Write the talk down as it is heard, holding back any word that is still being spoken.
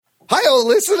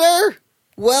Hello, listener.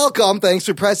 Welcome. Thanks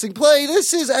for pressing play.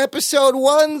 This is episode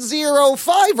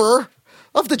 105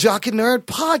 of the Jock and Nerd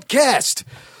podcast.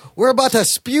 We're about to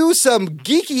spew some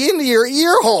geeky into your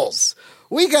ear holes.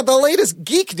 We got the latest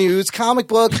geek news, comic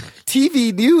book,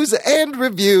 TV news, and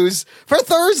reviews for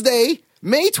Thursday,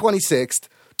 May 26th,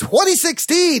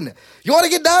 2016. You want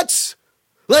to get nuts?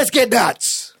 Let's get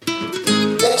nuts.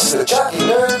 It's the Jock and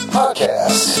Nerd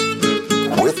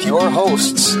podcast with your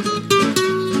hosts,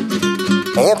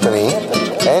 Anthony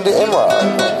and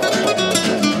Imran.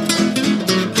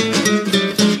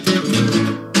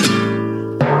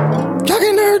 Jock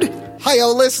and Nerd.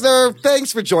 Hi-yo, listener.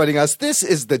 Thanks for joining us. This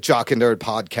is the Jock and Nerd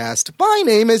podcast. My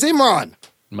name is Imran.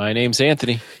 My name's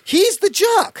Anthony. He's the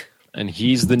Jock. And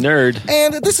he's the nerd.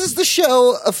 And this is the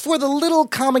show for the little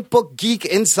comic book geek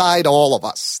inside all of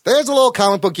us. There's a little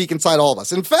comic book geek inside all of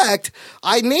us. In fact,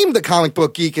 I named the comic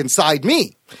book geek inside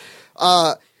me.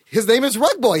 His name is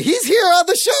Rug Boy. He's here on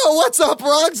the show. What's up,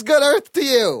 Rugs? Good earth to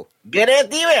you. Good earth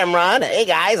to you, Imran. Hey,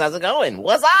 guys. How's it going?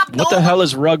 What's up, What the hell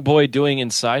is Rug Boy doing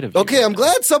inside of you? Okay, I'm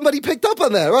glad somebody picked up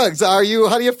on that. Rugs, how do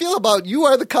you feel about you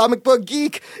are the comic book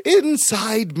geek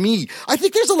inside me? I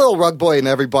think there's a little Rug Boy in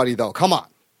everybody, though. Come on.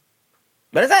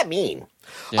 What does that mean?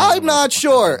 Yeah, I'm not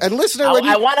sure. And listener,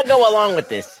 I want to go along with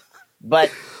this,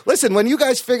 but... Listen, when you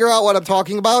guys figure out what I'm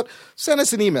talking about, send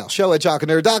us an email,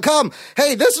 show@jockandnerd.com.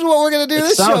 Hey, this is what we're going to do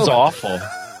this show. It sounds awful.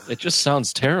 It just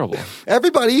sounds terrible.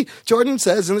 Everybody, Jordan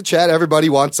says in the chat, everybody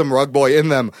wants some Rug Boy in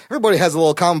them. Everybody has a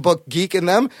little comic book geek in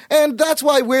them, and that's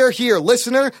why we're here.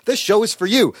 Listener, this show is for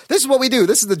you. This is what we do.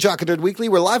 This is the Jock and Nerd Weekly.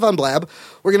 We're live on Blab.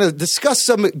 We're going to discuss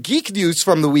some geek news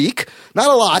from the week. Not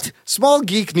a lot. Small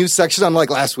geek news section, unlike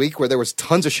last week where there was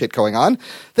tons of shit going on.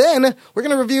 Then we're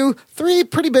going to review 3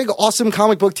 pretty big, awesome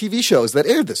comic book TV shows that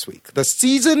aired this week. The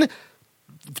season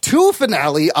 2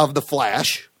 finale of The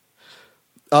Flash.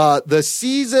 The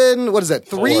season,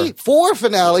 4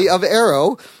 finale of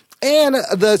Arrow, and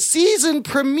the season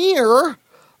premiere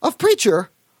of Preacher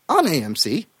on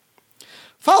AMC.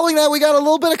 Following that, we got a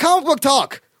little bit of comic book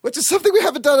talk, which is something we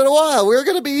haven't done in a while. We're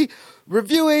going to be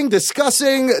reviewing,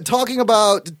 discussing, talking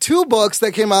about 2 books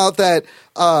that came out that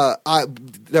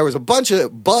there was a bunch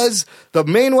of buzz, the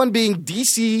main one being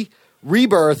DC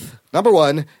Rebirth, number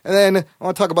 1, and then I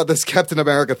want to talk about this Captain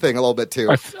America thing a little bit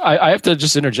too. I have to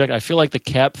just interject. I feel like the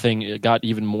Cap thing got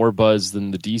even more buzz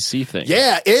than the DC thing.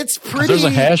 Yeah, it's pretty... There's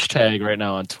a hashtag right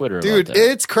now on Twitter Dude, about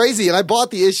that. it's crazy, and I bought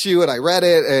the issue, and I read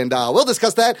it, and we'll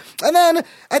discuss that. And then,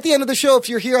 at the end of the show, if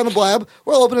you're here on the Blab,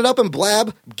 we'll open it up and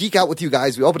Blab, geek out with you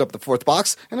guys. We open up the 4th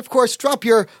box, and of course, drop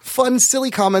your fun, silly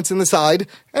comments in the side,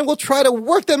 and we'll try to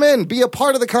work them in, be a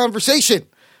part of the conversation.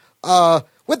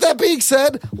 With that being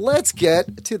said, let's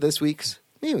get to this week's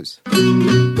news.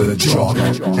 The Jock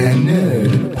and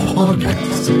Nerd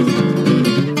podcast.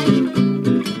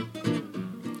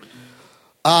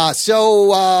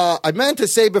 I meant to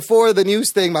say before the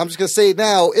news thing, but I'm just going to say it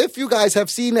now. If you guys have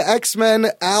seen X-Men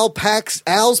Al's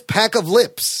Pack of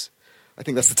Lips, I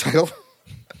think that's the title.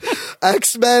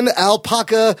 X-Men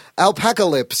Alpaca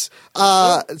Lips.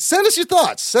 Send us your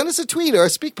thoughts. Send us a tweet or a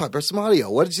speak pipe or some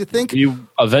audio. What did you think?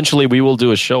 Eventually, we will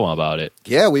do a show about it.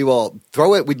 Yeah, we will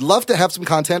throw it. We'd love to have some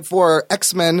content for our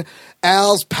X-Men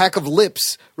Al's Pack of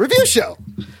Lips review show,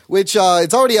 which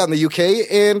it's already out in the UK,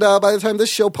 and by the time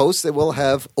this show posts, it will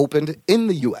have opened in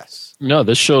the US. No,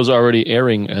 this show's already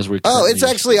airing as we're... Oh, it's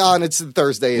actually on. It's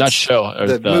Thursday. Not show.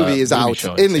 The movie is out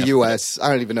in the yeah. US. I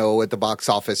don't even know what the box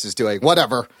office is doing.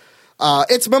 Whatever.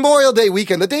 It's Memorial Day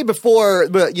weekend, the day before,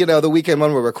 the weekend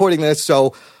when we're recording this.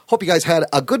 So hope you guys had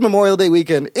a good Memorial Day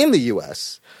weekend in the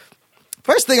U.S.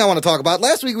 First thing I want to talk about,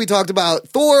 last week we talked about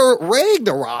Thor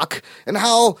Ragnarok and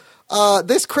how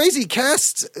this crazy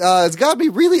cast has got me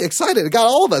really excited. It got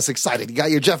all of us excited. You got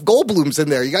your Jeff Goldblums in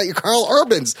there. You got your Carl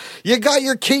Urbans. You got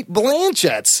your Kate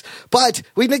Blanchetts. But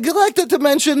we neglected to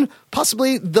mention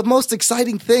possibly the most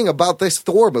exciting thing about this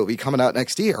Thor movie coming out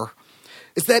next year.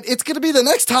 Is that it's going to be the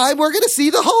next time we're going to see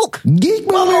the Hulk. Geek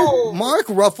Brother. Mark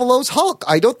Ruffalo's Hulk.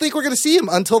 I don't think we're going to see him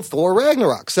until Thor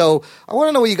Ragnarok. So I want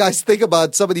to know what you guys think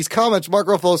about some of these comments. Mark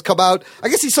Ruffalo's come out. I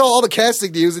guess he saw all the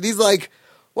casting news, and he's like,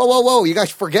 whoa, you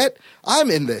guys forget? I'm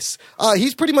in this.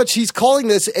 He's calling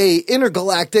this a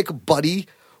intergalactic buddy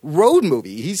road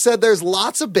movie. He said there's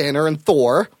lots of Banner and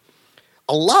Thor,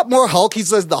 a lot more Hulk. He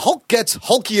says the Hulk gets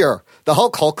hulkier. The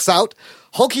Hulk hulks out,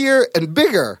 hulkier and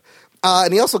bigger.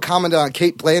 And he also commented on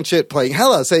Kate Blanchett playing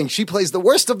Hela, saying she plays the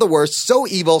worst of the worst, so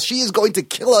evil, she is going to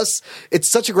kill us.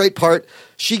 It's such a great part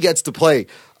she gets to play.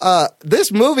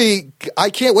 This movie,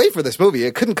 I can't wait for this movie.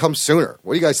 It couldn't come sooner.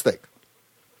 What do you guys think?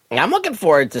 I'm looking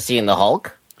forward to seeing the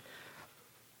Hulk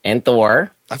and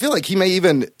Thor. I feel like he may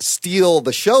even steal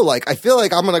the show. Like, I feel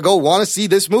like I'm going to go want to see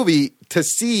this movie to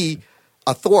see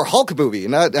a Thor Hulk movie.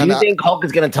 Do you think Hulk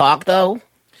is going to talk, though?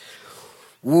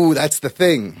 Ooh, that's the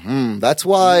thing. That's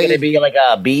why. He's going to be like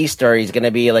a beast, or he's going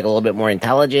to be like a little bit more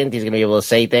intelligent? He's going to be able to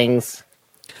say things?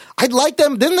 I'd like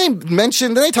them.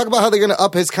 Didn't they talk about how they're going to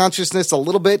up his consciousness a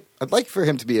little bit? I'd like for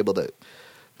him to be able to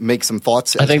make some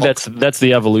thoughts. I think that's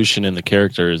the evolution in the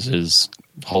characters, is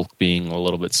Hulk being a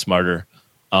little bit smarter.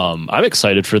 I'm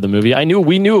excited for the movie.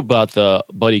 We knew about the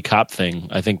buddy cop thing.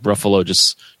 I think Ruffalo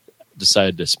just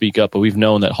decided to speak up, but we've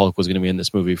known that Hulk was going to be in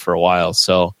this movie for a while,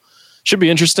 so should be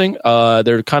interesting.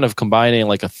 They're kind of combining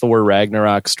like a Thor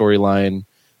Ragnarok storyline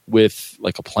with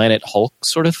like a Planet Hulk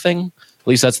sort of thing. At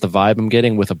least that's the vibe I'm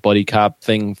getting, with a buddy cop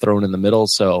thing thrown in the middle.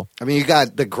 So I mean, you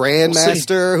got the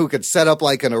Grandmaster who could set up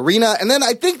like an arena, and then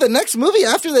I think the next movie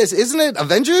after this, isn't it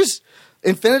Avengers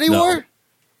Infinity War?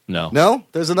 No,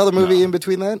 there's another movie in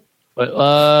between that.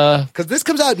 But because this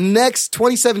comes out next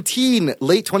 2017,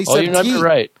 late 2017. Oh, you're not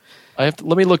right. Let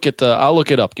me look at I'll look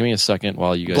it up. Give me a second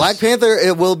while you guys. Black Panther.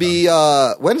 It will be.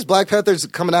 When is Black Panther's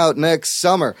coming out next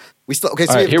summer? So All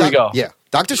right, here we go. Yeah,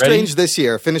 Doctor Strange this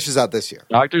year finishes out this year.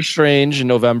 Doctor Strange in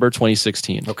November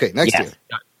 2016. Okay, next year.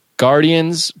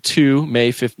 Guardians 2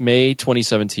 May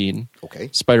 2017. Okay.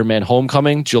 Spider-Man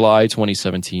Homecoming July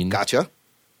 2017. Gotcha.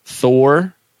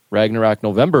 Thor Ragnarok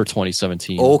November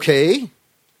 2017. Okay.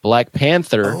 Black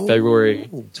Panther February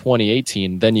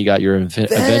 2018. Then you got your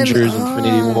Avengers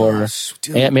Infinity War,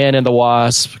 Ant-Man and the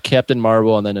Wasp, Captain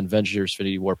Marvel, and then Avengers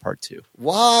Infinity War Part 2.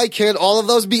 Why can't all of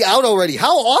those be out already?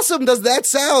 How awesome does that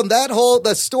sound? That whole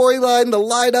the storyline, the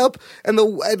lineup, and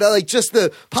the just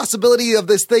the possibility of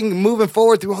this thing moving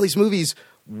forward through all these movies.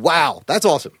 Wow, that's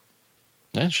awesome.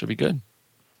 Yeah, it should be good.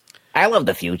 I love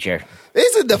the future.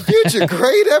 Isn't the future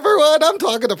great, everyone? I'm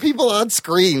talking to people on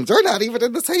screens. We're not even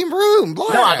in the same room.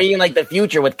 Blah. No, I mean like the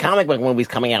future with comic book movies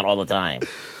coming out all the time.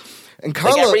 And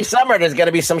Carlo, like every summer there's going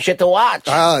to be some shit to watch.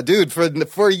 Dude,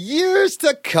 for years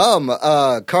to come.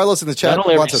 Carlos in the chat not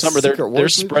only wants every summer, they're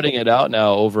spreading it out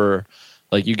now over,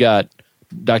 like you got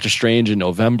Doctor Strange in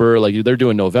November. Like they're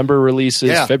doing November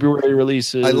releases, February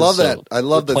releases. I love that. I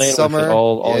love that summer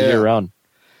all year round.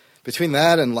 Between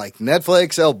that and like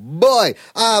Netflix, oh boy.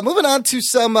 Moving on to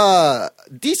some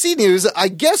DC news. I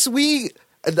guess we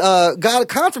got a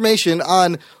confirmation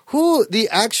on who the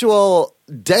actual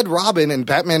dead Robin in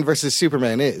Batman vs.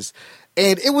 Superman is.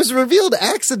 And it was revealed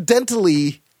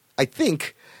accidentally, I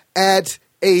think, at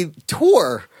a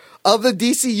tour of the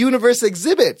DC Universe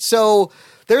exhibit. So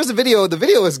there's a video. The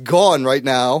video is gone right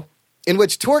now, in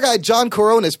which tour guide John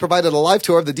Coronas provided a live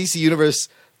tour of the DC Universe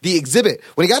the exhibit.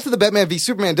 When he got to the Batman v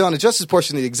Superman Dawn of Justice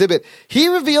portion of the exhibit, he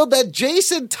revealed that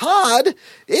Jason Todd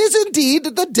is indeed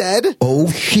the dead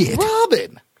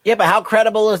Robin. Yeah, but how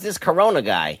credible is this Corona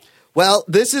guy? Well,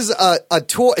 this is a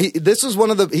tour. This is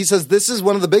he says this is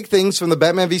one of the big things from the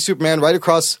Batman v Superman right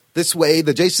across this way.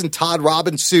 The Jason Todd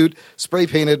Robin suit, spray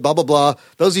painted, blah, blah, blah.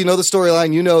 Those of you who know the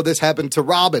storyline, you know this happened to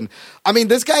Robin. I mean,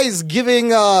 this guy is giving,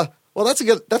 well, that's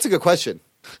a good question.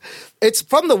 It's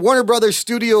from the Warner Brothers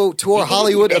Studio Tour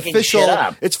Hollywood official.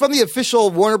 It's from the official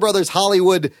Warner Brothers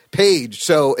Hollywood page.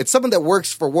 So it's someone that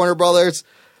works for Warner Brothers.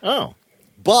 Oh.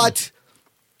 But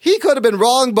he could have been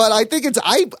wrong, but I think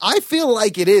I feel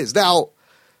like it is. Now,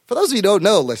 for those of you who don't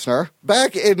know, listener,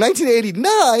 back in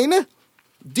 1989,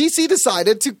 DC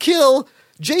decided to kill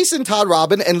Jason Todd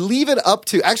Robin and leave it up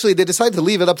to, actually they decided to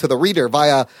leave it up to the reader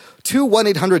via 2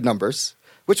 1-800 numbers,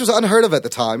 which was unheard of at the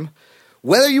time.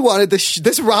 Whether you wanted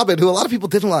this Robin, who a lot of people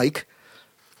didn't like,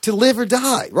 to live or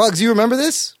die. Ruggs, you remember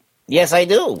this? Yes, I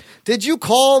do. Did you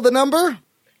call the number?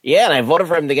 Yeah, and I voted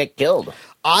for him to get killed.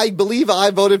 I believe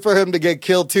I voted for him to get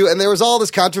killed, too. And there was all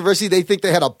this controversy. They think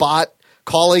they had a bot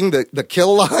calling the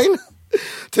kill line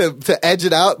to edge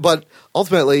it out. But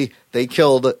ultimately, they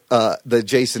killed the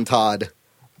Jason Todd.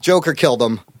 Joker killed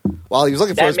him while he was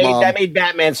looking for his mom. That made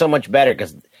Batman so much better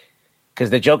because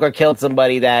the Joker killed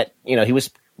somebody that, you know, he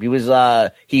was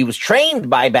trained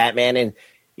by Batman, and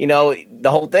you know the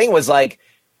whole thing was like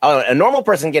a normal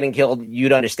person getting killed,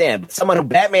 you'd understand, but someone who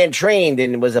Batman trained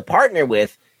and was a partner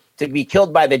with to be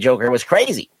killed by the Joker was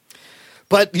crazy.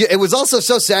 But it was also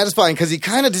so satisfying because he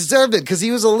kind of deserved it, because he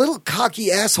was a little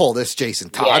cocky asshole, this Jason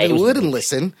Todd, who wouldn't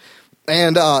listen.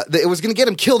 And it was going to get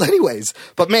him killed anyways.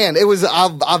 But man, it was.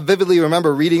 I vividly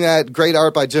remember reading that. Great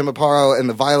art by Jim Aparo, and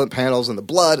the violent panels and the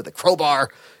blood and the crowbar.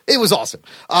 It was awesome.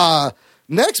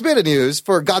 Next bit of news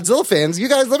for Godzilla fans. You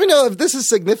guys, let me know if this is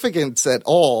significant at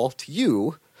all to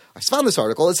you. I found this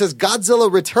article. It says Godzilla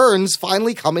Returns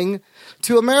finally coming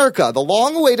to America. The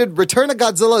long-awaited Return of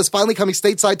Godzilla is finally coming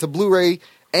stateside to Blu-ray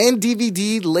and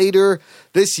DVD later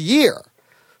this year.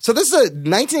 So this is a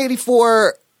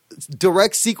 1984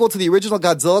 direct sequel to the original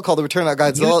Godzilla called The Return of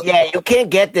Godzilla. You can't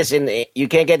get this you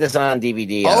can't get this on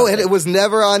DVD. Oh, and it was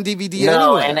never on DVD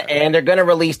anywhere. and they're going to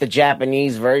release the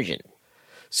Japanese version.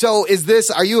 So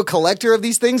are you a collector of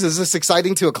these things? Is this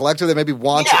exciting to a collector that maybe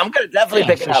wants it? I'm going to definitely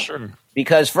pick it up. Sure.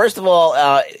 Because first of all,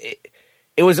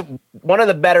 it was one of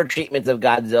the better treatments of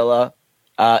Godzilla.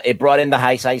 It brought in the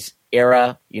Heisei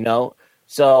era,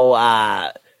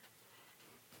 So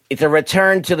it's a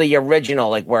return to the original,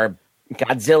 like where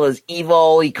Godzilla's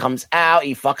evil, he comes out,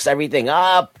 he fucks everything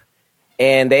up,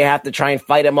 and they have to try and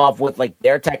fight him off with like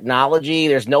their technology.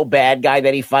 There's no bad guy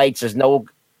that he fights. There's no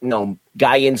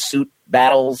guy in suit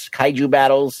battles, kaiju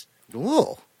battles.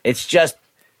 Ooh. It's just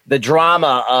the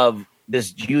drama of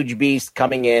this huge beast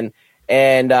coming in.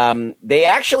 And they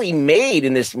actually made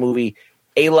in this movie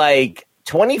a like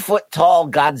 20-foot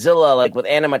tall Godzilla, like with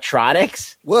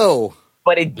animatronics. Whoa.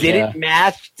 But it didn't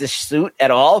match the suit at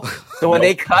all. So when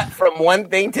they cut from one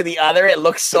thing to the other, it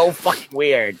looks so fucking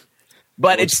weird.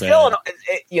 But it's still,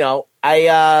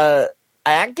 I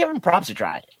give him props to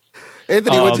try.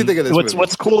 Anthony, what do you think of this movie?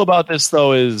 What's cool about this,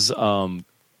 though, is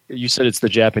you said it's the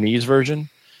Japanese version.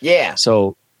 Yeah.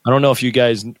 So I don't know if you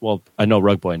guys, well, I know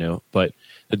Rug Boy knew, but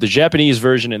the Japanese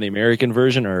version and the American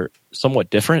version are somewhat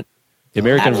different. The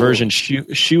American version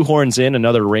shoehorns in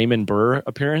another Raymond Burr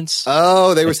appearance.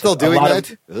 Oh, they were still doing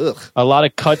that? Ugh. A lot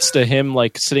of cuts to him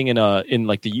like sitting in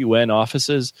like the UN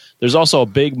offices. There's also a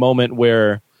big moment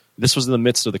where this was in the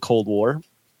midst of the Cold War.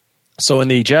 So in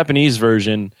the Japanese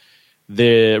version,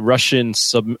 the Russian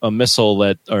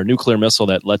missile or nuclear missile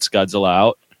that lets Godzilla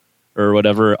out or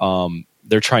whatever,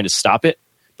 they're trying to stop it.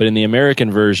 But in the American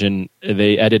version,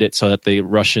 they edit it so that the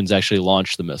Russians actually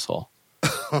launch the missile.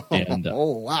 And,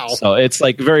 oh, wow. So it's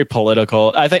like very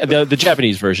political. I think the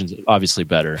Japanese version is obviously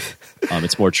better.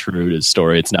 It's more true to the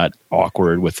story. It's not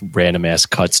awkward with random ass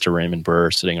cuts to Raymond Burr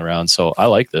sitting around. So I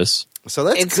like this. So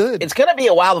that's good. It's going to be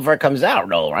a while before it comes out,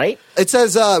 though, right? It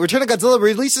says Return of Godzilla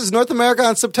releases North America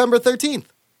on September 13th.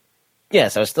 Yeah,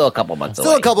 so it's still a couple months away.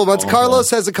 Still a couple months. Carlos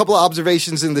has a couple of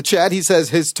observations in the chat. He says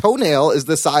his toenail is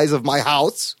the size of my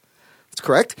house. That's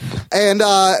correct. And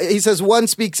he says one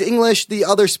speaks English, the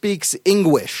other speaks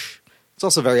English. It's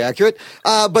also very accurate.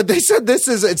 But they said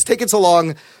it's taken so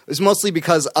long is mostly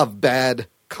because of bad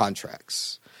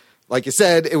contracts. Like you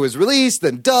said, it was released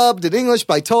and dubbed in English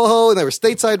by Toho, and there were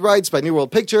stateside rights by New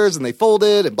World Pictures, and they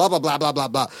folded, and blah, blah, blah, blah, blah,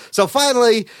 blah. So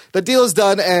finally, the deal is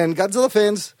done, and Godzilla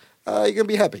fans, you're going to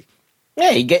be happy.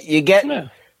 Yeah, you get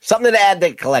something to add to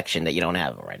the collection that you don't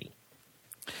have already.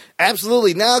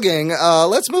 Absolutely. Now, gang,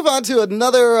 let's move on to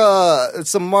another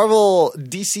some Marvel and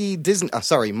Disney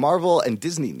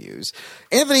news.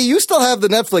 Anthony, you still have the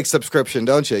Netflix subscription,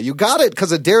 don't you? You got it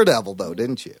because of Daredevil, though,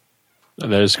 didn't you?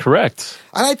 That is correct.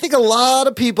 And I think a lot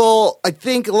of people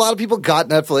got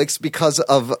Netflix because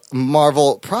of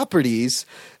Marvel properties.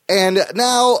 And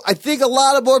now I think a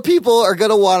lot of more people are going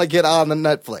to want to get on the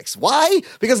Netflix. Why?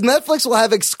 Because Netflix will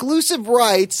have exclusive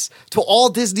rights to all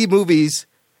Disney movies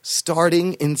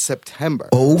starting in September.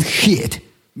 Oh, shit.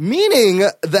 Meaning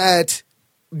that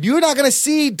you're not going to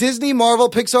see Disney,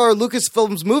 Marvel, Pixar, or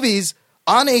Lucasfilm's movies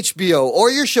on HBO or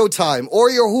your Showtime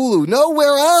or your Hulu,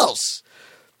 nowhere else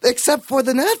except for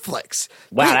the Netflix.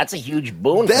 Wow, that's a huge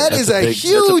boon. That is a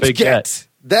huge get.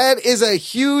 That is a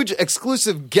huge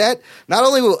exclusive get. Not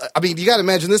only you got to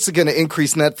imagine this is going to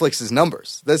increase Netflix's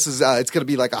numbers. This is it's going to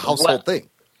be like a household thing.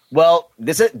 Well,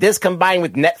 this combined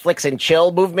with Netflix and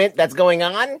chill movement that's going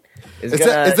on is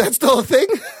that still a thing?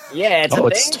 Yeah, it's a thing.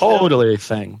 It's totally a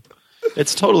thing.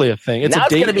 It's totally a thing. It's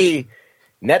going to be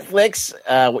Netflix.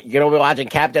 You're going to be watching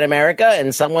Captain America,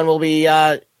 and someone will be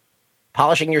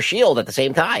polishing your shield at the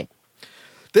same time.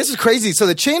 This is crazy. So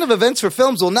the chain of events for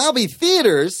films will now be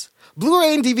theaters,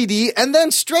 Blu-ray and DVD, and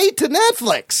then straight to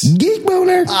Netflix. Geek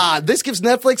boner. This gives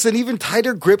Netflix an even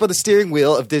tighter grip of the steering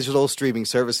wheel of digital streaming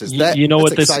services. You know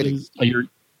what exciting. This is?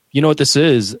 You know what this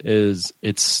is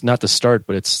it's not the start,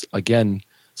 but it's, again,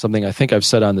 something I think I've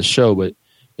said on the show, but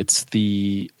it's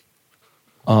the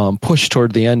push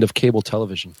toward the end of cable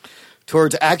television.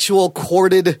 Towards actual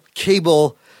corded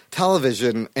cable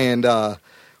television. And,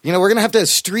 we're going to have to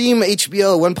stream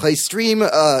HBO one place, stream,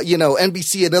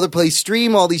 NBC another place,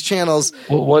 stream all these channels.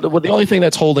 Well, the only thing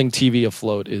that's holding TV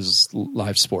afloat is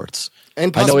live sports.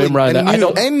 And possibly,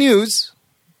 and news.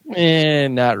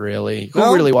 Not really.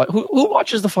 Who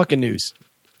watches the fucking news?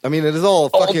 I mean, it is all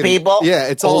fucking old people. Yeah,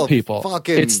 it's old all people.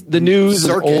 Fucking it's the news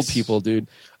circus. of old people, dude.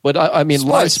 But I mean,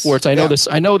 live sports. I know this.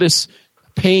 I know this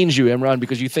pains you, Imran,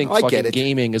 because you think fucking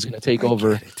gaming is going to take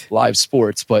over live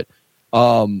sports. But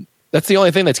that's the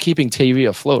only thing that's keeping TV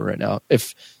afloat right now.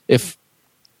 If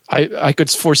I could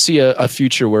foresee a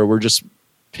future where we're just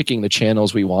picking the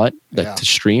channels we want to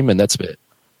stream, and that's it.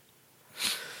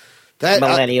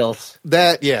 Millennials.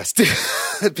 Yes.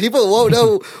 People won't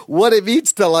know what it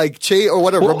means to like change or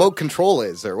what a remote control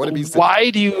is or what it means. Why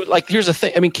do you like? Here's the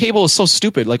thing. I mean, cable is so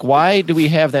stupid. Like, why do we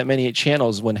have that many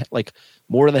channels when like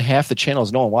more than half the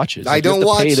channels no one watches? I don't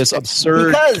watch. Pay this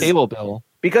absurd cable bill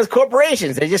because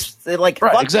corporations. They're like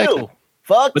fuck exactly. you,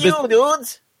 fuck you,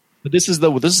 dudes. But this is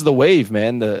the wave,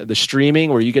 man. The streaming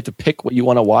where you get to pick what you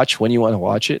want to watch when you want to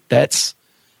watch it. That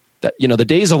the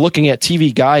days of looking at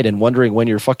TV Guide and wondering when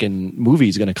your fucking movie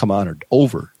is going to come on are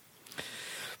over.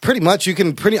 Pretty much,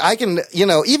 I can,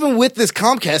 even with this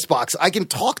Comcast box, I can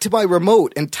talk to my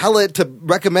remote and tell it to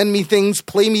recommend me things,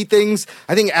 play me things.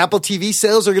 I think Apple TV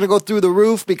sales are going to go through the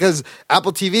roof because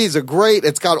Apple TVs are great.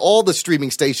 It's got all the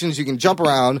streaming stations. You can jump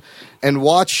around and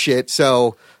watch shit.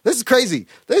 So this is crazy.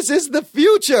 This is the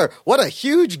future. What a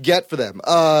huge get for them.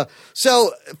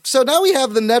 So now we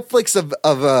have the Netflix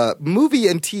of movie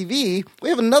and TV. We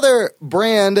have another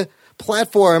brand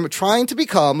platform trying to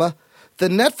become the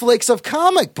Netflix of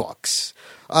comic books.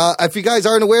 If you guys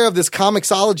aren't aware of this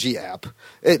Comixology app,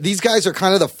 these guys are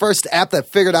kind of the first app that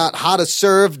figured out how to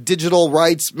serve digital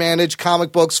rights, manage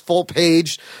comic books, full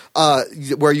page,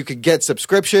 where you could get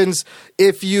subscriptions.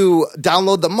 If you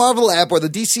download the Marvel app or the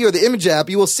DC or the Image app,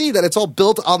 you will see that it's all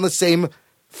built on the same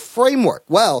framework.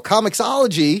 Well,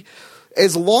 Comixology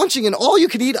is launching an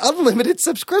all-you-can-eat unlimited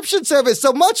subscription service.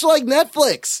 So much like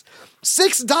Netflix,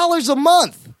 $6 a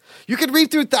month. You could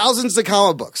read through thousands of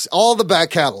comic books, all the back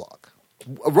catalog.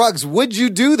 Ruggs, would you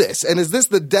do this? And is this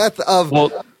the death of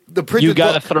the printed You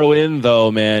got to book? throw in,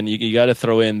 though, man. You got to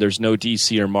throw in there's no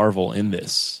DC or Marvel in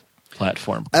this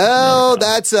platform. Oh,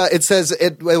 that's it says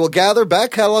it will gather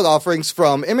back catalog offerings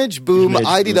from Image, Boom,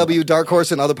 IDW, Dark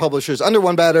Horse, and other publishers under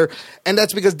one banner. And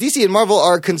that's because DC and Marvel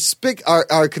are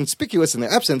conspicuous in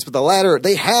their absence, but the latter,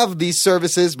 they have these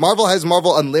services. Marvel has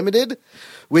Marvel Unlimited,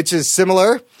 which is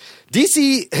similar.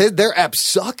 DC, their app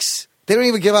sucks. They don't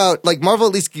even give out, like Marvel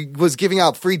at least was giving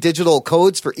out free digital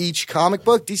codes for each comic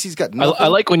book. DC's got nothing. I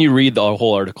like when you read the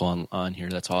whole article on here.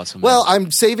 That's awesome. Well,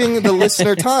 I'm saving the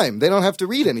listener time. They don't have to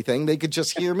read anything. They could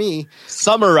just hear me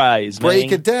summarize,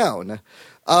 break it down.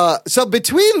 So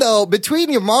between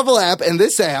your Marvel app and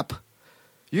this app,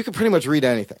 you can pretty much read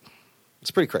anything.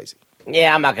 It's pretty crazy.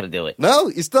 Yeah, I'm not going to do it.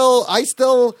 No,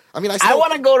 I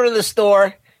want to go to the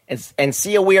store and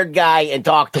see a weird guy and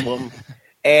talk to him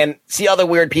and see other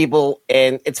weird people,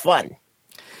 and it's fun.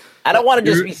 I don't want to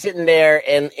just be sitting there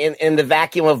and in the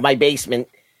vacuum of my basement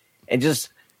and just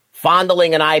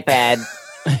fondling an iPad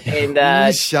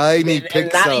and shiny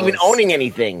and not even owning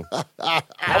anything.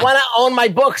 I want to own my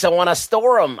books. I want to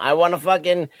store them. I want to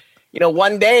fucking,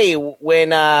 one day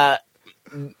when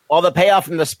all the payoff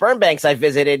from the sperm banks I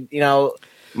visited,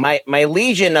 my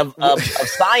legion of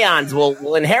scions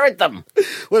will inherit them.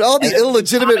 When all the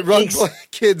illegitimate rug boy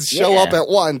kids show up at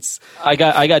once. I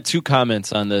got two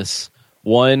comments on this.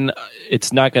 One,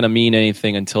 it's not going to mean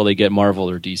anything until they get Marvel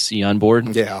or DC on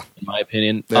board. Yeah, in my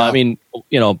opinion. Yeah. I mean,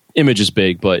 Image is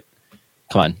big, but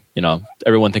come on,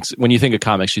 everyone thinks when you think of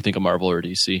comics, you think of Marvel or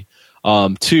DC.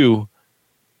 Two,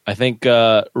 I think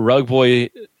Rug Boy,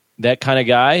 that kind of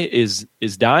guy is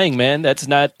dying, man. That's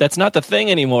not the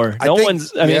thing anymore.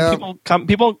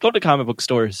 People go to comic book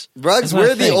stores. Rugs,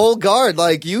 we're the old guard.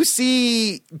 Like you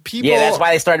see people. Yeah, that's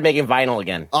why they started making vinyl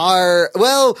again.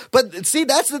 But see,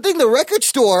 that's the thing. The record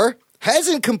store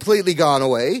hasn't completely gone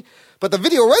away, but the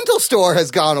video rental store has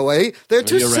gone away. They're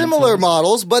two similar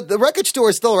models, but the record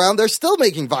store is still around. They're still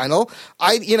making vinyl.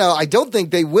 I don't think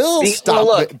they will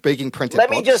stop making printed books.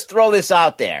 Let me just throw this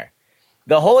out there.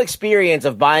 The whole experience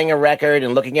of buying a record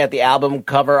and looking at the album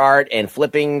cover art and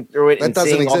flipping through it and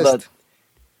seeing all the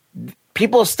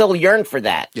people still yearn for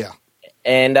that. Yeah.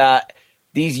 And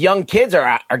these young kids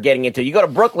are getting into it. You go to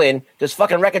Brooklyn, there's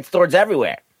fucking record stores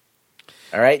everywhere.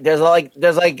 All right? There's like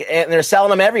and they're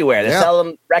selling them everywhere. They're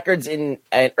selling records in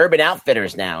Urban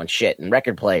Outfitters now and shit and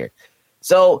record players.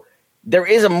 So there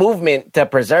is a movement to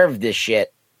preserve this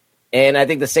shit. And I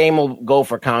think the same will go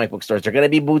for comic book stores. They're going to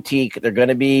be boutique. They're going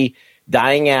to be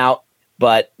dying out,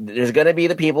 but there's going to be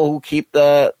the people who keep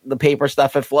the paper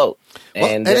stuff afloat,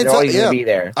 and they're always going to be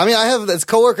there. I mean, I have this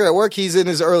coworker at work. He's in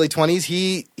his early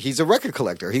 20s. He's a record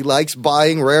collector. He likes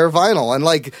buying rare vinyl,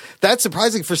 and that's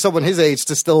surprising for someone his age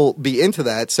to still be into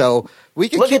that. So we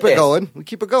can keep it going. We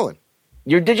keep it going.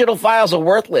 Your digital files are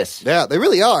worthless. Yeah, they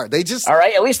really are. They just all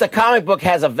right. At least the comic book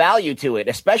has a value to it,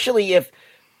 especially if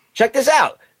check this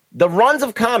out. The runs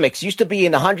of comics used to be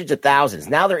in the hundreds of thousands.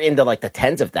 Now they're into the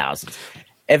tens of thousands.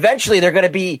 Eventually, they're going to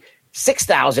be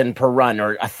 6,000 per run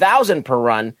or 1,000 per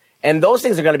run, And those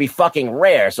things are going to be fucking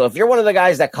rare. So if you're one of the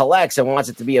guys that collects and wants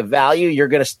it to be of value, you're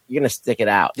gonna stick it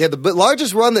out. Yeah, the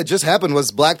largest run that just happened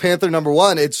was Black Panther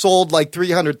 #1. It sold like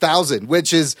 300,000,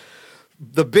 which is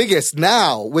the biggest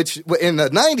now. Which in the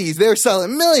 90s they were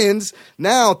selling millions.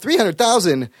 Now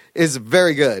 300,000 is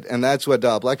very good, and that's what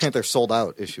Black Panther sold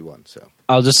out issue 1. So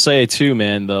I'll just say too,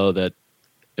 man, though, that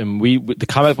the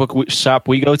comic book shop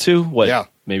we go to,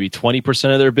 maybe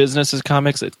 20% of their business is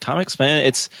comics. Comics,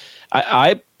 man,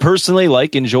 I personally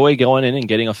enjoy going in and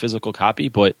getting a physical copy,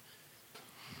 but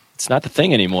it's not the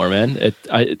thing anymore, man.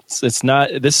 It's not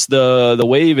this. The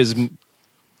wave is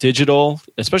digital,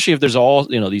 especially if there's all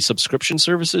these subscription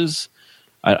services.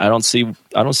 I don't see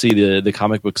the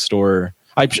comic book store.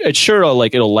 It's sure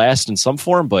it'll last in some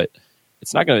form, but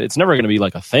it's never gonna be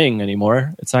like a thing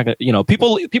anymore. It's not gonna,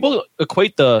 people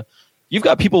equate you've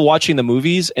got people watching the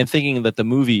movies and thinking that the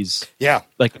movies,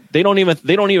 they don't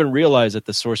even realize that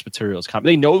the source material is comic.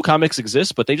 They know comics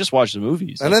exist, but they just watch the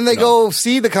movies. And then they go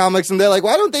see the comics and they're like,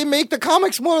 why don't they make the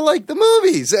comics more like the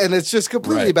movies? And it's just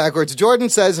completely backwards. Jordan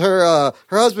says her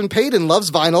husband Peyton loves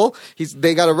vinyl.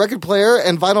 They got a record player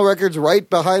and vinyl records right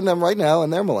behind them right now,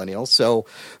 and they're millennials. So,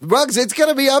 Ruggs, it's going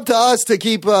to be up to us to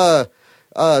keep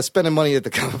spending money at the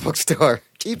comic book store.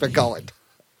 Keep it going.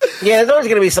 Yeah, there's always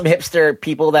going to be some hipster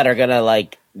people that are going to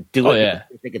do it. Yeah.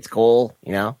 I think it's cool,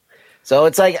 So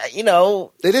it's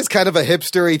it is kind of a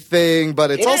hipstery thing,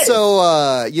 but it's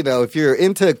also, if you're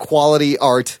into quality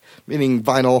art, meaning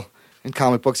vinyl and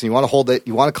comic books, and you want to hold it,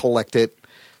 you want to collect it,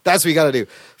 that's what you got to do.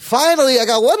 Finally, I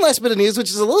got one last bit of news,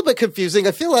 which is a little bit confusing.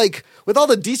 I feel like with all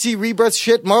the DC Rebirth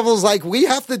shit, Marvel's like, we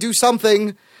have to do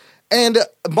something. And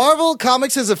Marvel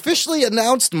Comics has officially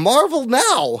announced Marvel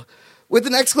Now, with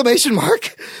an exclamation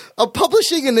mark, a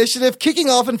publishing initiative kicking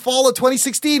off in fall of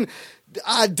 2016.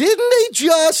 Didn't they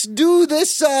just do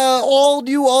this all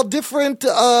new, all different,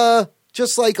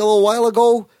 just like a little while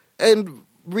ago, and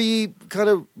kind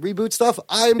of reboot stuff?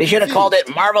 They should have called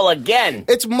it Marvel Again.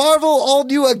 It's Marvel all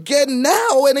new again,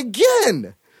 now and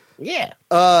again. Yeah.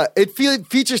 It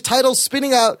features titles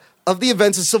spinning out of the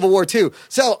events of Civil War II.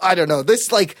 So, I don't know. This,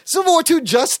 Civil War II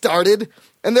just started,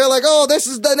 and they're like, oh, this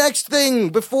is the next thing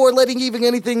before letting even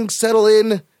anything settle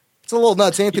in. It's a little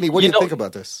nuts. Anthony, what do you think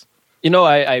about this?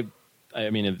 I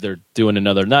mean, if they're doing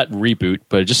another, not reboot,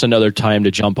 but just another time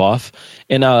to jump off.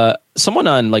 And someone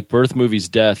on Birth Movies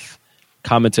Death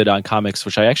commented on comics,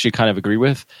 which I actually kind of agree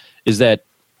with, is that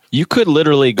you could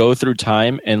literally go through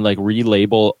time and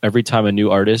relabel every time a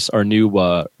new artist or new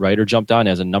writer jumped on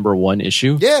as a #1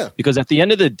 issue. Yeah. Because at the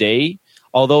end of the day,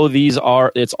 although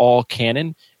it's all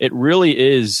canon, it really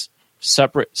is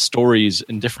separate stories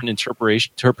and different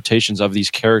interpretations of these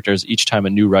characters each time a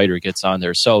new writer gets on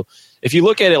there. So if you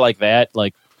look at it like that,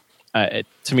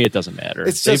 to me, it doesn't matter.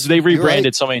 It's just, they've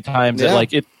rebranded so many times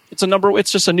that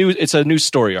it's a new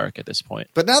story arc at this point.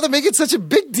 But now they're making such a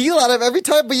big deal out of every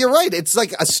time. But you're right. It's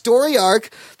like a story arc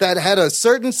that had a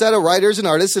certain set of writers and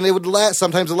artists, and they would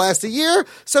sometimes it last a year,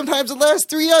 sometimes it lasts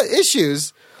 3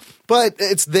 issues. But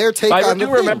it's their take on the thing. I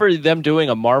do remember them doing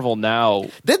a Marvel Now.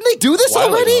 Didn't they do this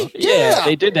already? Yeah,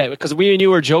 they did that because we and you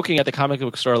were joking at the comic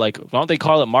book store, why don't they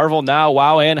call it Marvel Now,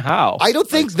 Wow, and How? I don't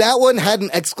think that one had an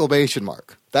exclamation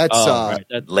mark. That's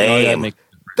lame.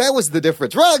 That was the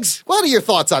difference. Ruggs, what are your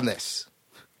thoughts on this?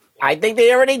 I think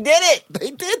they already did it.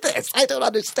 They did this. I don't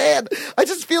understand. I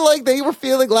just feel like they were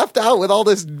feeling left out with all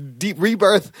this deep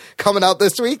rebirth coming out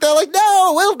this week. They're like,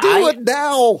 no, we'll do it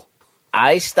now.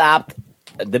 I stopped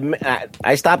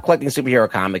collecting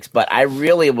superhero comics, but I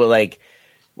really was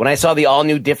when I saw the all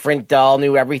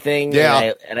new everything,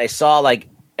 and I saw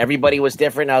everybody was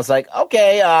different. I was like,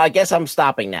 okay, I guess I'm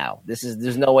stopping now.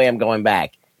 There's no way I'm going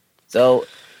back. So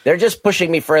they're just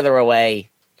pushing me further away.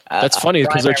 That's funny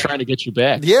because they're trying to get you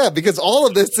back. Yeah, because all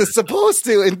of this is supposed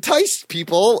to entice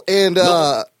people, and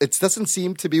it doesn't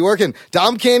seem to be working.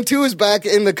 Dom Can 2 is back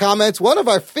in the comments. One of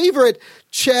our favorite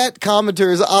chat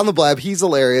commenters on the Blab. He's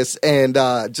hilarious. And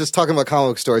just talking about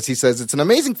comic book stores, he says, it's an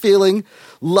amazing feeling,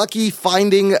 lucky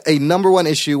finding a #1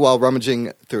 issue while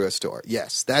rummaging through a store.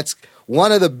 Yes, that's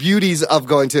one of the beauties of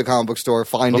going to a comic book store,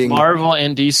 finding... But Marvel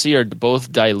and DC are both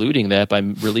diluting that by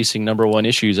releasing #1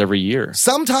 issues every year.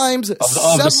 Sometimes,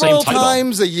 several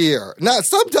times a year. Not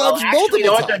sometimes, multiple you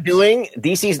know what they're doing?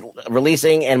 DC's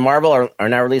releasing and Marvel are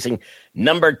now releasing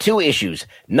 #2 issues.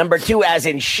 #2 as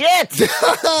in shit!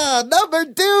 Number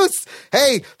deuce!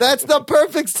 Hey, that's the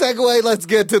perfect segue. Let's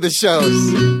get to the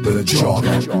shows. The Jock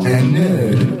and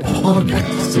Nerd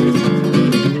Podcast.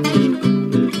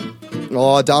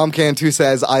 Oh, Dom Can 2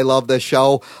 says, I love the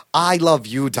show. I love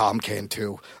you, Dom Can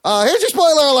 2. Here's your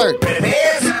spoiler alert.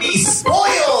 Prepare to be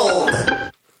spoiled!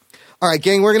 All right,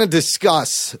 gang, we're going to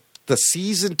discuss the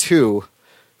season 2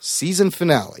 season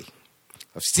finale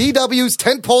of CW's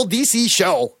tentpole DC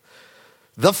show,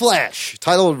 The Flash,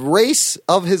 titled Race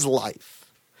of His Life.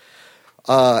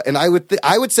 And I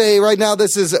would say right now,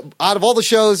 this is, out of all the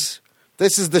shows,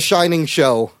 this is the shining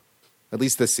show, at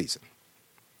least this season.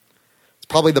 It's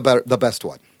probably the best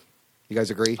one. You guys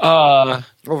agree? I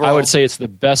would say it's the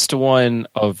best one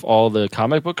of all the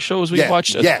comic book shows we've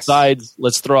watched. Yes. Besides,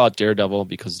 let's throw out Daredevil,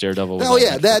 because Daredevil was... Oh,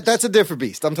 yeah, that's a different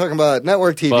beast. I'm talking about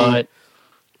network TV. But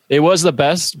it was the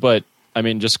best, but I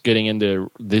mean, just getting into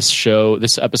this show,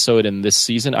 this episode and this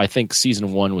season, I think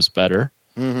season 1 was better.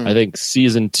 Mm-hmm. I think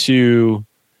season 2,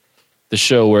 the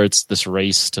show where it's this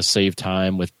race to save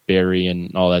time with Barry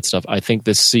and all that stuff, I think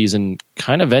this season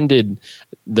kind of ended...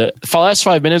 The last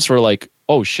 5 minutes were like,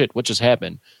 oh shit, what just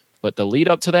happened? But the lead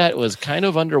up to that was kind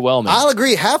of underwhelming. I'll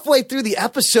agree. Halfway through the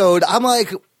episode, I'm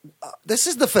like, this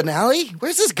is the finale?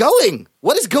 Where's this going?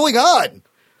 What is going on?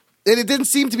 And it didn't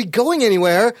seem to be going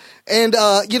anywhere. And,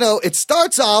 it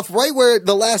starts off right where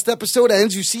the last episode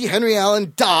ends. You see Henry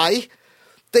Allen die.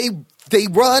 They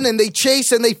run and they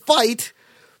chase and they fight.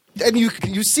 And you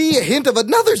see a hint of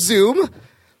another zoom.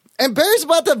 And Barry's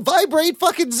about to vibrate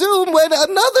fucking Zoom when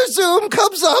another Zoom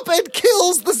comes up and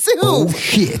kills the Zoom. Oh,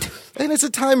 shit. And it's a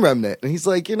time remnant. And he's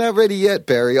like, you're not ready yet,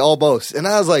 Barry, almost. And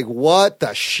I was like, what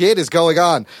the shit is going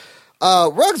on?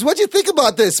 Ruggs, what'd you think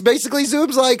about this? Basically,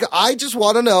 Zoom's like, I just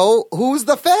want to know who's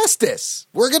the fastest.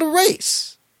 We're going to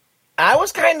race. I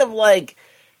was kind of like,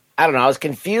 I don't know, I was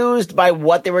confused by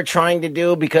what they were trying to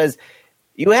do, because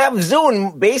you have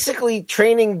Zoom basically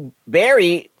training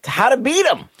Barry how to beat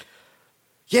him.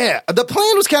 Yeah, the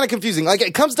plan was kind of confusing. Like,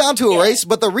 it comes down to a race,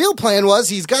 but the real plan was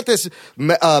he's got this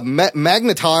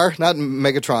magnetar, not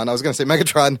Megatron, I was going to say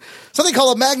Megatron, something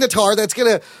called a magnetar that's going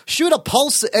to shoot a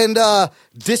pulse and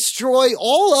destroy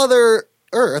all other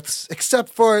Earths except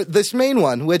for this main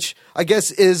one, which I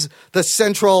guess is the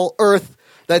central Earth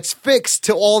that's fixed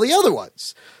to all the other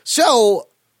ones. So,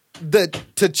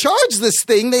 to charge this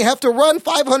thing, they have to run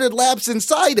 500 laps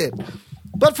inside it.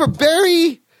 But for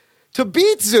Barry to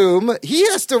beat Zoom, he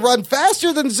has to run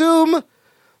faster than Zoom,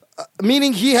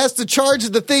 meaning he has to charge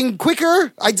the thing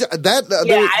quicker. I know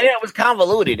it was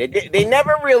convoluted. They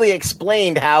never really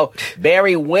explained how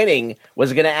Barry winning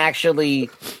was going to actually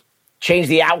change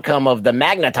the outcome of the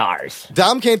Magnetars.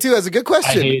 Dom Cantu has a good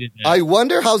question. I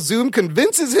wonder how Zoom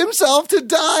convinces himself to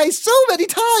die so many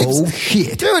times. Oh,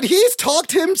 shit. Dude, he's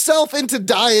talked himself into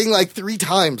dying like 3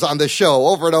 times on the show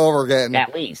over and over again.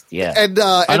 At least, yeah. And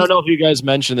I don't know if you guys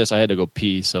mentioned this. I had to go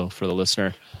pee, so for the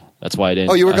listener, that's why I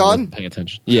didn't. Oh, you were gone? Wasn't paying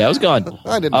attention. Yeah, I was gone.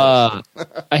 I didn't know.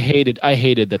 I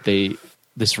hated that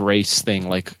this race thing,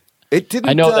 like, it didn't.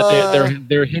 I know that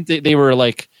they're hinting, they were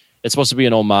like, it's supposed to be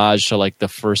an homage to like the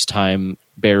first time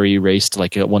Barry raced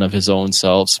like one of his own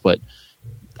selves, but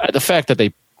the fact that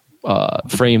they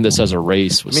framed this as a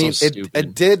race was so stupid.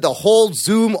 It did. The whole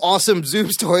awesome Zoom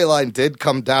storyline did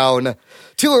come down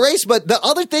to a race, but the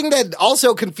other thing that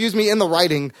also confused me in the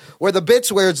writing were the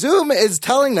bits where Zoom is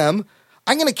telling them,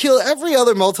 I'm going to kill every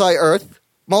other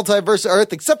multiverse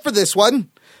Earth except for this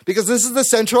one, because this is the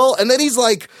central, and then he's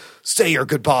like, say your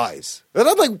goodbyes. And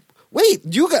I'm like, wait,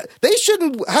 they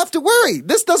shouldn't have to worry.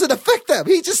 This doesn't affect them.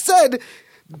 He just said,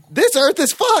 this Earth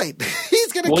is fine.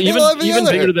 He's going to kill every even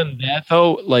other. Bigger than that,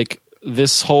 though, like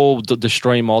this whole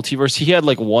destroying multiverse, he had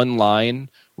like one line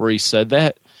where he said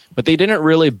that, but they didn't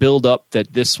really build up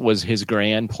that this was his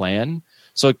grand plan.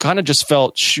 So it kind of just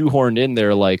felt shoehorned in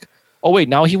there like, oh, wait,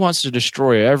 now he wants to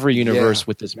destroy every universe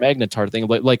with this Magnetar thing.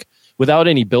 But like without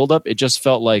any buildup, it just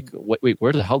felt like, wait,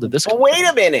 where the hell did this come from? Wait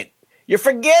a minute. You're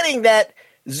forgetting that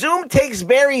Zoom takes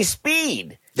Barry's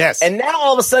speed. Yes. And now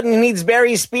all of a sudden he needs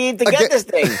Barry's speed to get this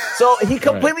thing. So he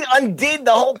completely undid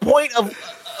the whole point of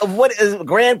what his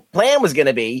grand plan was going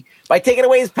to be by taking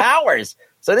away his powers.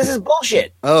 So this is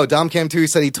bullshit. Oh, Dom Cantu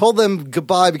said he told them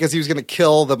goodbye because he was going to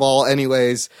kill them all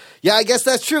anyways. Yeah, I guess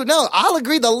that's true. No, I'll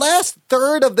agree. The last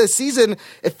third of the season,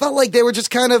 it felt like they were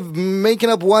just kind of making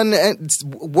up one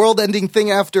world-ending thing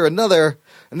after another.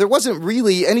 And there wasn't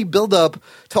really any build-up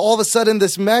to all of a sudden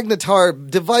this Magnetar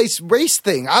device race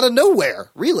thing out of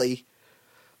nowhere, really.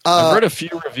 I've read a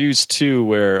few reviews, too,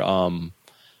 where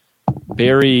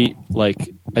Barry, like,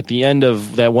 at the end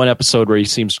of that one episode where he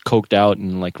seems coked out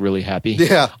and, like, really happy.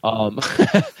 Yeah.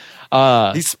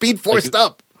 He's speed-forced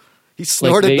up. He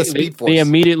snorted the speed force. They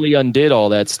immediately undid all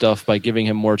that stuff by giving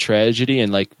him more tragedy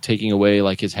and, like, taking away,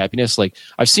 like, his happiness. Like,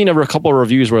 I've seen a couple of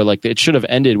reviews where, like, it should have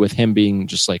ended with him being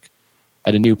just, like,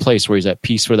 at a new place where he's at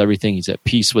peace with everything. He's at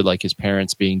peace with like his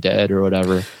parents being dead or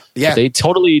whatever. Yeah. But they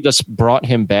totally just brought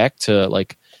him back to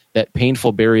like that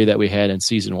painful Barry that we had in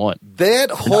season 1. That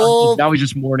whole now he's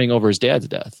just mourning over his dad's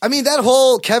death. I mean, that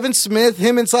whole Kevin Smith,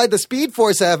 him inside the Speed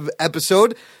Force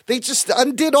episode, they just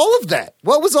undid all of that.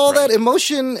 What was all that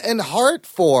emotion and heart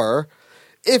for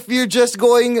if you're just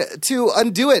going to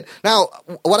undo it? Now,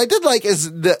 what I did like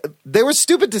is there were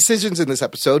stupid decisions in this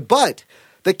episode, but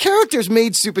the characters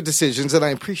made stupid decisions, and I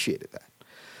appreciated that.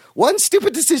 One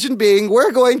stupid decision being,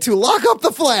 we're going to lock up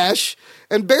the Flash,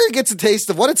 and Barry gets a taste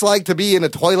of what it's like to be in a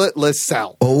toiletless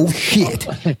cell. Oh, shit.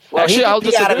 Well, Actually, I'll I'll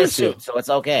be out of disagree his with you. suit, so it's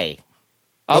okay.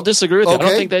 I'll disagree with you. I okay.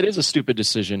 don't think that is a stupid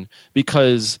decision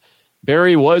because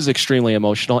Barry was extremely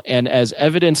emotional, and as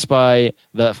evidenced by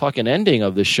the fucking ending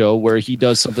of the show where he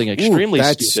does something extremely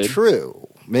That's stupid. true.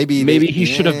 Maybe He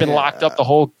should have been locked up the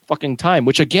whole fucking time,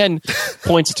 which again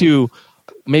points to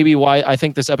maybe why I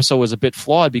think this episode was a bit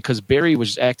flawed because Barry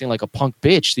was acting like a punk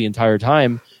bitch the entire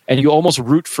time, and you almost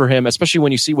root for him, especially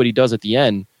when you see what he does at the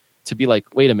end, to be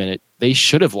like, wait a minute, they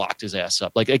should have locked his ass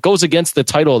up. Like, it goes against the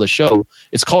title of the show.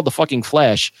 It's called The Fucking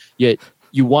Flash, yet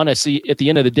you want to see, at the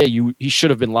end of the day, he should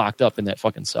have been locked up in that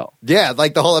fucking cell. Yeah,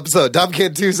 like the whole episode. Dumb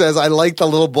Kid 2 says, I like the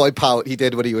little boy pout he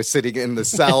did when he was sitting in the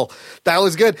cell. That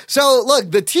was good. So, look,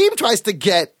 the team tries to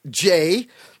get Jay,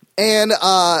 and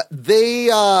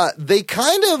they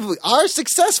kind of are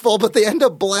successful, but they end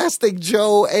up blasting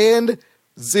Joe and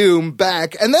Zoom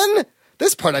back. And then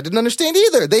this part I didn't understand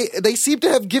either. They seem to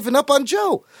have given up on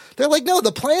Joe. They're like, no,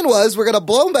 the plan was we're going to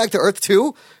blow him back to Earth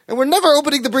 2, and we're never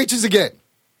opening the breaches again.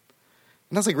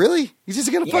 And I was like, really? He's just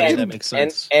going to fucking... that makes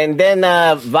sense. And then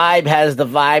Vibe has the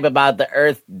vibe about the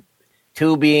Earth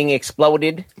 2 being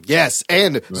exploded. Yes,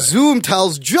 and Zoom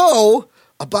tells Joe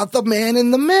about the man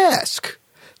in the mask,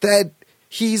 that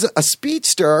he's a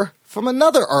speedster from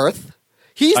another Earth.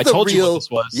 He's I the told real, you what this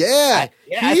was. yeah,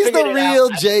 I he's the figured it real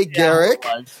out. Jay Garrick.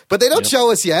 It was. But they don't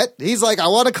show us yet. He's like, I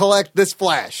want to collect this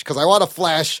Flash because I want a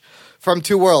Flash from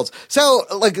two worlds. So,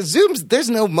 like, Zoom's, there's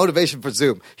no motivation for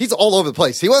Zoom. He's all over the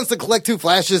place. He wants to collect two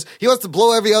Flashes. He wants to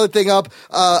blow every other thing up.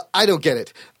 I don't get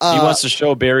it. He wants to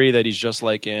show Barry that he's just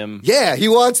like him. Yeah, he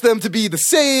wants them to be the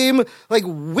same. Like,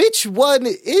 which one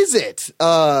is it?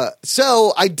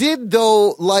 So I did,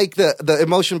 though, like the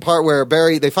emotion part where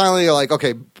Barry, they finally are like,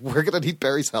 okay, we're going to need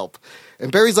Barry's help.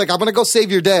 And Barry's like, I'm going to go save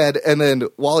your dad. And then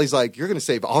Wally's like, you're going to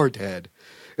save our dad.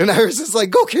 And Iris is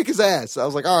like, go kick his ass. I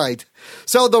was like, all right.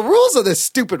 So the rules of this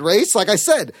stupid race, like I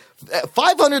said,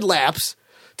 500 laps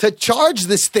to charge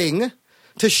this thing,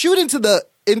 to shoot into the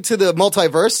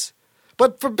multiverse.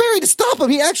 But for Barry to stop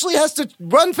him, he actually has to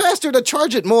run faster to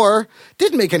charge it more.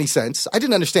 Didn't make any sense. I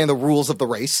didn't understand the rules of the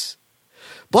race.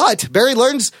 But Barry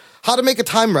learns how to make a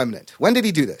time remnant. When did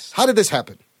he do this? How did this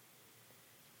happen?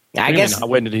 I guess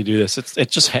When did he do this?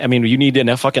 It's just, I mean, you need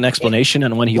a fucking explanation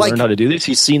on when he learned how to do this.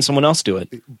 He's seen someone else do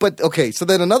it. But, okay, so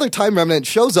then another time remnant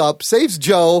shows up, saves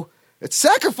Joe, it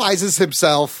sacrifices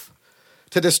himself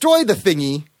to destroy the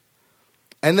thingy.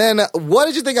 And then what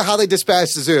did you think of how they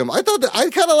dispatched the Zoom? I thought that I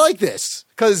kind of like this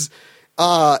because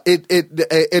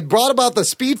it brought about the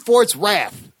Speed Force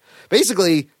wrath.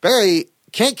 Basically, Barry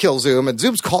can't kill Zoom, and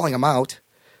Zoom's calling him out,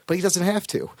 but he doesn't have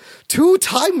to. 2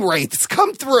 time wraiths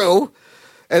come through.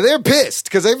 And they're pissed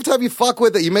because every time you fuck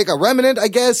with it, you make a remnant, I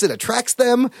guess. It attracts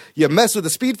them. You mess with the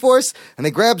Speed Force, and they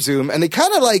grab Zoom. And they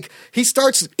kind of like, he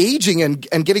starts aging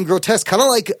and getting grotesque, kind of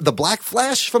like the Black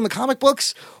Flash from the comic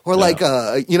books. Or like,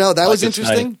 that was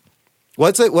interesting. Night.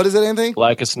 What's it? What is it, anything?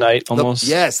 Blackest Night, almost.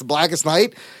 Yes, the Blackest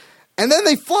Night. And then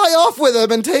they fly off with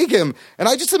him and take him. And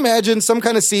I just imagine some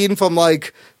kind of scene from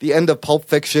like the end of Pulp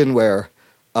Fiction where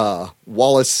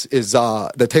Wallace is,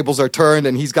 the tables are turned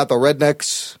and he's got the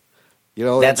rednecks. You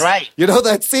know, that's right. You know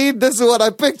that scene? This is what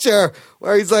I picture,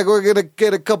 where he's like, we're going to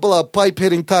get a couple of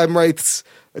pipe-hitting time wraiths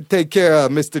and take care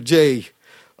of Mr. J.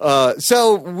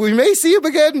 So we may see him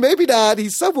again, maybe not.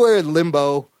 He's somewhere in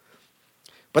limbo.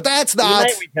 But that's not.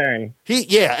 He might return.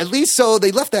 At least so.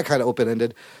 They left that kind of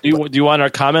open-ended. Do you want our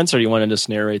comments, or do you want to just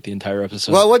narrate the entire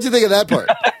episode? Well, what'd you think of that part?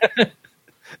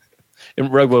 And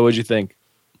Rugboy, what'd you think?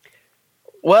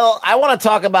 Well, I want to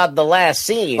talk about the last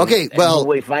scene. Okay, well,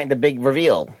 we find the big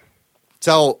reveal.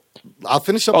 So I'll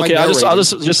finish up. Okay, my I'll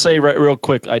just say real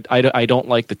quick. I don't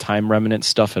like the time remnant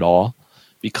stuff at all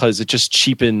because it just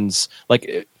cheapens.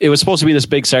 Like it was supposed to be this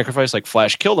big sacrifice, like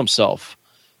Flash killed himself,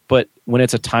 but when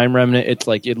it's a time remnant, it's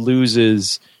like it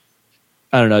loses.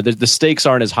 I don't know. The stakes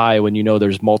aren't as high when you know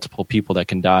there's multiple people that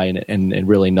can die and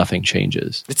really nothing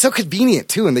changes. It's so convenient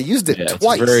too, and they used it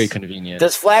twice. It's very convenient.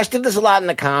 Does Flash do this a lot in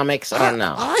the comics? I don't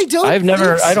know. I don't.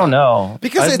 I don't know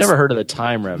because I've never heard of the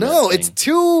time remnant. No, thing. it's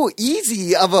too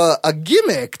easy of a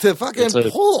gimmick to fucking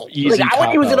pull. I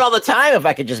would use it all the time if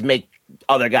I could just make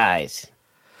other guys.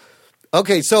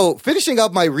 Okay, so finishing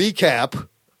up my recap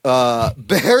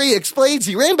Barry explains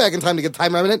he ran back in time to get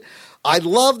Time Remnant. I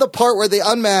love the part where they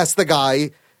unmask the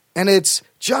guy, and it's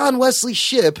John Wesley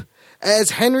Shipp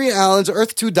as Henry Allen's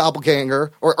Earth 2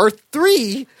 doppelganger, or Earth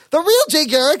 3, the real Jay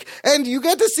Garrick, and you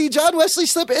get to see John Wesley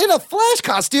Shipp in a Flash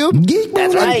costume.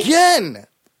 That's right. Again.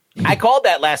 I called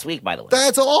that last week, by the way.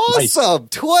 That's awesome. Nice.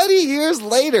 20 years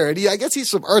later, and I guess he's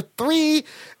from Earth 3,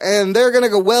 and they're going to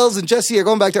go, Wells and Jesse are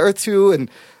going back to Earth 2, and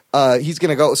he's going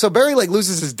to go. So Barry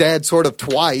loses his dad sort of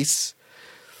twice.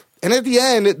 And at the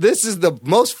end, this is the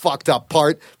most fucked up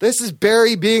part. This is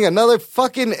Barry being another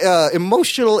fucking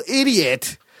emotional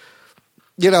idiot.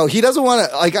 He doesn't want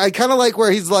to, I kind of like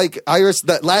where he's like, Iris,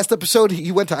 that last episode,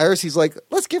 he went to Iris, he's like,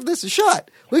 let's give this a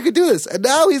shot. We could do this. And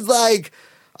now he's like,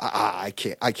 I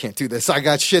can't do this. I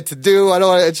got shit to do. I don't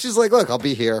want to. And she's like, look, I'll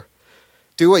be here.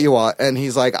 Do what you want. And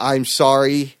he's like, I'm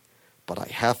sorry, but I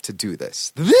have to do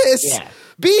this.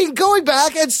 Being going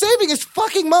back and saving his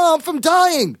fucking mom from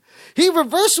dying. He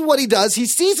reverses what he does. He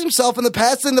sees himself in the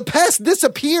past, and the past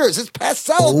disappears. His past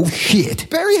self. Oh, shit.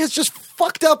 Barry has just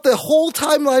fucked up the whole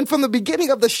timeline from the beginning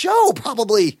of the show,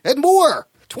 probably, and more.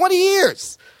 20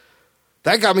 years.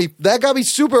 That got me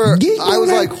super. I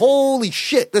was like, holy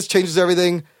shit, this changes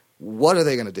everything. What are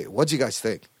they going to do? What do you guys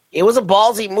think? It was a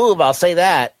ballsy move, I'll say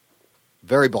that.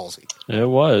 Very ballsy. It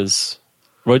was.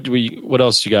 What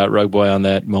else you got, Rug Boy, on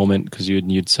that moment? Because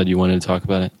you'd said you wanted to talk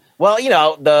about it. Well,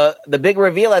 the big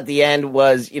reveal at the end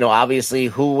was, obviously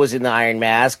who was in the Iron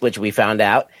Mask, which we found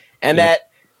out, and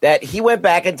that he went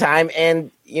back in time and,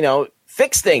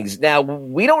 fixed things. Now,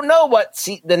 we don't know what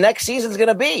the next season's going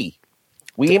to be.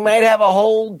 We might have a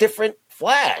whole different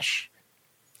Flash.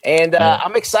 And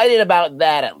I'm excited about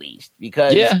that, at least,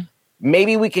 because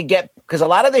maybe we could get – because a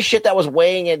lot of the shit that was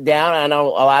weighing it down, I know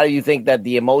a lot of you think that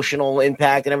the emotional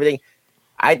impact and everything –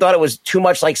 I thought it was too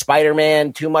much like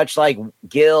Spider-Man, too much like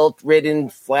guilt-ridden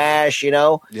Flash,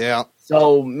 Yeah.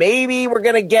 So maybe we're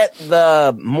going to get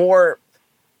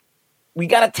we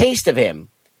got a taste of him.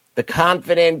 The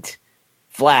confident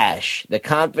Flash. The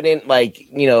confident,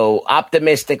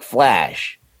 optimistic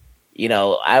Flash.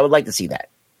 I would like to see that.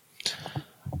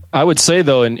 I would say,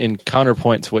 though, in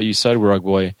counterpoint to what you said, Rug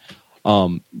Boy,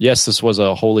 yes, this was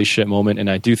a holy shit moment, and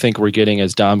I do think we're getting,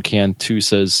 as Dom Can 2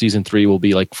 says, season 3 will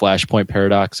be like Flashpoint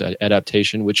Paradox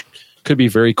adaptation, which could be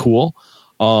very cool,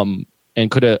 and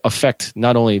could affect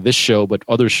not only this show but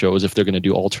other shows if they're going to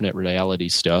do alternate reality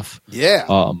stuff.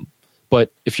 Yeah.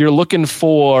 But if you're looking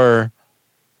for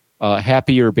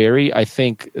happier Barry, I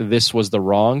think this was the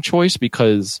wrong choice,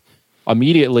 because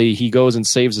immediately he goes and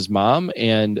saves his mom,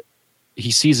 and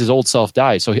he sees his old self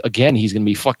die. So again, he's going to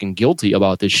be fucking guilty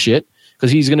about this shit,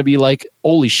 because he's going to be like,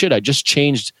 holy shit, I just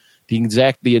changed the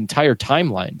entire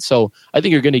timeline. So I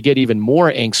think you're going to get even more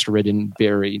angst-ridden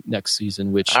Barry next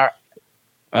season, which I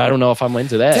don't know if I'm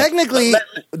into that. Technically,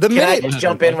 can I just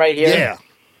jump in right here? Yeah.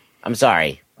 I'm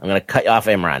sorry. I'm going to cut you off,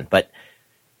 Imran. But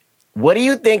what do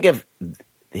you think of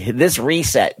this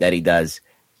reset that he does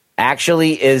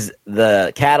actually is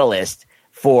the catalyst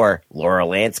for Laura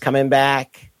Lance coming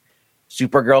back,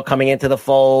 Supergirl coming into the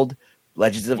fold,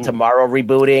 Legends of Tomorrow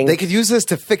rebooting? They could use this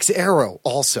to fix Arrow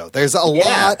also. There's a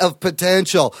lot of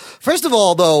potential. First of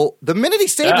all, though, the minute he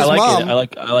saved his mom... I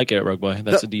like it, Rug Boy.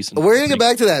 That's a decent... We're going to get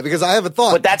back to that, because I have a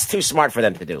thought. But that's too smart for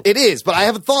them to do. It is, but I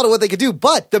haven't thought of what they could do.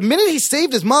 But the minute he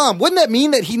saved his mom, wouldn't that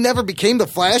mean that he never became the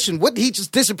Flash, and wouldn't he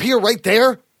just disappear right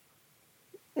there?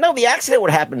 No, the accident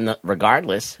would happen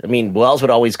regardless. I mean, Wells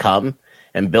would always come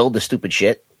and build the stupid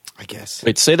shit. I guess.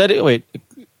 Say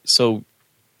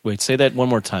that one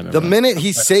more time. The minute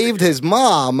he saved his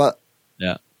mom,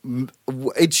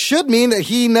 it should mean that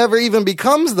he never even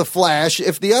becomes the Flash.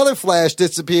 If the other Flash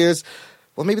disappears,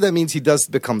 well, maybe that means he does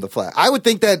become the Flash. I would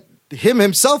think that him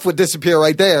himself would disappear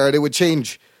right there, and it would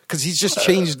change, because he's just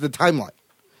changed the timeline.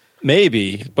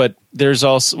 Maybe, but there's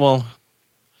also,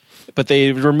 but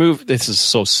they removed, this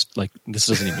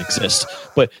doesn't even exist,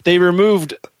 but they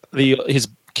removed his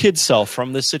kid self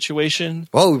from this situation.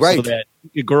 Oh, right. So that he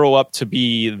could grow up to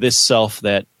be this self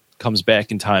that comes back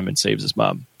in time and saves his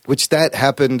mom. Which that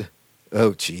happened.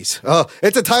 Oh, jeez. Oh,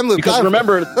 it's a time loop. Because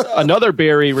remember, another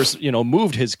Barry,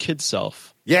 moved his kid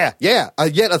self. Yeah. Yet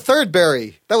a third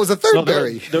Barry. That was a third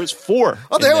Barry. There was 4.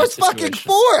 Oh, there was fucking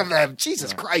 4 of them.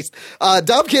 Jesus Christ.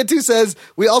 Dom Kid 2 says,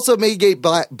 we also may get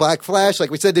Black Flash.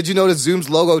 Like we said, did you notice Zoom's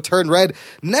logo turned red?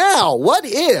 Now, what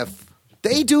if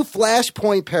they do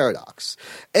Flashpoint Paradox?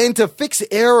 And to fix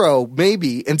Arrow,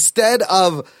 maybe, instead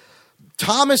of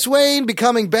Thomas Wayne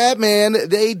becoming Batman,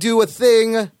 they do a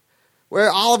thing where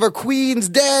Oliver Queen's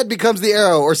dad becomes the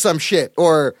Arrow or some shit.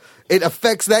 Or it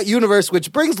affects that universe,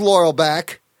 which brings Laurel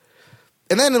back.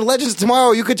 And then in Legends of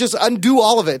Tomorrow, you could just undo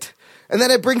all of it. and then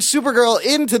it brings Supergirl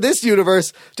into this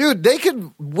universe. Dude, they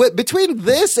could, between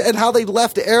this and how they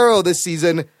left Arrow this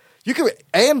season,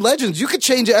 and Legends, you could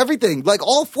change everything. Like,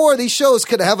 all 4 of these shows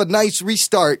could have a nice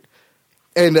restart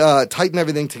and tighten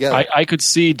everything together. I could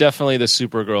see definitely the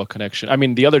Supergirl connection. I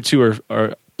mean, the other 2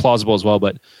 are plausible as well,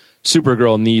 but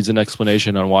Supergirl needs an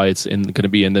explanation on why it's going to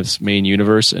be in this main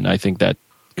universe, and I think that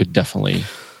could definitely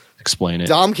explain it.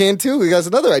 Dom can too. He has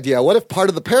another idea. What if part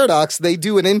of the paradox, they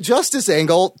do an Injustice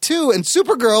angle too, and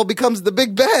Supergirl becomes the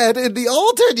big bad in the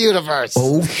altered universe?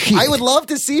 Oh, shit. I would love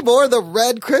to see more of the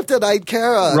red kryptonite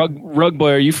Kara. Rug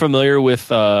Boy, are you familiar with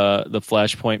the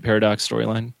Flashpoint paradox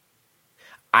storyline?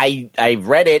 I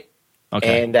read it.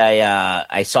 Okay. And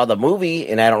I saw the movie,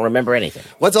 and I don't remember anything.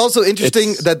 What's also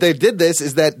interesting that they did this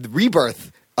is that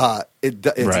Rebirth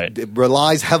it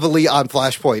relies heavily on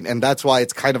Flashpoint, and that's why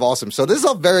it's kind of awesome. So this is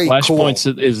a very Flashpoint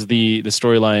cool. is the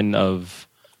storyline of,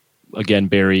 again,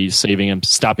 Barry stopping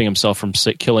himself from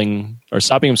saving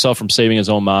his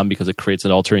own mom because it creates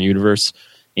an alternate universe,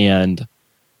 and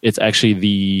it's actually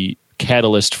the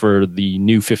catalyst for the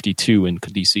New 52 in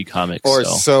DC Comics. Or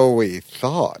so we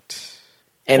thought.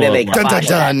 And then they Dun, dun,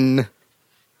 dun.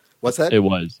 What's that? It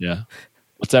was, yeah.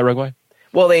 What's that, Rugway?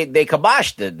 Well, they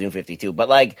kiboshed the New 52, but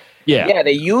Yeah,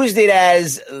 they used it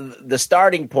as the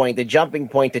starting point, the jumping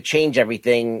point to change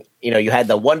everything. You know, you had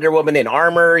the Wonder Woman in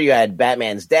armor, you had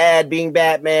Batman's dad being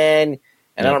Batman,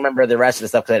 and I don't remember the rest of the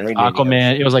stuff because I didn't read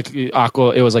Aquaman. It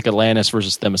was like Atlantis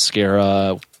versus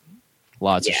Themyscira.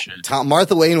 Lots of shit.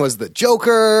 Martha Wayne was the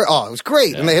Joker. Oh, it was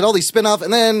great. Yeah. And they had all these spin-off,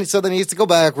 and then he needs to go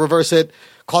back, reverse it,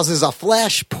 causes a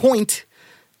flash point,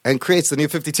 and creates the New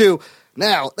 52.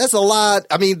 Now, that's a lot.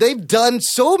 I mean, they've done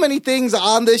so many things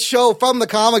on this show from the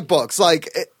comic books.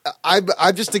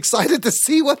 I'm just excited to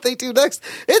see what they do next.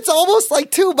 It's almost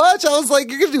like too much. I was like,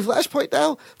 you're going to do Flashpoint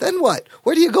now? Then what?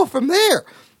 Where do you go from there?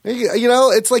 You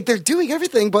know, it's like they're doing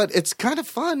everything, but it's kind of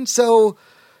fun. So,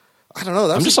 I don't know.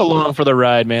 I'm just along for the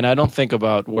ride, man. I don't think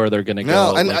about where they're going to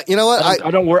go. No, and you know what?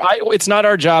 I don't worry. It's not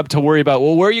our job to worry about,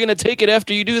 well, where are you going to take it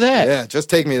after you do that? Yeah, just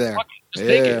take me there. Just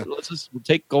take it. Let's just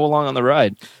go along on the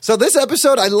ride. So this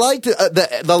episode, I liked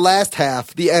the last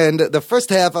half, the end. The first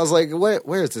half, I was like,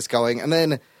 where is this going? And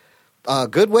then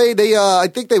good way, I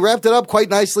think they wrapped it up quite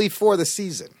nicely for the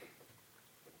season.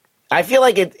 I feel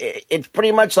like it's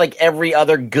pretty much like every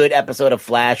other good episode of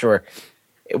Flash,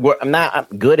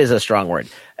 good is a strong word.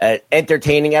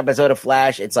 Entertaining episode of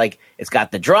Flash. It's like it's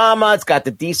got the drama, it's got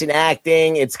the decent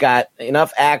acting, it's got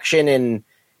enough action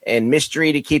and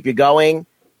mystery to keep you going.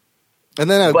 And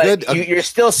then you're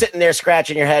still sitting there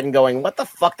scratching your head and going, "What the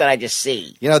fuck did I just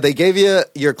see?" You know, they gave you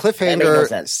your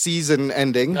cliffhanger season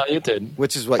ending. No, you did,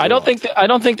 which is what I don't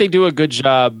think they do a good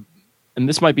job. And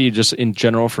this might be just in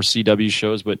general for CW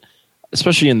shows, but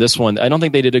especially in this one, I don't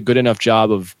think they did a good enough job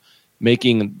of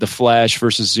making the Flash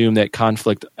versus Zoom, that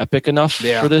conflict, epic enough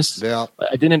for this. Yeah.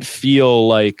 I didn't feel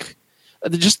like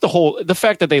just the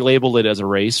fact that they labeled it as a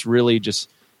race really just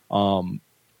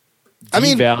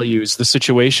devalues the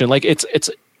situation. Like it's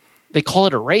they call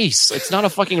it a race. It's not a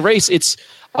fucking race. It's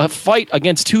a fight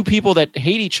against two people that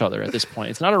hate each other at this point.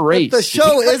 It's not a race. But the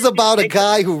show is about a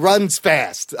guy who runs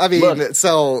fast. I mean,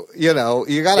 so you know,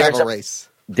 you got to have a race.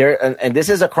 And this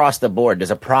is across the board. There's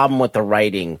a problem with the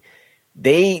writing.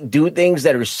 They do things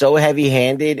that are so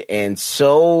heavy-handed and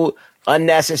so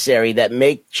unnecessary that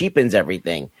cheapens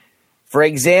everything. For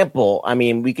example, I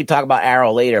mean, we could talk about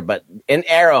Arrow later, but in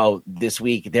Arrow this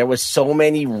week, there was so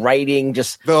many writing.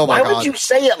 Why would you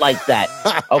say it like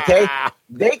that? Okay,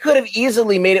 they could have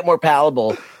easily made it more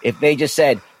palatable if they just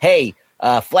said, "Hey,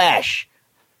 Flash,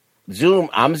 Zoom.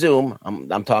 I'm Zoom.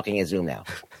 I'm talking as Zoom now.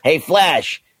 Hey,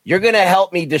 Flash, you're going to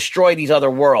help me destroy these other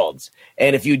worlds.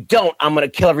 And if you don't, I'm going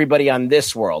to kill everybody on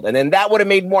this world." And then that would have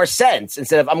made more sense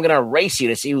instead of I'm going to race you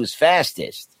to see who's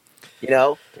fastest. You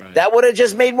know, That would have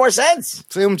just made more sense.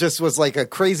 Zoom just was like a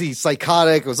crazy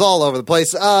psychotic. It was all over the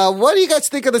place. What do you guys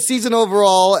think of the season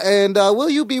overall? And will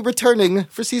you be returning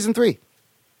for season 3?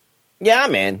 Yeah,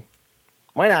 man.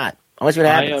 Why not? I want to see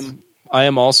what happens. I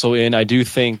am also in. I do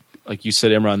think, like you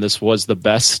said, Imran, this was the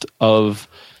best of,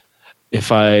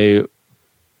 if I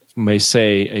may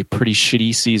say, a pretty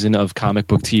shitty season of comic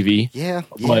book TV. Yeah.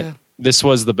 But this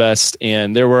was the best,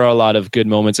 and there were a lot of good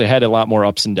moments. It had a lot more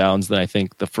ups and downs than I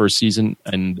think the first season,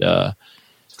 and I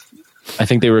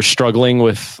think they were struggling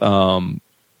with,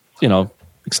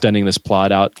 extending this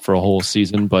plot out for a whole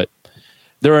season. But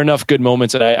there are enough good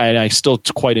moments, and I still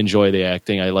quite enjoy the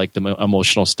acting. I like the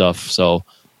emotional stuff, so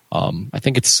I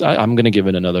think I'm going to give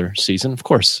it another season, of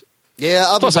course. Yeah,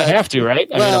 I'll Plus, be I back. have to, right?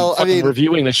 Well, I'm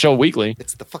reviewing the show weekly.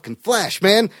 It's the fucking Flash,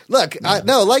 man. Look,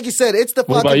 no, like you said, it's the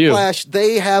What about fucking you? Flash.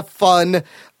 They have fun,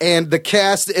 and the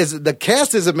cast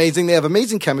is amazing. They have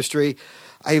amazing chemistry.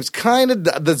 I was kind of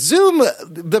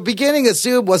the beginning of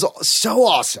Zoom was so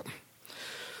awesome.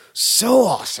 So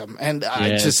awesome. And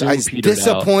I Zoom was petered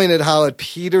disappointed how it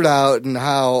petered out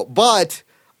but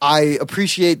I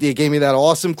appreciate they gave me that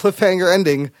awesome cliffhanger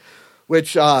ending,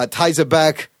 which ties it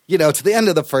back, to the end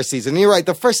of the first season. You're right.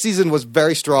 The first season was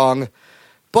very strong.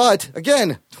 But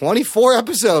again, 24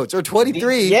 episodes or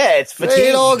 23. Yeah, it's fatigue.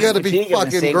 They all got to be Fatigue of the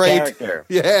fucking same great. character.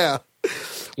 Yeah.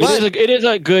 It is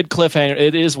a good cliffhanger.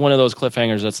 It is one of those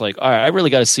cliffhangers that's like, all right, I really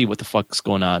got to see what the fuck's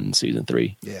going on in season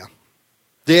 3. Yeah.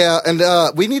 Yeah, and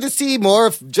we need to see more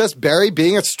of just Barry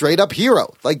being a straight-up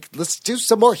hero. Like, let's do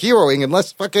some more heroing and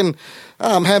less fucking,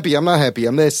 I'm happy, I'm not happy,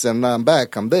 I'm this, and I'm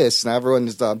back, I'm this, and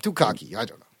everyone's too cocky. I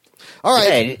don't know. All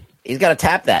right. Yeah, he's got to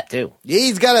tap that, too.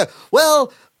 He's got to,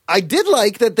 well, I did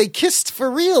like that they kissed for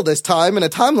real this time in a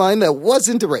timeline that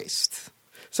wasn't erased.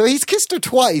 So he's kissed her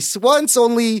twice. Once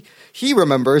only he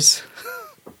remembers.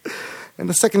 And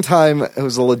the second time, it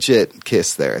was a legit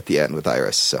kiss there at the end with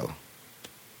Iris, so...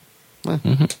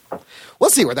 We'll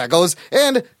see where that goes.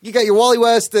 And you got your Wally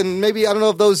West, and maybe, I don't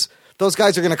know if those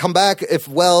guys are going to come back. If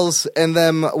Wells and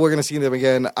them, we're going to see them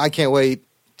again. I can't wait.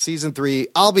 Season 3,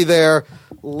 I'll be there.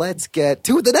 Let's get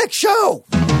to the next show.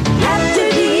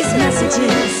 After these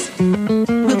messages,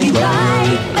 we'll be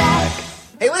right back.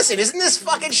 Hey, listen, isn't this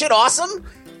fucking shit awesome?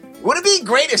 Would it be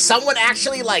great if someone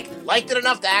actually, liked it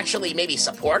enough to actually maybe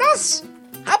support us?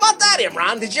 How about that,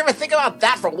 Imran? Did you ever think about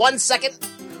that for 1 second?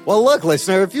 Well, look,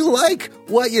 listener, if you like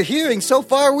what you're hearing so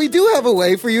far, we do have a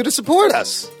way for you to support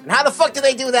us. And how the fuck do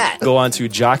they do that? Go on to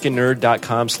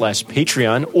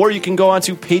jockandnerd.com/Patreon, or you can go on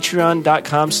to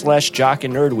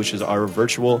patreon.com/jockandnerd, which is our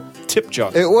virtual tip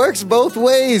jar. It works both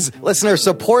ways. Listener,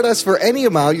 support us for any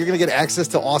amount. You're going to get access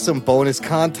to awesome bonus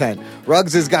content.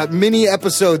 Ruggs has got mini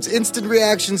episodes, instant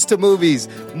reactions to movies,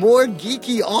 more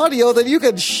geeky audio than you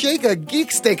can shake a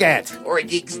geek stick at. Or a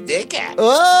geek's dick at?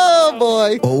 Oh,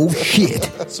 boy. Oh, shit.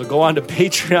 So go on to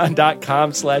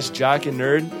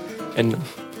patreon.com/jockandnerd and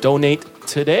donate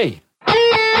today.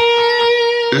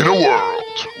 In a world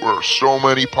where so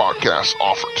many podcasts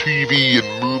offer TV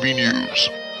and movie news,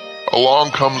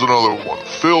 along comes another one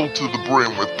filled to the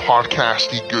brim with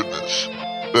podcasty goodness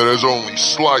that is only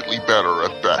slightly better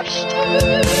at best.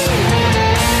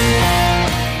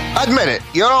 Admit it,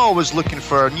 you're always looking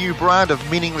for a new brand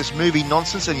of meaningless movie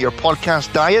nonsense in your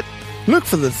podcast diet. Look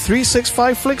for the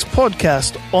 365 Flicks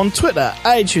podcast on Twitter,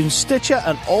 iTunes, Stitcher,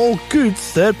 and all good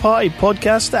third-party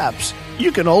podcast apps.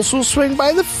 You can also swing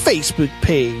by the Facebook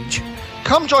page.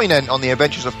 Come join in on the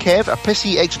adventures of Kev, a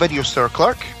pissy ex-video store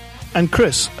clerk. And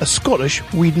Chris, a Scottish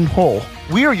Whedon Hall.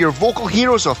 We're your vocal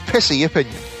heroes of pissy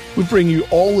opinion. We bring you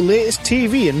all the latest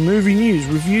TV and movie news,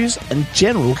 reviews, and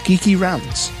general geeky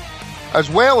rants.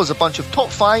 As well as a bunch of top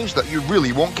fives that you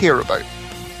really won't care about.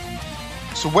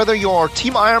 So whether you're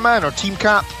Team Iron Man or Team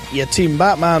Cap, you're Team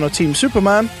Batman or Team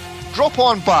Superman, drop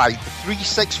on by the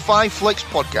 365 Flicks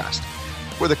podcast,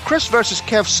 where the Chris vs.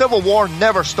 Kev Civil War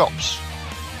never stops.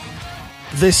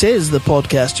 This is the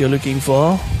podcast you're looking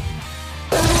for.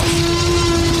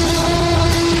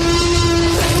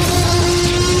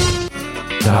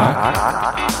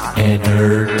 Jock and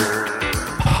Nerd.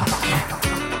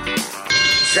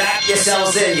 Strap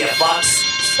yourselves in, you fucks.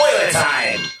 Spoiler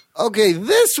time. Okay,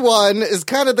 this one is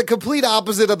kind of the complete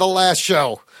opposite of the last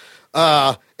show.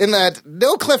 In that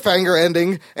no cliffhanger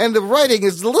ending, and the writing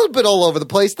is a little bit all over the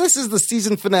place. This is the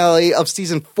season finale of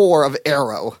season 4 of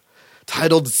Arrow,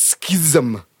 titled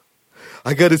Schism.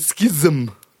 I got a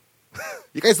schism.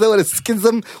 You guys know what a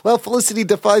schism? Well, Felicity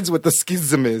defines what the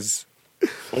schism is.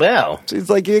 Well, she's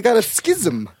like, you got a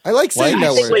schism. I like saying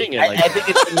that word. I think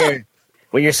it's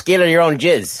when you're scared of your own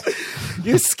jizz.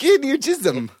 Your skin, your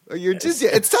jism, or your jizz.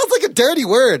 It sounds like a dirty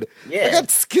word. Yeah. I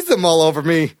got schism all over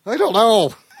me. I don't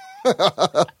know.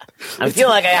 I feel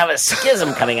like I have a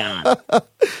schism coming on.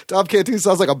 Tom Cantu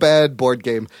sounds like a bad board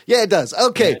game. Yeah, it does.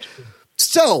 Okay.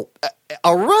 So,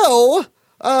 Arrow,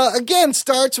 again,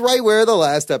 starts right where the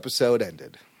last episode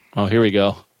ended. Oh, here we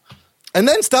go. And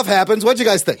then stuff happens. What'd you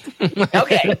guys think?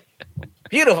 Okay.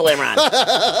 Beautiful, Imran.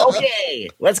 Okay,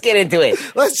 let's get into it.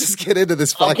 Let's just get into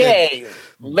this fucking... Okay,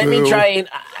 let me try and...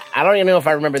 I don't even know if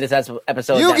I remember this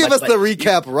episode. You give us the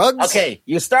recap, Ruggs. Okay,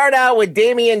 you start out with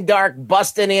Damien Dark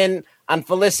busting in on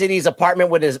Felicity's apartment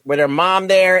with her mom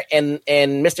there and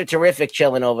Mr. Terrific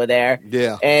chilling over there.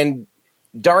 Yeah. And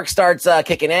Dark starts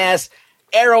kicking ass.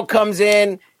 Arrow comes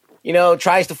in.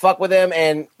 tries to fuck with him,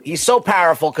 and he's so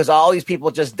powerful because all these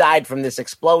people just died from this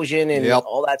explosion and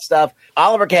all that stuff.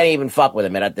 Oliver can't even fuck with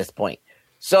him at this point.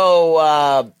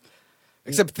 So,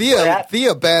 except Thea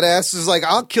badass is like,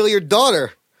 I'll kill your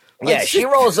daughter. Yeah, she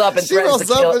rolls up and threatens to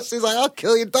kill. And she's like, I'll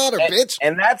kill your daughter, bitch.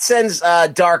 And that sends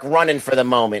Dark running for the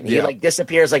moment. He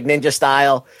disappears like ninja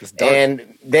style.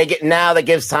 And that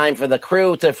gives time for the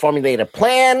crew to formulate a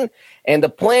plan. And the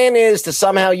plan is to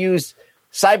somehow use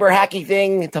cyber hacky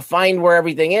thing to find where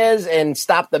everything is and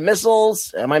stop the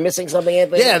missiles. Am I missing something,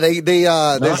 Anthony? Yeah,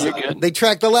 they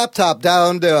track the laptop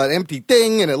down to an empty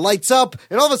thing and it lights up.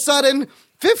 And all of a sudden,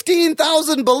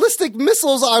 15,000 ballistic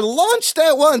missiles are launched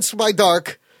at once by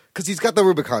Dark. Because he's got the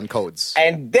Rubicon codes.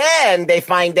 And then they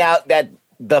find out that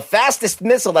the fastest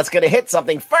missile that's going to hit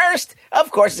something first, of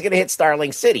course, is going to hit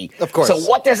Starling City. Of course. So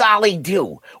what does Ollie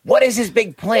do? What is his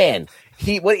big plan?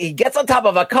 He gets on top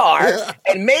of a car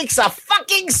and makes a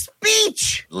fucking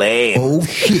speech. Lame. Oh,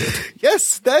 shit.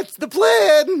 Yes, that's the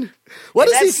plan. What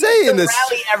does he say in this?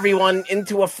 Rally everyone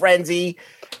into a frenzy.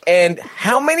 And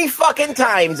how many fucking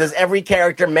times does every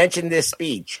character mention this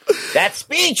speech? That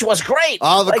speech was great.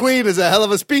 Oliver Queen is a hell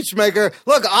of a speech maker.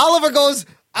 Look, Oliver goes,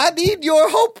 I need your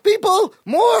hope, people.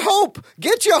 More hope.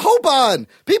 Get your hope on.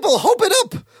 People, hope it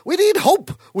up. We need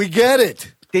hope. We get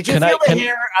it. Did you feel the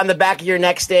hair on the back of your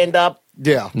neck stand up?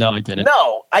 Yeah. No, I didn't.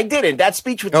 No, I didn't. That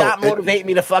speech would not motivate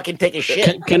me to fucking take a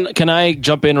shit. Can I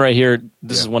jump in right here?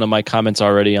 This is one of my comments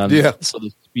already on the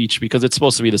speech because it's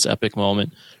supposed to be this epic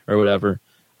moment or whatever.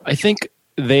 I think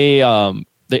the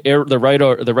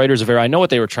writers of Arrow, I know what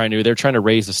they were trying to do. They're trying to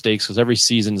raise the stakes because every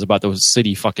season is about the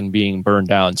city fucking being burned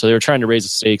down. So they were trying to raise the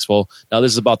stakes. Well, now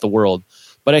this is about the world.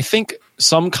 But I think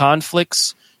some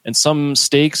conflicts and some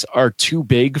stakes are too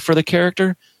big for the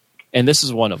character, and this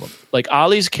is one of them. Like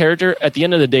Ollie's character, at the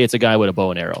end of the day, it's a guy with a bow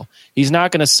and arrow. He's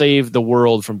not going to save the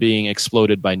world from being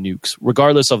exploded by nukes,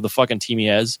 regardless of the fucking team he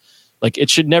has. Like,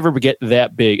 it should never get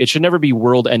that big. It should never be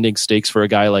world-ending stakes for a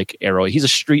guy like Arrow. He's a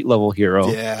street-level hero.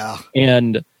 Yeah.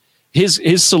 And his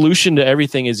solution to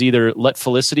everything is either let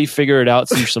Felicity figure it out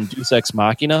through some Deus Ex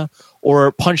Machina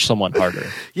or punch someone harder.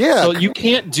 Yeah. So you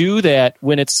can't do that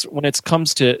when it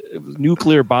comes to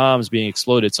nuclear bombs being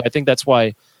exploded. So I think that's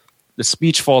why the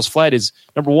speech falls flat is,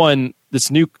 number one, this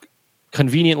nuke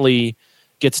conveniently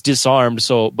gets disarmed.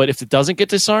 But if it doesn't get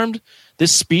disarmed,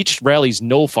 this speech rallies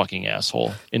no fucking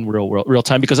asshole in real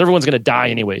time because everyone's going to die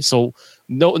anyway. So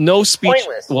no speech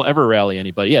will ever rally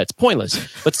anybody. Yeah, it's pointless.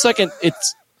 But second,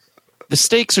 the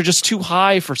stakes are just too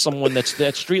high for someone that's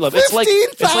that street level.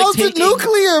 15,000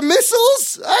 nuclear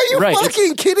missiles? Are you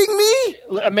fucking kidding me?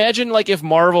 Imagine like if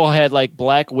Marvel had like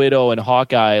Black Widow and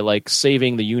Hawkeye like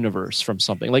saving the universe from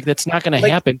something. Like that's not going to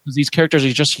happen because these characters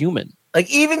are just human. Like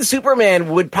even Superman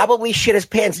would probably shit his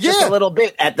pants just a little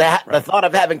bit at the thought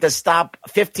of having to stop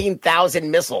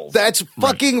 15,000 missiles. That's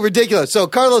fucking ridiculous. So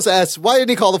Carlos asks, why didn't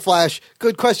he call the Flash?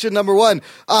 Good question number one.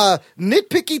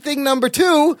 Nitpicky thing number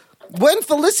two. When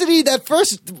Felicity, that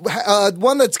first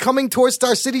one that's coming towards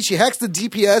Star City, she hacks the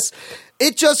GPS,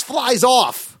 it just flies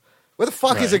off. Where the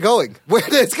fuck is it going? Where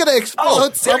it's going to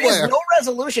explode somewhere. There is no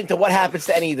resolution to what happens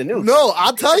to any of the nukes. No,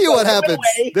 I'll tell you what happens.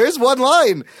 There's one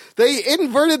line. They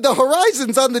inverted the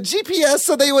horizons on the GPS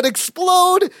so they would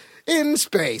explode in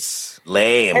space.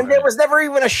 Lame. And there was never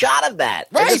even a shot of that.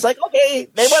 Right. It's like, okay,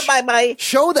 they went bye-bye.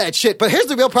 Show that shit. But here's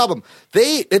the real problem.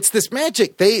 It's this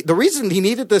magic. The reason he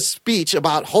needed this speech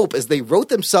about hope is they wrote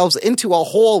themselves into a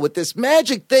hole with this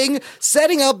magic thing,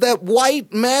 setting up that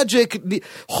white magic.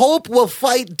 Hope will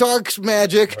fight Dark's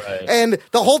magic. Right. And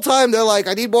the whole time they're like,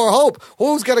 I need more hope.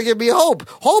 Who's going to give me hope?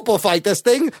 Hope will fight this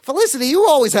thing. Felicity, you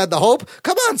always had the hope.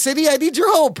 Come on, City, I need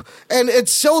your hope. And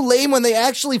it's so lame when they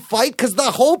actually fight because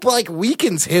the hope like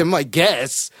weakens him, I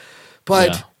guess.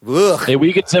 But they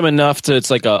weakens him enough to it's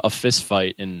like a fist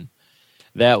fight, and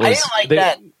that was I didn't like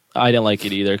that. I didn't like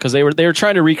it either because they were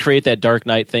trying to recreate that Dark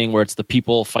Knight thing where it's the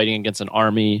people fighting against an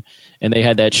army, and they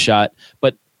had that shot.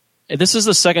 But this is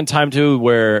the second time too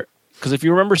where because if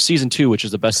you remember season 2, which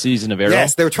is the best season of Arrow,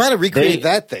 yes, they were trying to recreate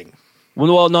that thing.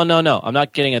 Well, no, I'm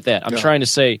not getting at that. I'm trying to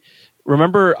say.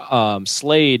 Remember,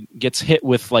 Slade gets hit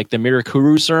with like the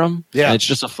Mirakuru serum. Yeah, and it's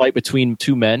just a fight between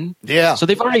two men. Yeah, so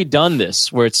they've already done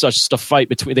this where it's just a fight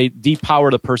between. They depower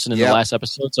the person in the last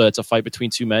episode, so it's a fight between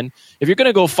two men. If you're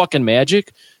gonna go fucking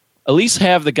magic, at least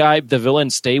have the villain,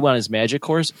 stay on his magic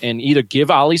course and either give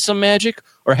Ollie some magic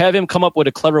or have him come up with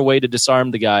a clever way to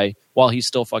disarm the guy while he's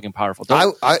still fucking powerful.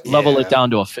 Don't level it down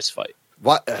to a fist fight.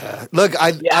 What? Look,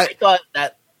 I thought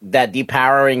that. that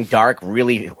depowering Dark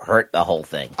really hurt the whole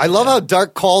thing. I love how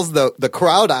Dark calls the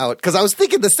crowd out, because I was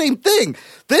thinking the same thing.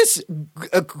 This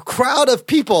crowd of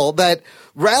people that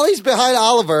rallies behind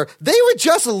Oliver, they were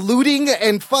just looting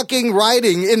and fucking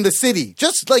rioting in the city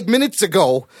just like minutes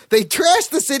ago. They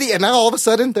trashed the city, and now all of a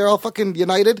sudden they're all fucking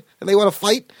united and they want to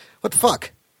fight. What the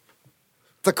fuck?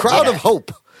 It's a crowd of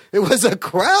hope. It was a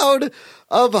crowd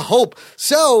of hope.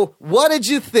 So, what did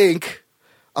you think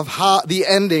of how the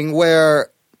ending where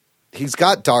he's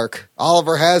got Dark,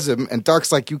 Oliver has him, and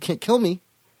Dark's like, you can't kill me.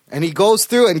 And he goes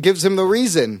through and gives him the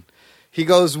reason. He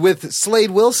goes, with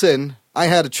Slade Wilson, I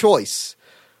had a choice.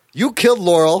 You killed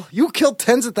Laurel. You killed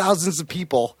tens of thousands of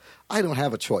people. I don't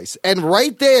have a choice. And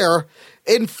right there,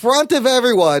 in front of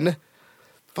everyone,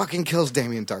 fucking kills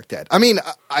Damien Dark dead. I mean,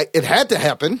 it had to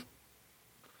happen.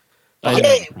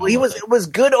 It was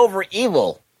good over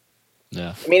evil.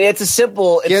 Yeah. I mean, it's a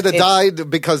simple. He had to die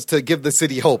because to give the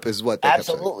city hope is what.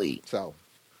 Absolutely. So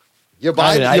you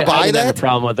buy I that? didn't have a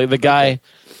problem with it.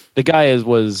 The guy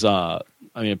was a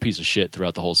piece of shit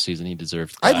throughout the whole season. He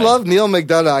deserved. I love Neil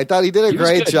McDonough. I thought he did a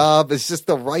great good. job. It's just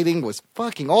the writing was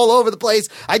fucking all over the place.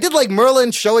 I did like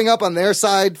Merlin showing up on their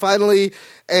side finally,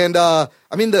 and the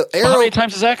arrow. How many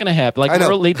times is that going to happen? Like I know.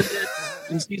 Merlin, they did that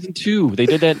in season 2. They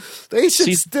did that. They should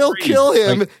season still 3. kill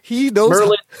him. Like, He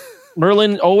knows.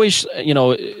 Merlin always,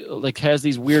 like has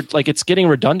these weird, like it's getting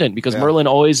redundant because Merlin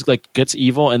always like gets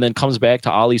evil and then comes back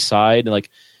to Ollie's side, and like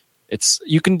it's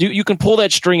you can pull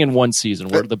that string in one season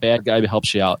where the bad guy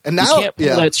helps you out, and now you can't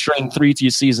pull that string 3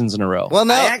 seasons in a row. Well,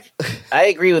 now I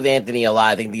agree with Anthony a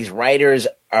lot. I think these writers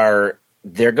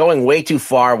they're going way too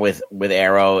far with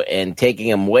Arrow and taking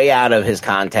him way out of his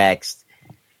context,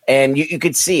 and you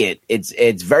could see it.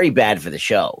 It's very bad for the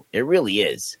show. It really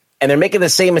is. And they're making the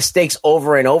same mistakes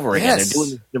over and over again.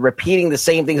 Yes. They're repeating the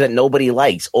same things that nobody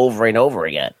likes over and over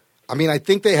again. I mean, I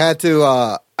think they had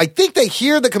to. I think they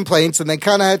hear the complaints and they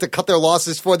kind of had to cut their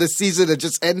losses for this season and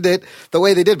just end it the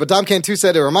way they did. But Dom Cantu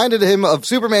said it reminded him of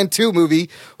Superman 2 movie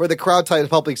where the crowd tried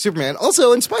helping Superman.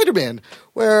 Also in Spider-Man,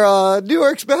 where New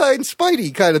York's behind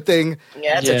Spidey kind of thing.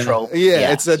 Yeah, it's a trope.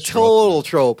 Yeah, it's a total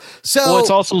trope. So well,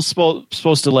 it's also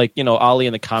supposed to, like, Ollie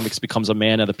in the comics becomes a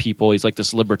man of the people. He's like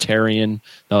this libertarian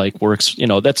that like works.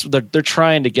 That's they're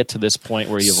trying to get to this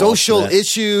point where he social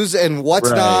issues and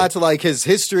what's not, like his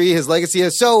history, his legacy.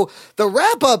 So the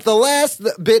wrap up, the last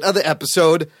bit of the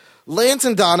episode, Lance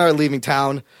and Donna are leaving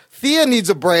town. Thea needs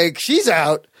a break. She's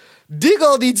out.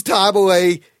 Diggle needs time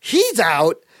away. He's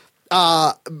out.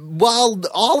 While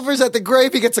Oliver's at the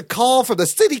grave, he gets a call from the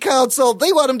city council.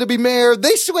 They want him to be mayor.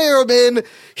 They swear him in.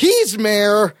 He's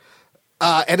mayor.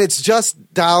 And it's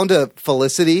just down to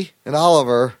Felicity and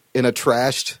Oliver in a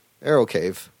trashed Arrow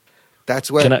cave. That's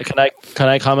where. Can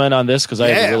I comment on this? Because I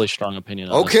have a really strong opinion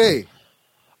on this. Okay.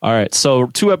 All right. So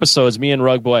 2 episodes, me and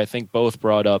Rug Boy, I think both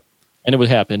brought up, and it would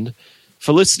happened.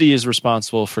 Felicity is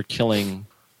responsible for killing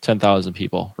 10,000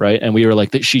 people, right? And we were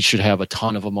like, that she should have a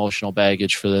ton of emotional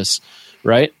baggage for this,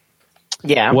 right?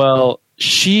 Yeah. Well,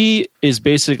 she is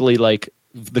basically like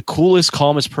the coolest,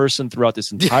 calmest person throughout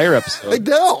this entire episode. I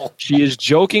know. She is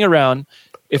joking around.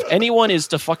 If anyone is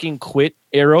to fucking quit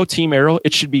Arrow, Team Arrow,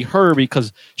 it should be her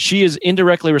because she is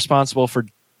indirectly responsible for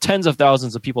tens of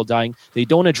thousands of people dying. They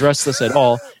don't address this at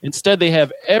all. Instead, they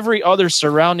have every other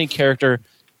surrounding character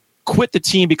quit the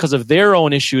team because of their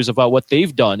own issues about what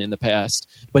they've done in the past,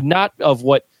 but not of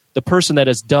what the person that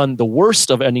has done the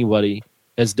worst of anybody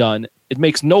has done. It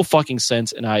makes no fucking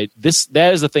sense. And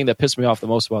that is the thing that pissed me off the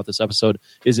most about this episode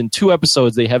is in 2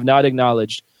 episodes, they have not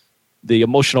acknowledged the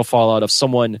emotional fallout of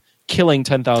someone killing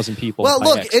 10,000 people. Well,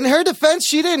 look, in her defense,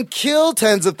 she didn't kill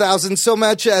tens of thousands so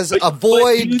much as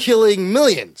avoid killing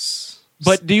millions.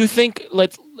 But do you think,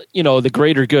 the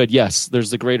greater good, yes, there's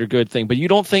the greater good thing, but you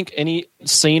don't think any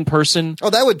sane person... Oh,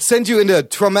 that would send you into a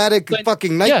traumatic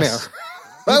fucking nightmare. Yes.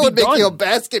 That would make you a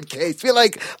basket case. Feel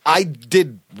like, I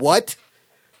did what?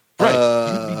 Right,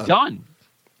 you'd be done.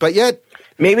 But yet...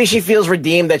 Maybe she feels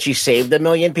redeemed that she saved 1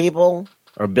 million people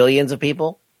or billions of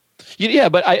people. Yeah,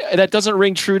 but that doesn't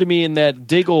ring true to me in that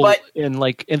Diggle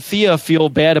and Thea feel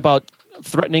bad about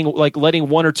threatening, like letting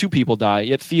 1 or 2 people die.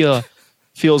 Yet Thea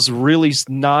feels really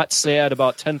not sad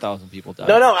about 10,000 people dying.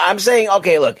 No, I'm saying,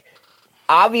 okay, look,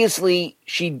 obviously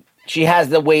she has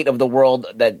the weight of the world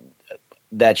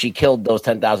that she killed those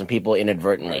 10,000 people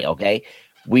inadvertently. Okay,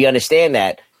 we understand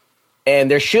that, and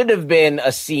there should have been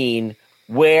a scene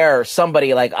where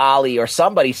somebody like Ollie or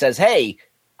somebody says, "Hey,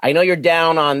 I know you're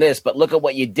down on this, but look at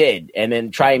what you did," and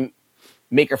then try and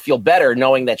make her feel better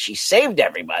knowing that she saved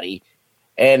everybody.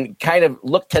 and kind of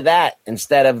look to that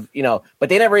instead of, but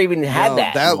they never even had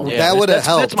that. That would have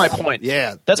helped. That's my point.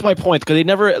 Yeah. That's my point, because they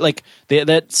never,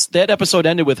 that episode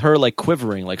ended with her,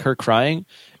 quivering, her crying.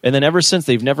 And then ever since,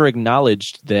 they've never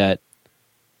acknowledged that,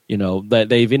 that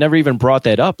they've never even brought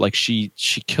that up. She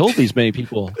killed these many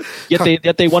people.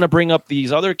 Yet they want to bring up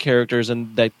these other characters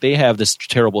and that they have this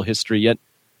terrible history. Yet,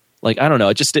 I don't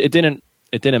know.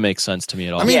 It didn't make sense to me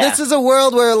at all. I mean, this is a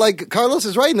world where, Carlos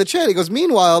is right in the chat. He goes,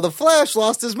 meanwhile, the Flash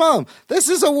lost his mom. This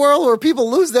is a world where people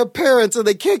lose their parents and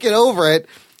they can't get over it.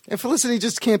 And Felicity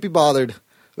just can't be bothered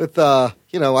with,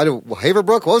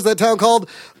 Haverbrook. What was that town called?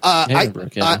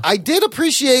 Haverbrook, yeah. I did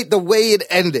appreciate the way it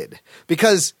ended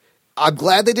because I'm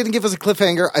glad they didn't give us a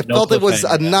cliffhanger. I felt it was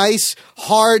a nice,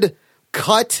 hard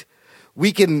cut.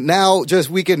 We can make this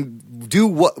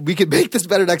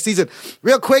better next season.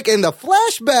 Real quick, in the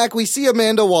flashback, we see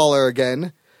Amanda Waller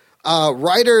again.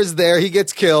 Ryder is there. He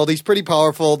gets killed. He's pretty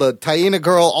powerful. The Taina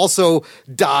girl also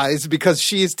dies because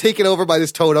she is taken over by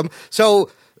this totem. So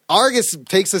Argus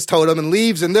takes this totem and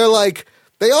leaves, and they're like,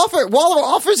 Waller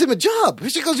offers him a job.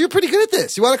 She goes, you're pretty good at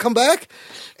this. You want to come back?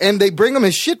 And they bring him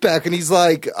his shit back, and he's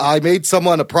like, I made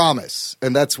someone a promise.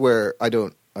 And that's where I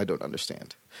don't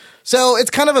understand. So it's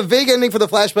kind of a vague ending for the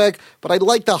flashback, but I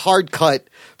like the hard cut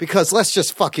because let's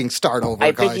just fucking start over,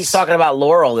 I think he's talking about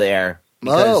Laurel there.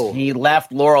 Because he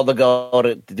left Laurel to go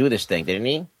to do this thing, didn't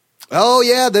he? Oh,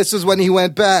 yeah. This is when he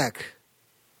went back.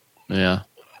 Yeah.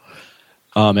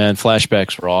 Oh, man.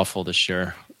 Flashbacks were awful this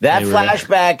year.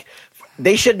 Flashback,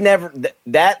 they should never...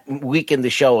 That weakened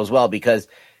the show as well because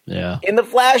in the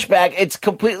flashback, it's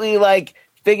completely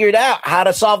figured out how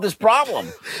to solve this problem.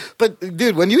 But,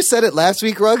 dude, when you said it last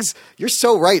week, Ruggs, you're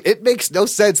so right. It makes no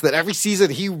sense that every season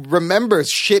he remembers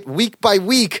shit week by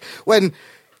week when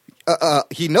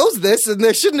he knows this and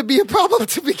there shouldn't be a problem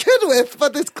to begin with,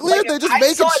 but it's clear they're just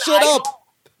making shit up.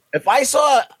 If I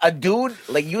saw a dude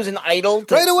use an idol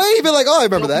to right away, he'd be like, oh, I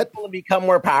remember that. To become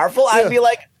more powerful, I'd be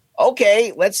like,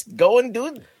 okay, let's go and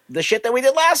do the shit that we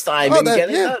did last time and get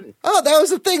it done. Oh, that was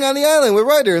the thing on the island with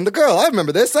Ryder and the girl. I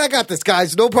remember this. I got this,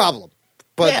 guys. No problem.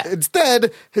 But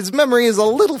instead, his memory is a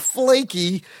little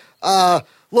flaky.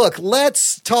 Look,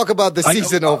 let's talk about the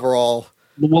season overall.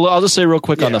 Well, I'll just say real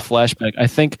quick on the flashback. I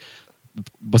think,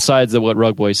 besides what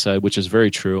Rug Boy said, which is very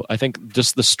true, I think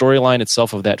just the storyline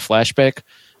itself of that flashback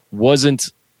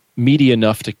wasn't meaty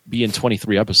enough to be in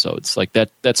 23 episodes. That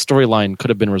storyline could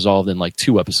have been resolved in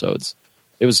 2 episodes.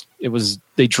 It was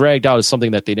they dragged out as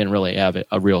something that they didn't really have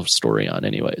a real story on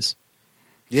anyways.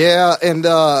 Yeah, and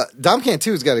Domcan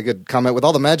 2's got a good comment. With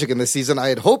all the magic in this season, I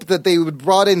had hoped that they would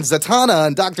brought in Zatanna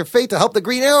and Dr. Fate to help the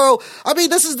Green Arrow. I mean,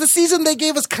 this is the season they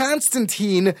gave us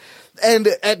Constantine, and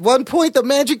at one point the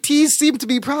magic teas seemed to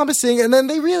be promising, and then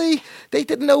they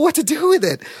didn't know what to do with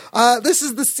it. This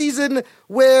is the season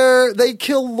where they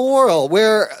kill Laurel,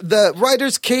 where the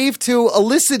writers cave to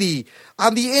Elicity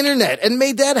on the internet and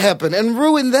made that happen and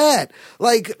ruined that.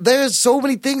 There's so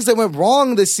many things that went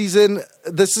wrong this season.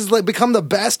 This is become the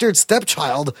bastard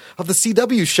stepchild of the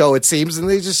CW show, it seems, and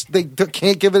they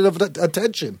can't give it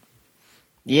attention.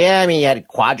 Yeah, I mean, you had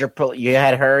quadruple. You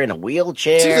had her in a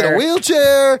wheelchair. She's in a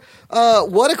wheelchair.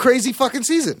 What a crazy fucking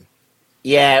season.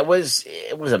 Yeah, it was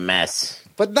a mess,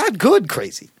 but not good.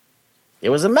 Crazy. It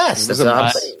was a mess. That's what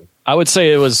I'm saying. I would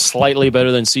say it was slightly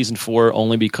better than season 4,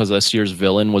 only because this year's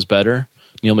villain was better.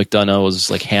 Neil McDonough was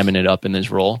hamming it up in his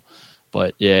role,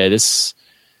 but yeah, this.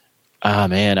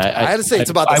 Man, I had to say it's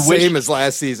about the same as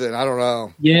last season. I don't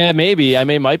know. Yeah, maybe.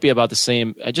 Might be about the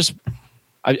same.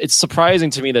 It's surprising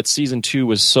to me that season 2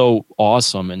 was so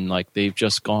awesome and they've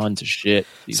just gone to shit.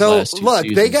 Last 2 look,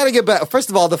 seasons. They got to get back. First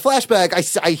of all, the flashback.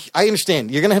 I understand.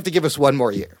 You're going to have to give us one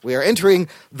more year. We are entering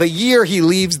the year he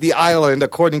leaves the island,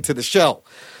 according to the show.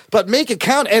 But make it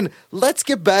count, and let's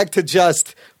get back to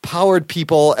just powered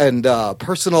people and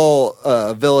personal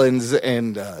villains,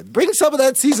 and bring some of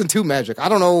that season 2 magic. I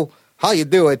don't know how you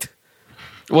do it.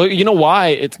 Well, you know why?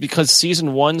 It's because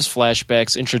season 1's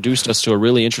flashbacks introduced us to a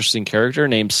really interesting character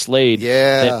named Slade.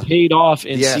 Yeah, that paid off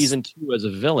in season 2 as a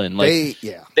villain.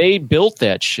 They built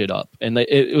that shit up, and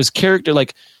it was character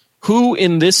who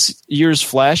in this year's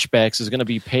flashbacks is going to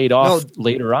be paid off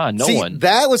later on? No one.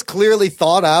 That was clearly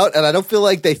thought out, and I don't feel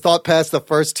like they thought past the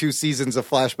first 2 seasons of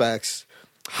flashbacks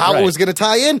how it was going to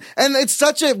tie in. And it's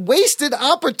such a wasted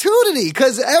opportunity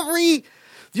because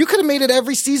you could have made it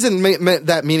every season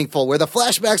that meaningful, where the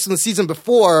flashbacks from the season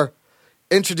before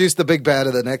introduced the big bad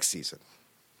of the next season.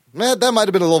 Man, that might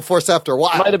have been a little forced after a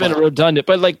while. It might have been redundant,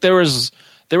 but there was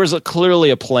clearly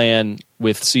a plan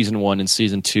with season 1 and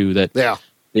season 2 that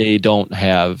they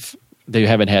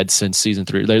haven't had since season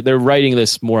 3. They're writing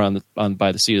this more on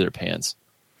by the seat of their pants.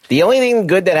 The only thing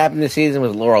good that happened this season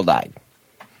was Laurel died.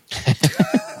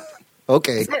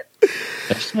 Okay.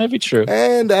 That might be true.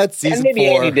 And that's season And maybe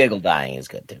 4. Andy Diggle dying is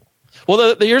good too.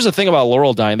 Well, here's the thing about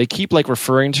Laurel dying. They keep like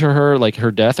referring to her, like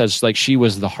her death, as like she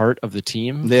was the heart of the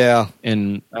team. Yeah.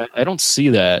 And I don't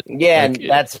see that. Yeah, Like,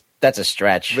 and that's a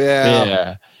stretch.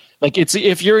 Yeah. Like it's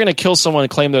if you're gonna kill someone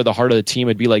and claim they're the heart of the team,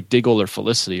 it'd be like Diggle or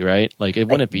Felicity, right? Like it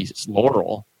wouldn't be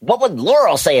Laurel. What would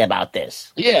Laurel say about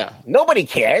this? Yeah. Nobody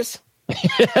cares.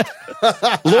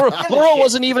 Laurel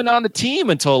wasn't even on the team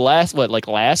until last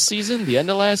season, the end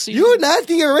of last season. You're not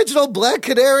the original Black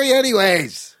Canary,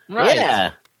 anyways. Right.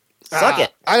 Yeah. Suck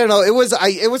it. I don't know. It was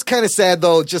kind of sad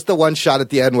though. Just the one shot at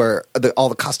the end where all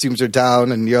the costumes are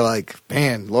down, and you're like,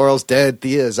 man, Laurel's dead,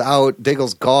 Thea's out,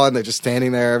 Diggle's gone. They're just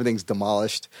standing there. Everything's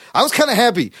demolished. I was kind of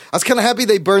happy.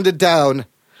 They burned it down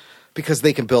because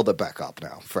they can build it back up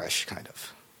now, fresh, kind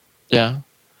of. Yeah.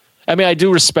 I mean, I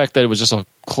do respect that it was just a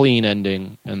clean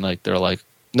ending, and like they're like,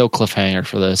 no cliffhanger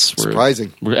for this.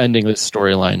 Surprising. We're ending this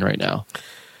storyline right now.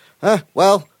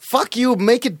 Well, fuck you.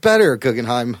 Make it better,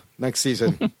 Guggenheim, next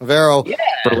season. Vero.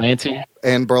 Berlanti.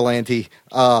 And Berlanti.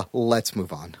 Let's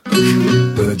move on.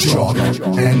 The Jock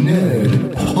and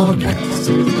Nerd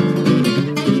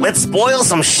Podcast. Let's spoil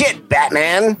some shit,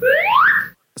 Batman.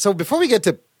 So before we get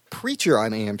to Preacher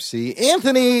on AMC,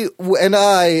 Anthony and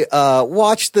I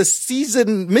watched the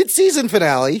mid-season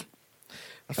finale.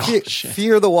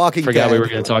 Fear the Walking Dead. Forgot we were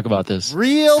going to talk about this.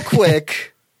 Real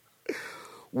quick,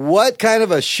 what kind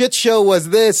of a shit show was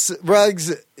this,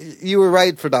 Ruggs? You were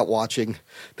right for not watching.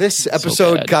 This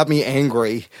episode got me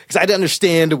angry because I didn't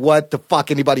understand what the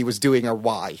fuck anybody was doing or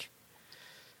why.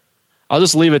 I'll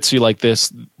just leave it to you like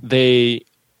this. They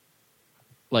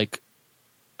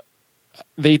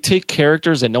take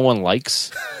characters that no one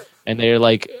likes, and they're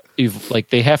like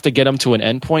they have to get them to an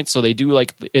endpoint, so they do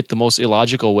like it the most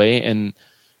illogical way. And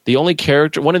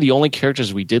one of the only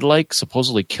characters we did like,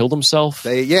 supposedly killed himself.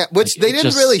 They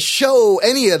didn't really show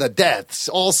any of the deaths,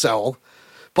 also,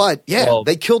 but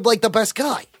they killed like the best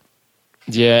guy.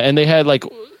 Yeah, and they had like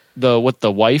the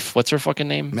wife. What's her fucking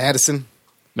name? Madison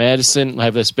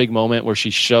have this big moment where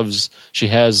she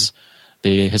has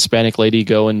the Hispanic lady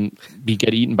go and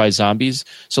get eaten by zombies.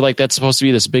 So like that's supposed to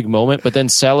be this big moment, but then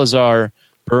Salazar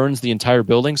burns the entire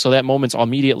building, so that moment's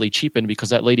immediately cheapened because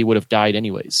that lady would have died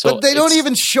anyways. So but they don't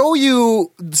even show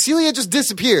you. Celia just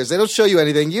disappears. They don't show you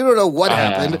anything. You don't know what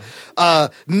happened.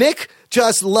 Nick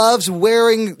just loves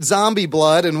wearing zombie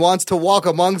blood and wants to walk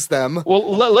amongst them.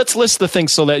 Well, let's list the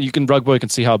things so that Rug Boy can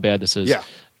see how bad this is. Yeah.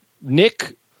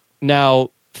 Nick now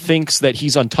thinks that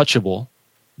he's untouchable.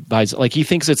 He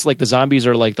thinks it's like the zombies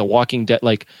are like the Walking Dead,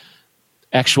 like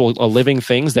actual living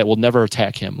things that will never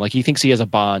attack him. Like he thinks he has a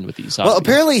bond with these zombies. Well,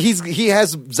 apparently he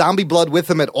has zombie blood with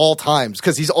him at all times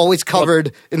because he's always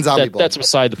covered in zombie blood. That's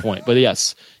beside the point. But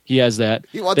yes, he has that.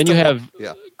 Then you have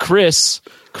Chris.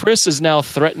 Chris is now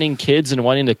threatening kids and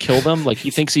wanting to kill them. Like he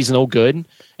thinks he's no good,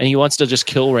 and he wants to just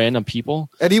kill random people.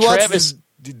 And he wants his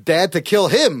dad to kill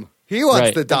him. He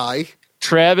wants to die.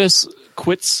 Travis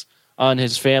quits on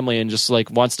his family and just like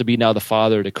wants to be now the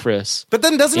father to Chris. But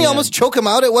then doesn't he almost choke him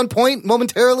out at one point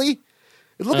momentarily?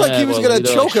 It looked like he was going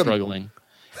to choke him. Struggling.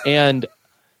 And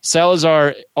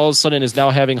Salazar all of a sudden is now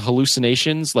having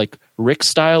hallucinations like Rick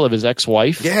style of his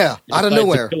ex-wife. Yeah, out of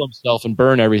nowhere. To kill himself and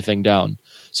burn everything down.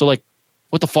 So like,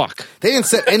 what the fuck? They didn't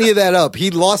set any of that up.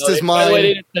 He lost his mind. By the way,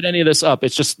 they didn't set any of this up.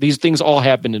 It's just these things all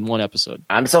happened in one episode.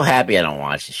 I'm so happy I don't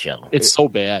watch the show. It's so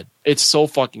bad. It's so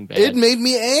fucking bad. It made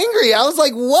me angry. I was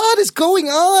like, what is going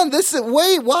on?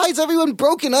 Why is everyone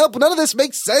broken up? None of this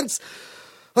makes sense.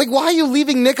 Like, why are you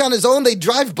leaving Nick on his own? They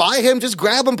drive by him, just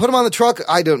grab him, put him on the truck.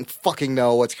 I don't fucking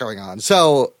know what's going on.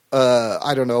 So,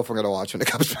 I don't know if we're going to watch when it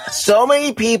comes back. So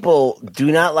many people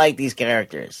do not like these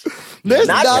characters. There's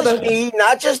not just me,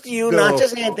 not just you, not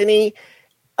just Anthony.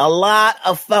 A lot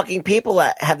of fucking people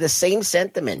that have the same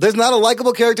sentiment. There's not a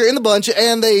likable character in the bunch,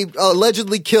 and they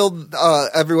allegedly killed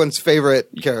everyone's favorite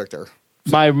character.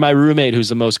 My roommate, who's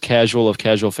the most casual of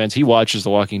casual fans, he watches The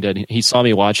Walking Dead. He saw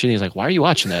me watching. He's like, "Why are you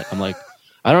watching that?" I'm like,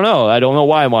 "I don't know. I don't know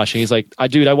why I'm watching." He's like,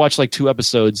 "Dude, I watched like 2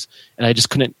 episodes, and I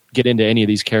just couldn't get into any of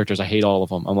these characters. I hate all of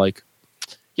them." I'm like,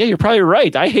 "Yeah, you're probably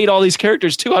right. I hate all these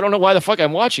characters too. I don't know why the fuck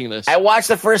I'm watching this." I watched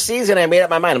the first season. I made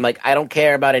up my mind. I'm like, I don't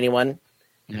care about anyone.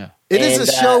 Yeah. It is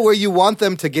a show where you want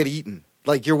them to get eaten.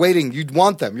 Like, you're waiting. You'd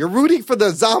want them. You're rooting for the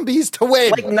zombies to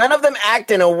win. Like, none of them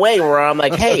act in a way where I'm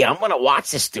like, hey, I'm going to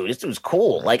watch this dude. This dude's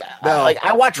cool. Like,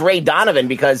 I watch Ray Donovan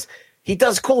because he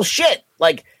does cool shit.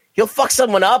 Like, he'll fuck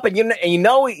someone up, and you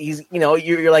know he's,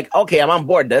 you're like, okay, I'm on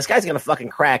board. This guy's going to fucking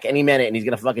crack any minute, and he's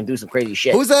going to fucking do some crazy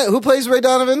shit. Who's that? Who plays Ray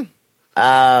Donovan?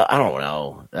 I don't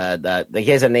know.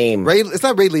 He has a name. It's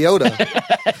not Ray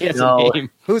Liotta. No.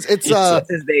 Who's it's What's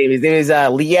his name? His name is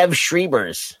Liev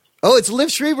Schreibers. Oh, it's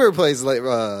Liv Schreiber who plays like.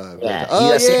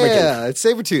 Sabretooth. It's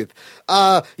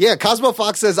Sabretooth. Cosmo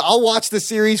Fox says I'll watch the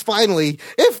series finally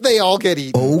if they all get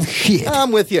eaten. Oh, shit.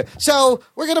 I'm with you. So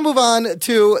we're gonna move on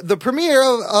to the premiere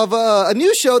of a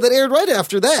new show that aired right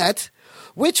after that,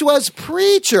 which was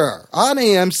Preacher on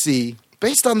AMC,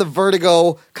 based on the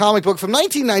Vertigo comic book from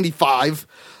 1995.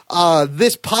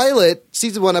 This pilot,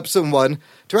 season 1, episode 1,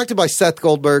 directed by Seth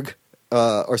Goldberg,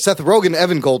 or Seth Rogen,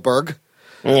 Evan Goldberg.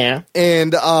 Yeah.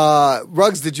 And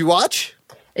Ruggs, did you watch?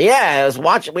 Yeah, I was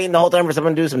waiting the whole time for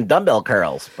someone to do some dumbbell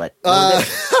curls, but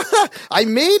I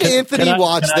made Anthony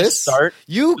watch this. Start?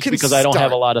 You Just can because I don't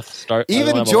have a lot of start.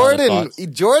 Even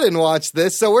Jordan watched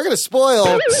this, so we're going to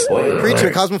spoil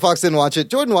Preacher. Cosmo Fox didn't watch it.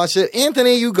 Jordan watched it.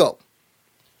 Anthony, you go.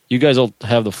 You guys will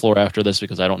have the floor after this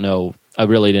because I don't know. I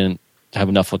really didn't have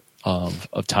enough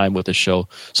of time with the show,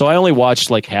 so I only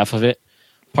watched like half of it.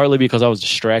 Partly because I was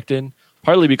distracted.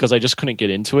 Partly because I just couldn't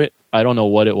get into it. I don't know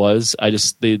what it was.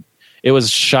 It was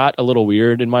shot a little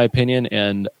weird in my opinion,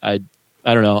 and I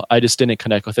don't know. I just didn't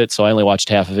connect with it, so I only watched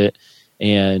half of it.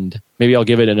 And maybe I'll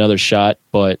give it another shot,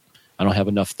 but I don't have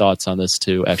enough thoughts on this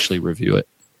to actually review it.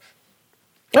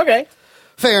 Okay,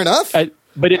 fair enough.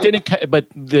 But it didn't. But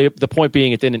the point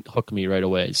being, it didn't hook me right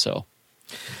away. So.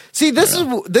 See, this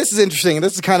is interesting.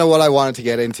 This is kind of what I wanted to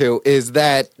get into. Is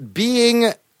that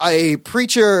being a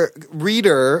Preacher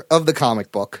reader of the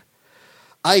comic book,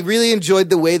 I really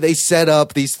enjoyed the way they set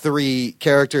up these 3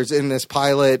 characters in this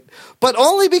pilot, but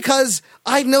only because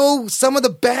I know some of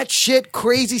the batshit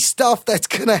crazy stuff that's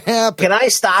going to happen. Can I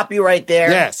stop you right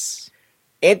there? Yes.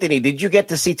 Anthony, did you get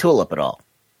to see Tulip at all?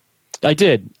 I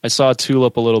did. I saw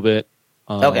Tulip a little bit.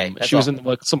 Okay, she was in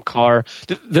like some car.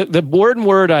 The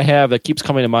word I have that keeps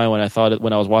coming to mind when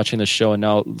I was watching the show, and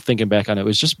now thinking back on it,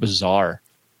 was just bizarre.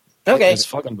 Okay. It's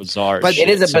fucking bizarre. But it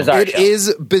is a bizarre show. It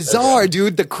is bizarre,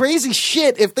 dude. The crazy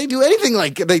shit, if they do anything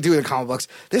like they do in the comic books,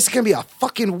 this is going to be a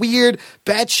fucking weird,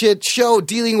 batshit show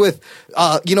dealing with,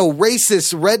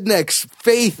 racist, rednecks,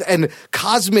 faith, and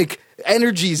cosmic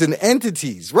energies and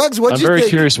entities. Ruggs, I'm very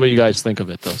curious what you guys think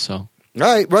of it, though. So, all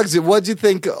right, Ruggs, what do you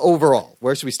think overall?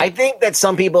 Where should we start? I think that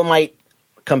some people might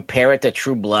compare it to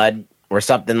True Blood or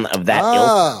something of that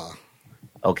ilk.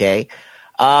 Okay.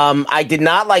 I did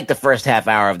not like the first half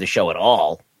hour of the show at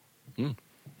all.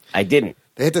 I didn't.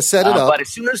 They had to set it up. But as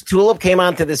soon as Tulip came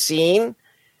onto the scene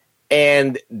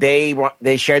and they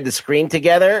shared the screen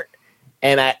together,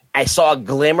 and I saw a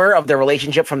glimmer of the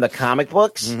relationship from the comic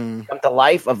books come to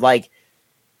life of like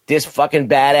this fucking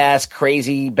badass,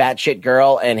 crazy, batshit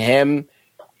girl and him.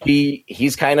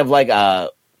 He's kind of like a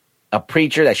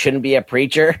preacher that shouldn't be a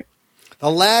preacher.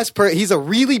 He's a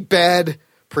really bad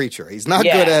preacher. He's not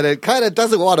good at it. Kind of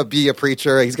doesn't want to be a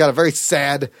preacher. He's got a very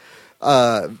sad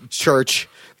church.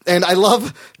 And I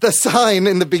love the sign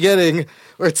in the beginning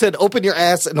where it said, "Open your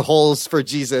ass and holes for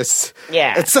Jesus."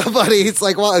 Yeah. And somebody's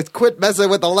like, well, quit messing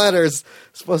with the letters.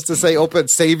 It's supposed to say,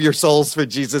 save your souls for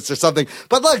Jesus or something.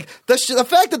 But look, the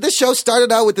fact that this show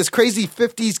started out with this crazy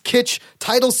 50s kitsch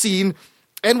title scene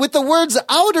and with the words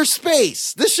outer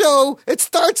space. This show, it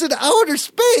starts in outer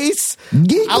space.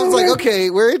 I was like,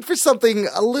 okay, we're in for something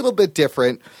a little bit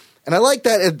different. And I like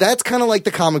that. That's kind of like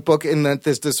the comic book in that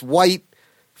there's this white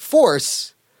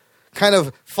force kind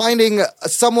of finding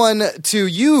someone to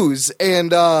use.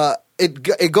 And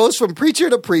it goes from preacher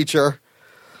to preacher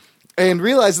and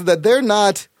realizes that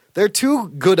they're too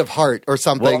good of heart or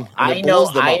something. Well, I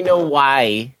know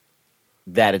why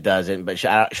that it doesn't, but should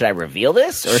I reveal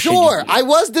this? Or sure. I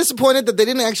was disappointed that they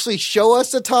didn't actually show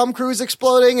us a Tom Cruise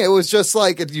exploding. It was just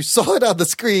like you saw it on the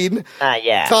screen.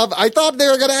 Yeah. I thought they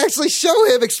were going to actually show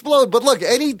him explode. But look,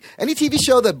 any TV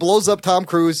show that blows up Tom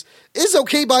Cruise is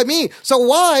okay by me. So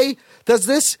why does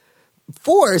this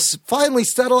force finally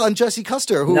settle on Jesse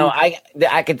Custer? Who? No, I'm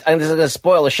just going to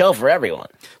spoil the show for everyone.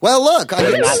 Well, look,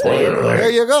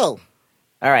 there you go.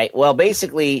 All right. Well,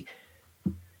 basically,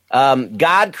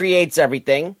 God creates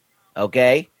everything,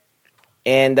 okay?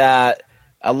 And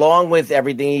along with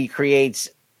everything, he creates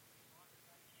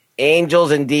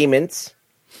angels and demons,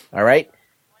 all right?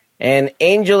 And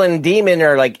angel and demon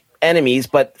are like enemies,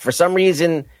 but for some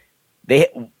reason,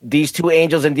 these two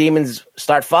angels and demons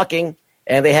start fucking,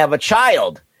 and they have a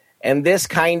child. And this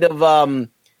kind of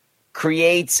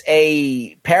creates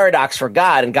a paradox for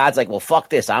God, and God's like, well, fuck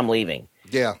this, I'm leaving.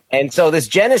 Yeah. And so this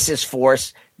Genesis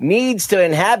Force needs to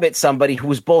inhabit somebody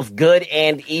who's both good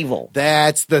and evil.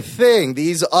 That's the thing.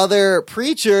 These other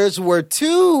preachers were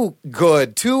too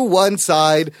good, too one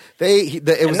side. But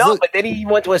then he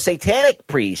went to a satanic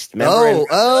priest. Remember?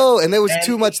 And there was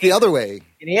too much the other way.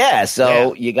 Yeah,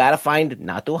 so you got to find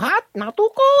not too hot, not too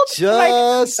cold.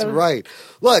 Just right.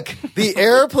 Look, the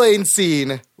airplane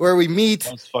scene where we meet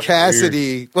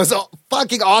Cassidy was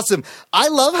fucking awesome. I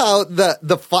love how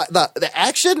the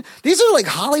action, these are like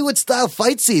Hollywood style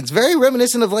fight scenes, very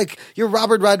reminiscent of like your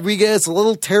Robert Rodriguez, a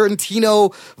little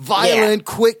Tarantino, violent,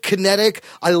 quick, kinetic.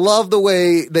 I love the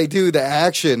way they do the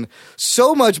action.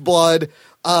 So much blood.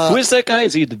 Who is that guy?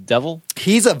 Is he the devil?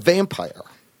 He's a vampire.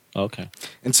 Okay.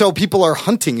 And so people are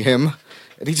hunting him,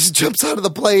 and he just jumps out of the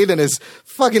plane, and his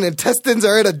fucking intestines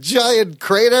are in a giant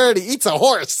crater, and he eats a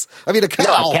horse. I mean, a cow.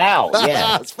 No, a cow,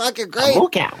 yeah. It's fucking great. A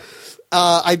cow.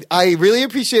 I really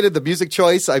appreciated the music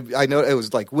choice. I know it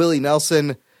was like Willie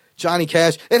Nelson, Johnny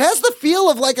Cash. It has the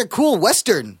feel of like a cool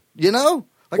Western, you know?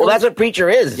 Like That's what Preacher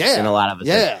is in a lot of it.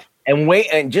 Yeah.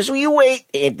 And just when you wait,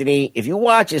 Anthony, if you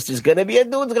watch this, there's going to be a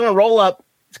dude that's going to roll up.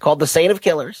 It's called the Saint of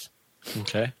Killers.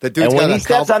 Okay. And when he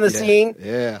steps on the scene,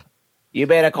 you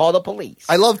better call the police.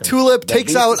 I love Tulip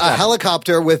takes out a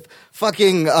helicopter with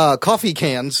fucking coffee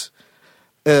cans.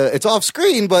 It's off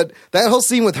screen, but that whole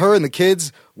scene with her and the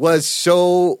kids was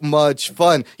so much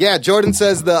fun. Yeah, Jordan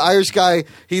says the Irish guy,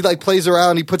 he like plays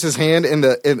around, he puts his hand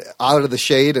out of the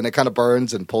shade and it kind of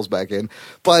burns and pulls back in.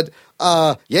 But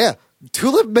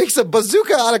Tulip makes a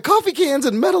bazooka out of coffee cans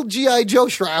and metal G.I. Joe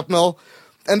shrapnel.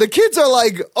 And the kids are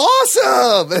like,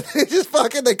 awesome!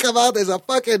 And they come out, there's a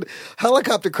fucking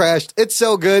helicopter crashed. It's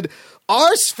so good.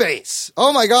 Arseface.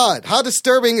 Oh my God. How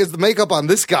disturbing is the makeup on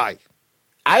this guy?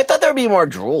 I thought there would be more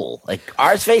drool. Like,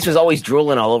 Arseface was always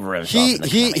drooling all over himself.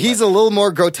 He's a little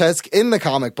more grotesque in the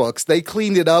comic books. They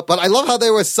cleaned it up, but I love how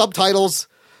there were subtitles.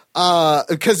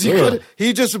 Because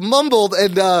he just mumbled,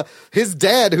 and his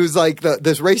dad, who's like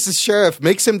this racist sheriff,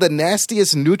 makes him the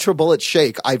nastiest NutriBullet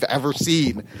shake I've ever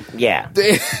seen. Yeah,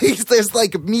 there's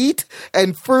like meat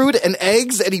and fruit and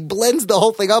eggs, and he blends the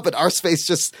whole thing up, and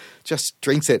Arseface just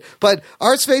drinks it. But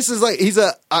Arseface is like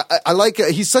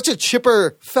he's such a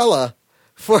chipper fella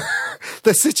for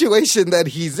the situation that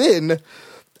he's in.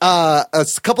 A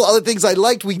couple other things I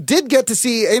liked. We did get to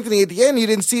see Anthony at the end. You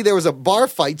didn't see there was a bar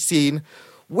fight scene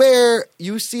where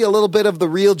you see a little bit of the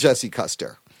real Jesse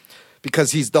Custer.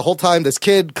 Because he's the whole time this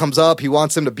kid comes up, he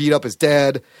wants him to beat up his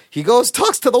dad. He goes,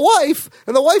 talks to the wife,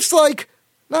 and the wife's like,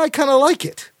 no, I kind of like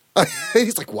it.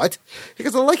 He's like, what? He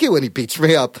goes, I like it when he beats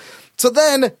me up. So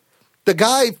then the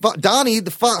guy, Donnie,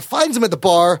 finds him at the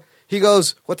bar. He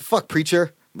goes, what the fuck,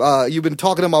 preacher? You've been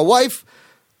talking to my wife?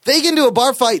 They get into a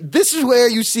bar fight. This is where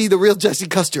you see the real Jesse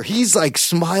Custer. He's like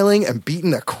smiling and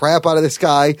beating the crap out of this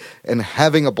guy and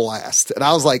having a blast. And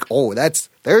I was like, oh,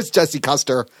 there's Jesse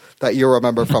Custer that you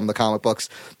remember from the comic books.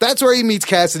 That's where he meets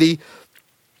Cassidy.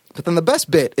 But then the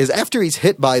best bit is after he's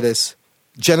hit by this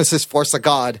Genesis Force of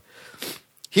God,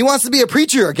 he wants to be a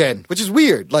preacher again, which is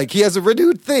weird. Like, he has a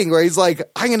renewed thing where he's like,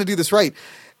 I'm going to do this right.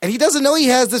 And he doesn't know he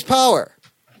has this power.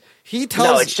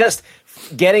 No, it's just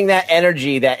getting that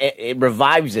energy that it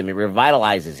revives him. It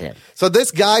revitalizes him. So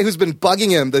this guy who's been bugging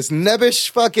him, this nebbish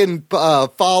fucking guy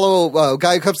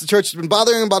who comes to church, has been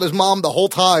bothering him about his mom the whole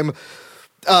time.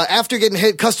 After getting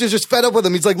hit, Custer's just fed up with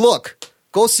him. He's like, look,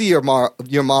 go see your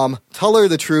mom. Tell her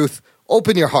the truth.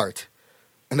 Open your heart.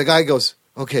 And the guy goes,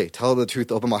 okay, tell her the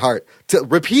truth. Open my heart.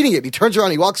 Repeating it. He turns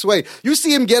around. He walks away. You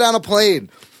see him get on a plane.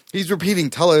 He's repeating,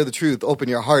 tell her the truth, open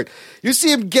your heart. You see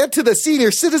him get to the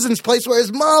senior citizen's place where his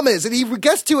mom is, and he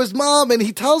gets to his mom, and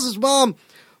he tells his mom,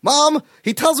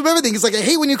 he tells him everything. He's like, I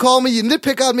hate when you call me, you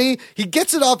nitpick on me. He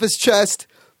gets it off his chest,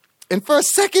 and for a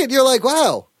second, you're like,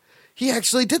 wow, he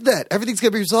actually did that. Everything's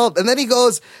going to be resolved. And then he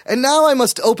goes, and now I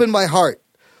must open my heart.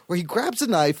 Where he grabs a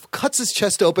knife, cuts his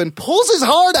chest open, pulls his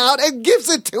heart out, and gives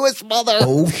it to his mother.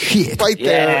 Oh, shit. Right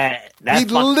there. Yeah, that's he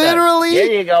literally...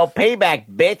 There you go. Payback,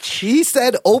 bitch. He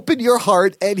said, open your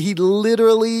heart, and he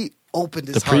literally opened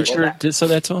his heart. The preacher did say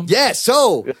that to him? Yeah,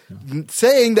 so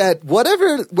saying that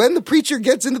when the preacher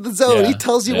gets into the zone, he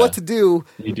tells you what to do.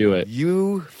 You do it.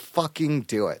 You fucking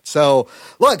do it. So,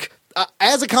 look...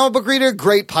 as a comic book reader,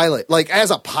 great pilot. Like,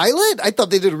 as a pilot, I thought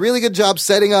they did a really good job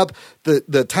setting up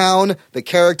the town, the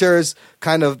characters,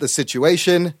 kind of the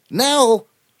situation. Now,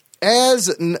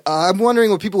 I'm wondering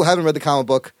what people who haven't read the comic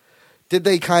book, did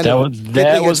they kind of...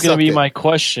 That was going to be my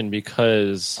question,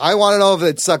 because... I want to know if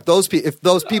it sucked if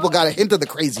those people got a hint of the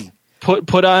crazy.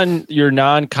 Put on your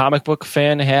non-comic book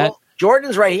fan hat. Well,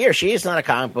 Jordan's right here. She is not a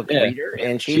comic book reader,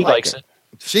 and she likes it.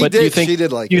 She But did. do you think, she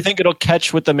did like do you it. think it'll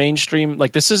catch with the mainstream?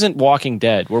 Like, this isn't Walking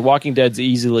Dead. Where Walking Dead's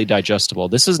easily digestible.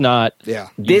 This is not. Yeah.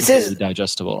 This is easily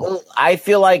digestible. I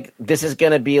feel like this is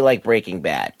going to be like Breaking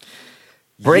Bad.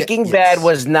 Breaking yes. Bad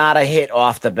was not a hit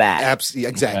off the bat. Absolutely,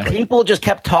 exactly. People just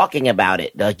kept talking about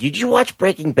it. Like, did you watch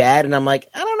Breaking Bad? And I'm like,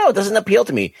 I don't know. It doesn't appeal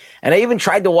to me. And I even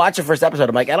tried to watch the first episode.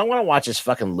 I'm like, I don't want to watch this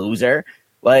fucking loser.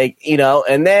 Like, you know,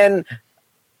 and then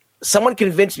someone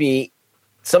convinced me,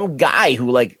 some guy who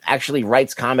like actually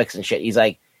writes comics and shit. He's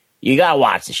like, you got to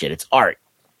watch this shit. It's art.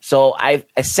 So I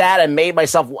sat and made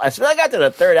myself, as soon as I got to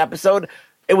the third episode,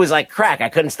 it was like crack. I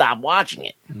couldn't stop watching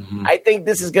it. Mm-hmm. I think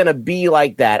this is going to be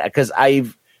like that because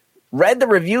I've read the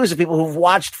reviews of people who've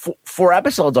watched 4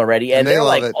 episodes already, and they they're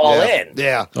love like it. all Yeah. in.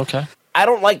 Yeah. Okay. I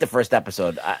don't like the first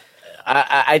episode.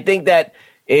 I think that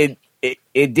it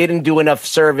didn't do enough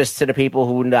service to the people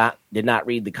who did not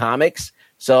read the comics.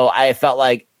 So I felt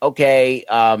like, okay,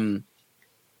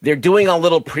 they're doing a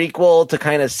little prequel to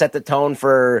kind of set the tone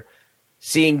for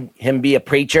seeing him be a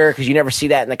preacher, because you never see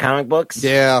that in the comic books.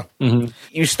 Yeah.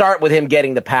 You start with him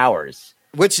getting the powers.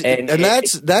 Which And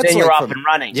that's then you're like off from- and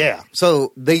running. Yeah.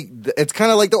 So it's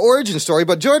kind of like the origin story,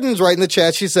 but Jordan's right in the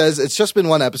chat. She says it's just been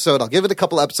 1 episode. I'll give it a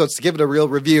couple episodes to give it a real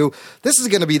review. This is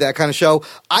going to be that kind of show.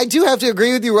 I do have to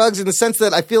agree with you, Ruggs, in the sense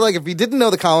that I feel like if you didn't know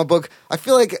the comic book, I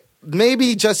feel like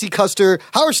maybe Jesse Custer,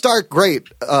 Howard Stark, great.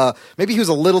 Maybe he was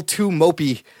a little too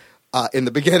mopey in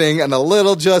the beginning and a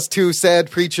little just too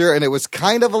sad preacher, and it was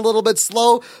kind of a little bit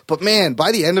slow, but man,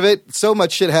 by the end of it, so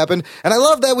much shit happened. And I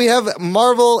love that we have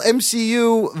Marvel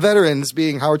MCU veterans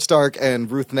being Howard Stark and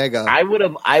Ruth Negga. I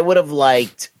would have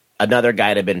liked another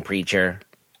guy to have been preacher.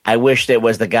 I wished it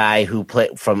was the guy who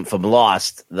played from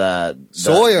Lost, the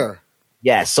Sawyer.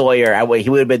 Yeah, Sawyer. He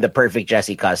would have been the perfect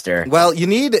Jesse Custer. Well, you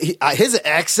need his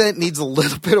accent needs a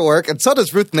little bit of work, and so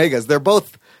does Ruth Negga's. They're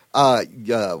both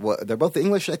they're both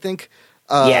English, I think.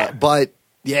 Yeah. But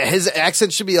yeah, his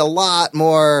accent should be a lot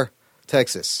more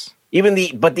Texas.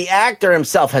 But the actor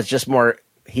himself has just more.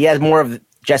 He has more of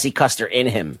Jesse Custer in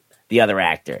him. The other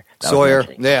actor, that I was Sawyer.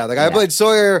 mentioning. Yeah, the guy who played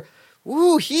Sawyer.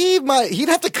 Ooh, he'd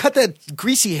have to cut that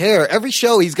greasy hair every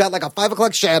show. He's got like a 5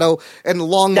 o'clock shadow and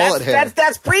long mullet hair.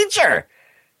 That's Preacher.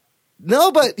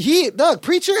 No, but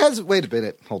Preacher has. Wait a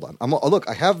minute, hold on. Look,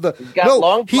 I have the. He's got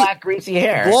long black greasy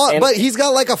hair, but he's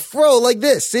got like a fro like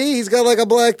this. See, he's got like a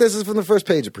black. This is from the first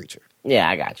page of Preacher. Yeah,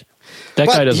 I got you. That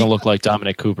guy doesn't look like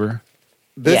Dominic Cooper.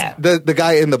 The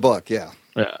guy in the book. Yeah.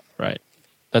 Yeah, right.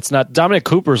 That's not Dominic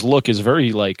Cooper's look is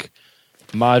very like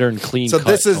modern, clean. So cut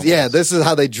this is almost. this is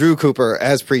how they drew Cooper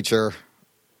as Preacher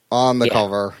on the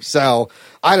cover. So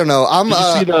I don't know.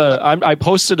 Did you see I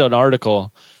posted an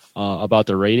article about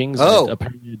the ratings. Oh.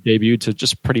 Apparently it debuted to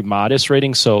just pretty modest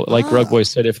ratings. So like Rugboy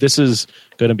said, if this is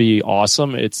going to be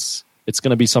awesome, it's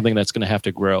going to be something that's going to have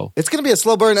to grow. It's going to be a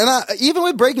slow burn. And even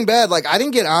with Breaking Bad, like I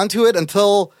didn't get onto it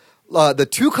until the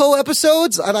Tuco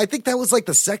episodes. And I think that was like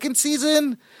the second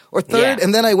season or third. Yeah.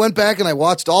 And then I went back and I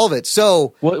watched all of it.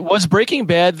 So was Breaking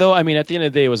Bad though? I mean, at the end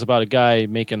of the day, it was about a guy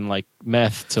making like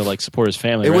meth to like support his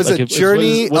family. it right? was like, a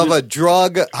journey of a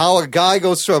drug, how a guy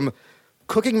goes from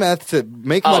cooking meth to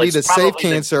make money it's to save probably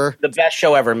cancer. The best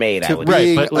show ever made. I would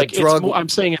being But like, a drug I'm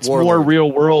saying it's warlord. more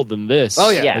real world than this. Oh,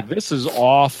 yeah. Like, this is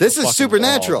off. This the is fucking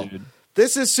supernatural. wall, dude.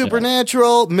 This is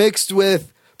supernatural mixed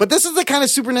with, but this is the kind of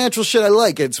supernatural shit I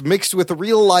like. It's mixed with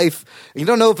real life. You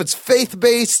don't know if it's faith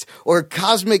based or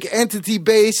cosmic entity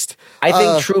based. I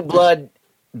think True Blood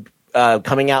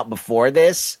coming out before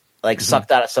this, like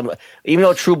sucked out of some. Even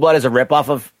though True Blood is a ripoff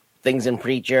of things in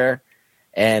Preacher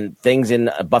and things in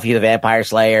Buffy the Vampire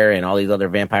Slayer and all these other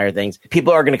vampire things,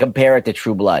 people are going to compare it to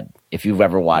True Blood if you've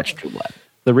ever watched True Blood.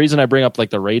 The reason I bring up like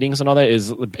the ratings and all that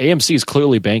is AMC is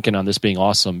clearly banking on this being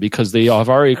awesome because they have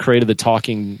already created the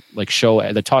talking like show,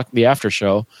 the after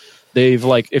show. They've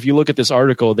like, if you look at this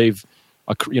article, they're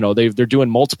doing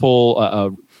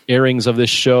multiple airings of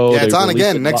this show. Yeah, it's They've on released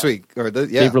again it next week.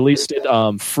 They've released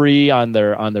it free on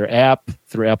their app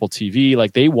through Apple TV.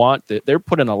 Like they're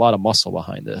putting a lot of muscle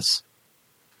behind this.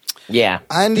 Yeah,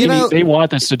 and they want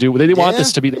this to do. They want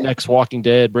this to be the next Walking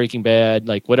Dead, Breaking Bad,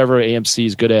 like whatever AMC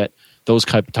is good at. Those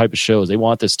type of shows. They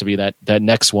want this to be that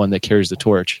next one that carries the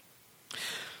torch.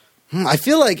 I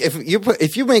feel like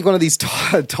if you make one of these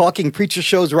talking preacher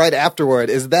shows right afterward,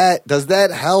 does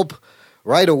that help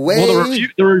right away? Well,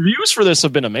 the reviews for this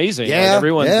have been amazing. Yeah, like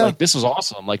everyone's yeah. like, this is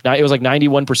awesome. Like it was like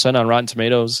 91% on Rotten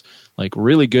Tomatoes. Like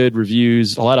really good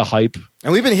reviews, a lot of hype.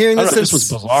 And we've been hearing I this don't know, this was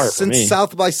bizarre for me. since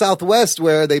South by Southwest,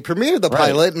 where they premiered the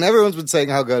pilot, and everyone's been saying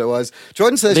how good it was.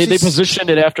 Jordan says they positioned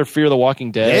it after Fear the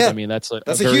Walking Dead. Yeah. I mean, that's a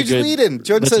that's a very huge good lead-in.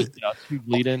 Jordan says huge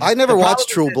lead-in. I never watched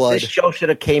True Blood. This show should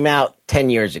have came out 10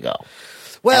 years ago.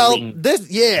 Well,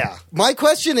 Ellie. My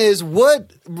question is,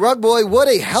 would a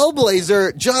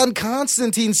Hellblazer John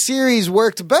Constantine series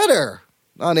worked better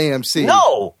on AMC?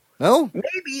 No.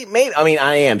 Maybe. I mean,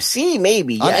 on AMC,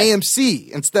 maybe. On yes.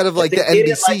 AMC instead of like the They did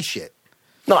it NBC shit.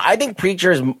 No, I think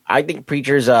Preacher's.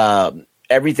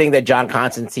 Everything that John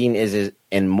Constantine is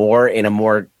in a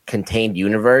more contained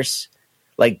universe.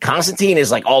 Like Constantine is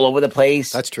like all over the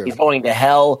place. That's true. He's going to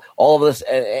hell. All of this,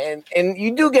 and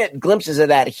you do get glimpses of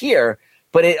that here,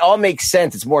 but it all makes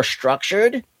sense. It's more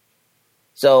structured.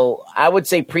 So I would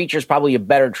say Preacher's probably a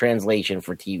better translation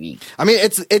for TV. I mean,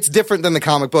 it's different than the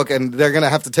comic book, and they're going to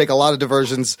have to take a lot of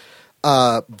diversions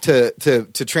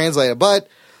to translate it. But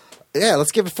yeah,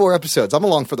 let's give it 4 episodes. I'm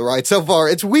along for the ride so far.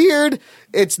 It's weird,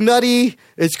 it's nutty,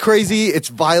 it's crazy, it's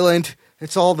violent.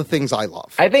 It's all the things I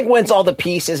love. I think once all the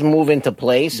pieces move into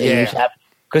place,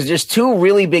 because there's 2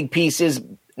 really big pieces,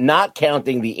 not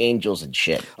counting the angels and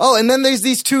shit. Oh, and then there's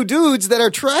these 2 dudes that are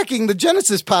tracking the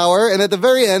Genesis power, and at the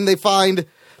very end,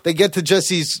 they get to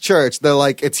Jesse's church. They're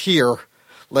like, "It's here,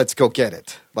 let's go get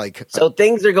it." Like, so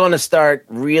things are going to start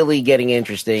really getting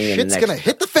interesting. Shit's going to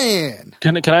hit the fan.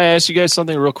 Can I ask you guys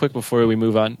something real quick before we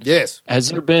move on? Yes. Has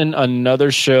there been another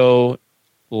show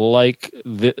like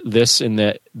this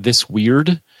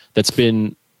weird that's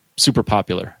been super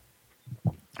popular?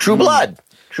 True Blood.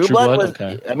 True Blood was.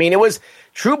 Okay. I mean, it was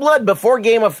True Blood before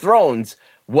Game of Thrones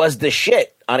was the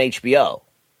shit on HBO.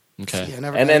 Okay, yeah,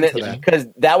 never and then because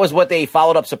that was what they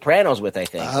followed up Sopranos with, I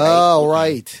think. Oh,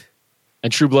 right.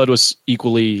 And True Blood was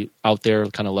equally out there,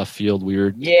 kind of left field,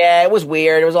 weird. Yeah, it was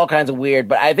weird. It was all kinds of weird,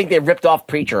 but I think they ripped off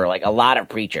Preacher, like a lot of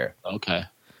Preacher. Okay.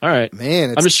 All right,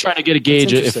 man. I'm just trying to get a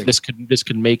gauge if this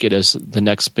could make it as the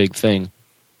next big thing.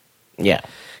 Yeah,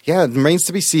 it remains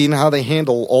to be seen how they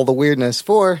handle all the weirdness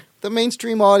for the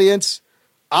mainstream audience.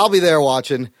 I'll be there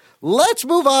watching. Let's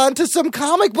move on to some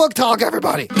comic book talk,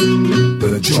 everybody.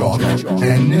 The Jock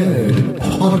and Nerd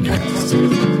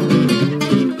Podcast.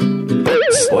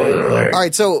 Spoiler alert. All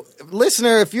right, so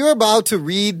listener, if you're about to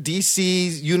read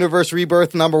DC's Universe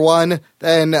Rebirth #1,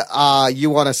 then you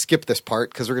want to skip this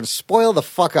part because we're going to spoil the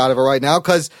fuck out of it right now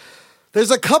because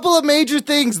there's a couple of major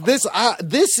things. This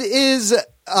is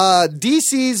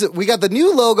DC's. We got the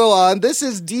new logo on. This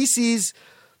is DC's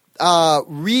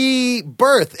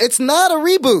Rebirth. It's not a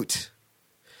reboot.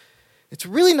 It's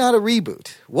really not a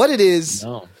reboot. What it is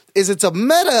it's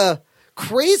a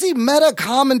crazy meta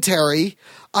commentary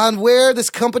on where this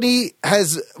company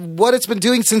what it's been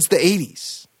doing since the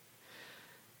 80s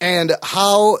and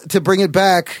how to bring it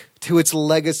back to its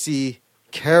legacy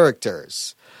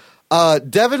characters.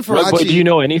 Devin Faraci. Do you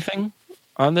know anything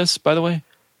on this, by the way?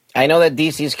 I know that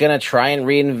DC's going to try and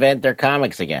reinvent their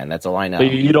comics again. That's all I know. So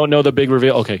you don't know the big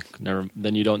reveal? Okay,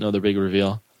 then you don't know the big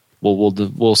reveal.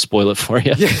 We'll spoil it for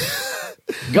you. Yeah.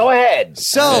 Go ahead.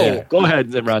 So go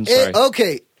ahead, Ron. Sorry.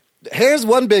 Okay, here's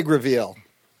one big reveal.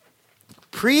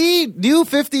 Pre-New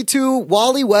 52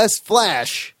 Wally West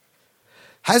Flash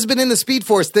has been in the Speed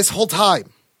Force this whole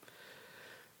time.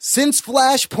 Since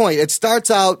Flashpoint, it starts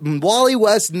out, Wally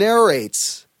West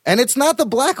narrates, and it's not the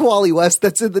black Wally West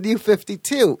that's in the New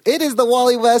 52. It is the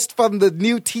Wally West from the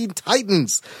New Teen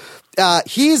Titans.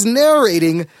 He's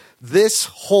narrating this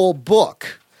whole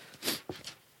book.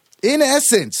 In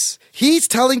essence, he's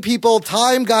telling people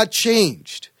time got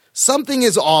changed. Something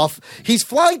is off. He's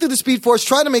flying through the Speed Force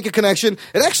trying to make a connection.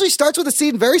 It actually starts with a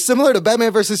scene very similar to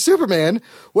Batman vs. Superman,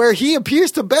 where he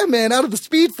appears to Batman out of the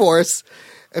Speed Force,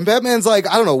 and Batman's like,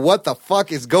 I don't know what the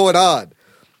fuck is going on.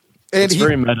 And it's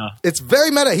very meta. It's very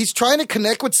meta. He's trying to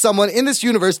connect with someone in this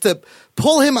universe to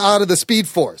pull him out of the Speed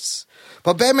Force.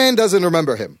 But Batman doesn't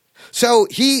remember him. So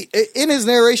in his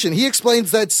narration, he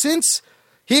explains that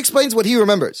he explains what he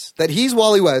remembers, that he's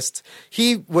Wally West.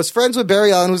 He was friends with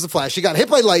Barry Allen, who's the Flash. He got hit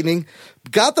by lightning,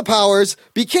 got the powers,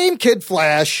 became Kid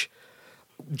Flash,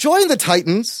 joined the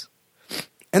Titans,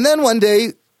 and then one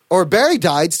day, Barry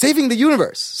died, saving the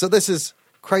universe. So this is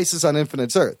Crisis on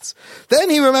Infinite Earths. Then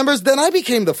he remembers, then I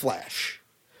became the Flash.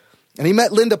 And he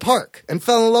met Linda Park and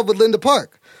fell in love with Linda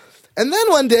Park. And then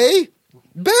one day,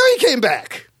 Barry came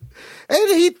back. And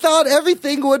he thought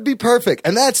everything would be perfect.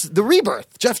 And that's the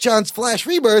Rebirth, Jeff Johns' Flash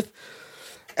Rebirth.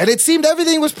 And it seemed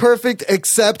everything was perfect,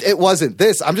 except it wasn't.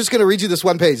 I'm just going to read you this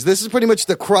one page. This is pretty much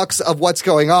the crux of what's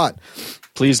going on.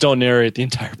 Please don't narrate the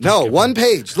entire book. No, one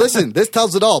page. Listen, this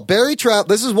tells it all.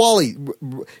 This is Wally.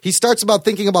 He starts about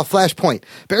thinking about Flashpoint.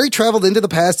 Barry traveled into the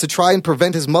past to try and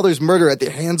prevent his mother's murder at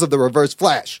the hands of the Reverse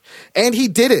Flash. And he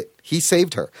did it. He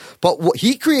saved her. But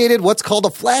he created what's called a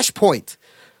Flashpoint.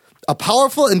 A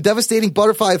powerful and devastating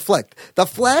butterfly effect. The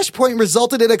Flashpoint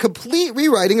resulted in a complete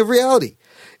rewriting of reality.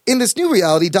 In this new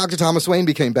reality, Dr. Thomas Wayne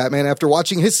became Batman after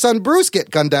watching his son Bruce get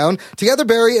gunned down. Together,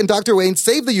 Barry and Dr. Wayne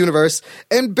saved the universe,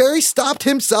 and Barry stopped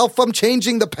himself from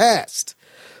changing the past.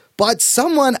 But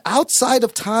someone outside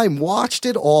of time watched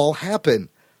it all happen.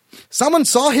 Someone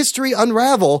saw history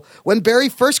unravel when Barry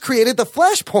first created the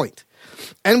Flashpoint.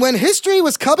 And when history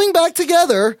was coming back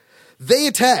together, they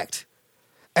attacked.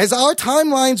 As our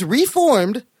timelines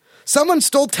reformed, someone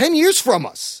stole 10 years from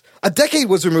us. A decade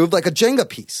was removed like a Jenga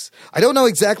piece. I don't know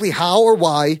exactly how or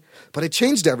why, but it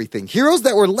changed everything. Heroes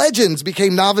that were legends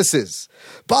became novices.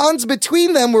 Bonds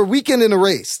between them were weakened and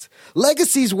erased.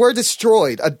 Legacies were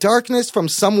destroyed. A darkness from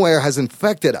somewhere has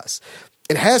infected us.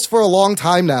 It has for a long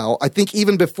time now, I think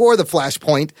even before the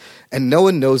Flashpoint, and no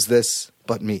one knows this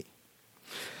but me.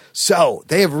 So,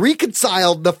 they have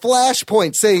reconciled the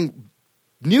Flashpoint, saying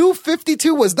New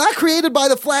 52 was not created by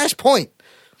the Flashpoint.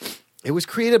 It was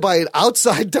created by an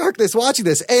outside darkness watching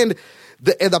this. And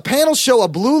the panels show a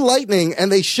blue lightning,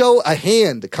 and they show a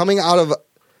hand coming out of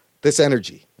this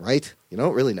energy, right? You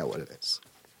don't really know what it is.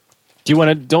 Do you want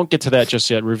to? Don't get to that just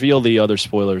yet. Reveal the other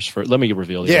spoilers for. Let me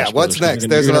reveal. The other what's spoilers, next?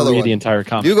 There's another one. The entire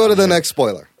comic. You go to the next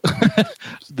spoiler.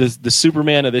 The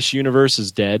Superman of this universe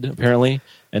is dead apparently,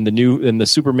 and the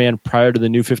Superman prior to the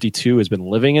New 52 has been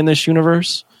living in this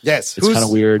universe. Yes, it's kind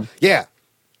of weird. Yeah,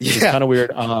 it's kind of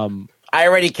weird. I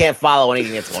already can't follow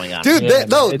anything that's going on, dude.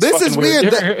 This is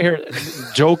weird. Here,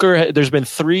 Joker. There's been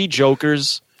 3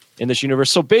 Jokers in this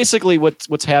universe. So basically,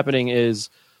 what's happening is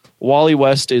Wally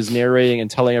West is narrating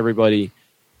and telling everybody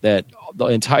that the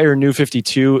entire New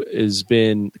 52 has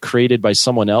been created by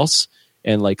someone else,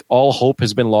 and like all hope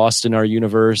has been lost in our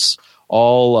universe.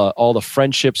 All the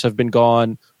friendships have been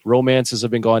gone. Romances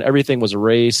have been gone. Everything was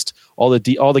erased. All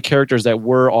the characters that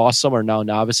were awesome are now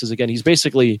novices again. He's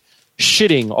basically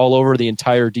shitting all over the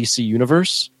entire DC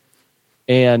universe.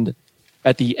 And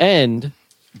at the end,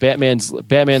 Batman's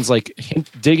like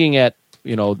digging at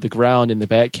the ground in the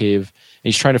Batcave, and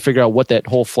he's trying to figure out what that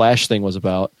whole Flash thing was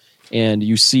about. And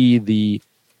you see the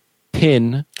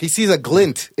pin. He sees a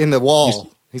glint in the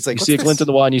wall. He's like, you see a glint in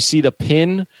the wall, and you see the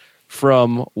pin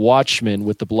from Watchmen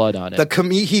with the blood on it.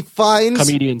 He finds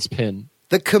comedian's pin.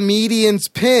 The comedian's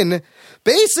pin,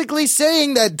 basically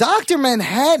saying that Dr.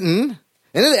 Manhattan,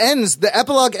 and it ends. The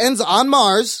epilogue ends on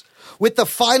Mars with the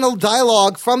final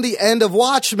dialogue from the end of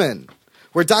Watchmen,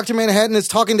 where Dr. Manhattan is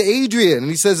talking to Adrian, and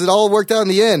he says it all worked out in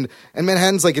the end. And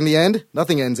Manhattan's like, in the end,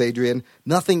 nothing ends, Adrian.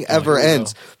 Nothing ever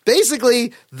ends.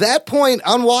 Basically, that point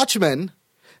on Watchmen,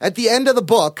 at the end of the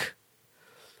book,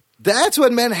 that's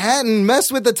when Manhattan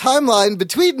messed with the timeline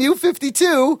between New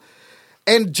 52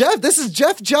 and this is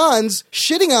Jeff Johns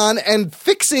shitting on and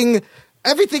fixing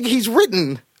everything he's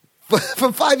written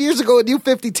from 5 years ago at New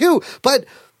 52. But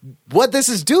what this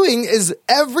is doing is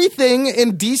everything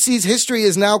in DC's history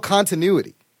is now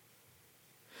continuity.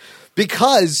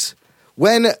 Because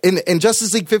when in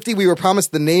Justice League 50 we were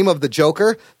promised the name of the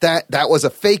Joker, that was a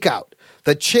fake out.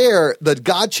 The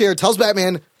God chair tells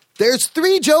Batman, there's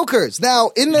 3 Jokers.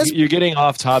 Now, in this... You're getting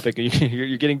off topic.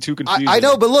 You're getting too confused. I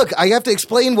know, but look, I have to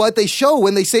explain what they show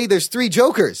when they say there's 3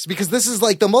 Jokers, because this is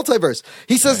like the multiverse.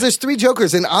 He says there's 3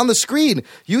 Jokers, and on the screen,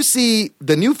 you see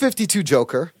the New 52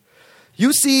 Joker,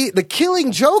 you see the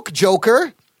Killing Joke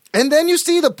Joker, and then you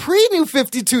see the pre-New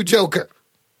 52 Joker.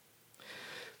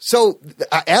 So,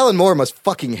 Alan Moore must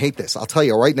fucking hate this. I'll tell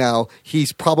you right now,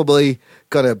 he's probably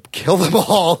going to kill them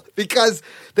all because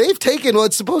they've taken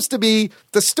what's supposed to be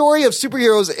the story of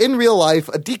superheroes in real life,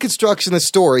 a deconstructionist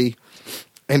story,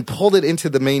 and pulled it into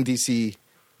the main DC.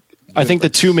 I think the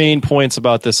 2 main points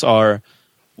about this are,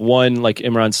 one, like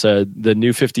Imran said, the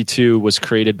New 52 was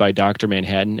created by Dr.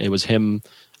 Manhattan. It was him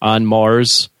on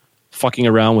Mars fucking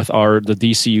around with the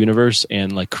DC universe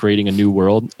and like creating a new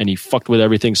world, and he fucked with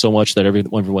everything so much that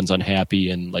everyone's unhappy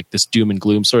and like this doom and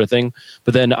gloom sort of thing.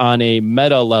 But then on a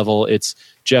meta level, it's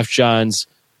Jeff Johns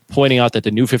pointing out that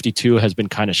the New 52 has been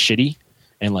kind of shitty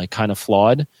and like kind of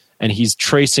flawed, and he's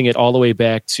tracing it all the way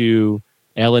back to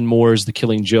Alan Moore's The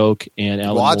Killing Joke and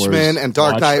Watchmen and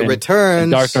Dark Knight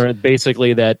Returns.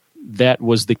 Basically that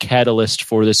was the catalyst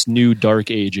for this new dark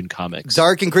age in comics.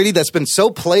 Dark and gritty that's been so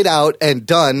played out and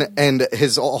done, and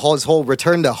his whole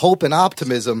return to hope and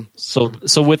optimism. So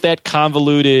with that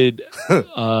convoluted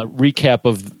recap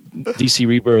of DC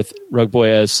Rebirth, Rug Boy,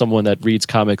 as someone that reads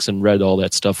comics and read all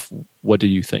that stuff, what do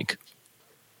you think?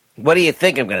 What do you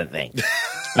think I'm going to think?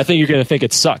 I think you're going to think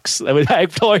it sucks.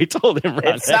 I've already told him.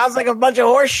 It sounds like a bunch of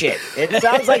horse shit.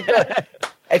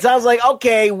 It sounds like,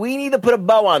 okay, we need to put a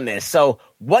bow on this. So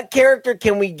what character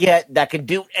can we get that can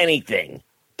do anything?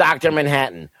 Dr.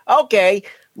 Manhattan. Okay,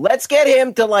 let's get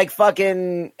him to like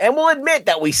fucking, and we'll admit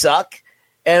that we suck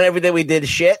and everything we did is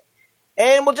shit.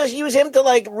 and we'll just use him to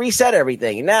like reset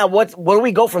everything. Now, where do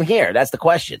we go from here? That's the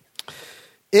question.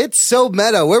 It's so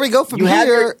meta. Where we go from You have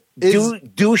here is your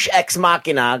douche ex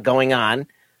machina going on.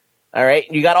 All right,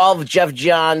 you got all of Jeff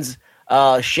Johns'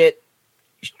 shit.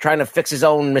 Trying to fix his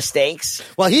own mistakes.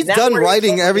 Well, he's Now done where do we go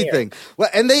writing from everything. Well,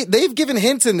 and they've given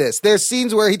hints in this. There's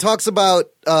scenes where he talks about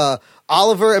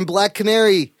Oliver and Black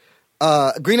Canary,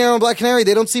 Green Arrow and Black Canary.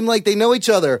 They don't seem like they know each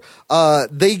other.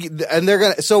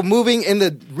 So moving in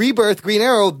the Rebirth Green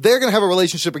Arrow, they're gonna have a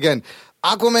relationship again.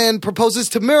 Aquaman proposes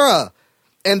to Mira,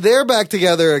 and they're back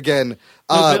together again.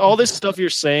 All this stuff you're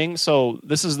saying. So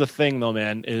this is the thing, though,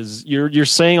 man. Is you're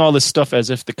saying all this stuff as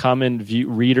if the common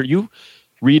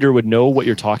reader would know what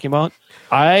you're talking about.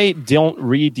 I don't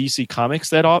read DC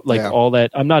comics that often, all that.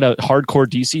 I'm not a hardcore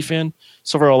DC fan.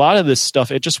 So for a lot of this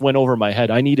stuff, it just went over my head.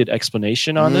 I needed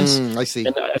explanation on this. I see.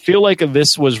 And I feel like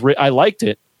this was I liked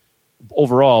it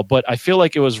overall, but I feel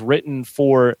like it was written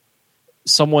for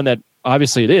someone that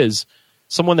obviously it is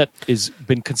someone that has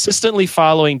been consistently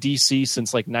following DC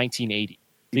since like 1980.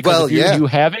 Because if you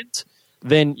haven't,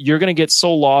 then you're going to get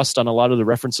so lost on a lot of the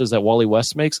references that Wally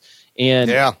West makes.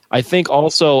 And I think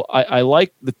also I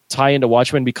like the tie into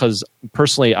Watchmen because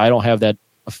personally I don't have that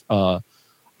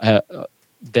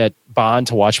that bond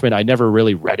to Watchmen. I never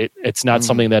really read it. It's not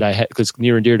something that I had because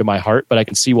near and dear to my heart, but I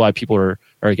can see why people are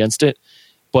against it.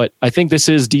 But I think this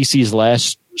is DC's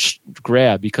last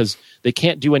grab because they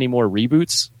can't do any more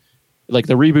reboots. Like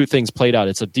the reboot thing's played out.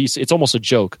 It's almost a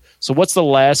joke. So what's the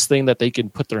last thing that they can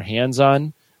put their hands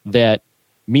on that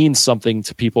means something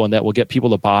to people and that will get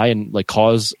people to buy and like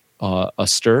cause a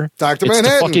stir? Dr.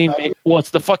 Manhattan.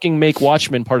 It's the fucking make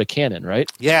Watchmen part of canon, right?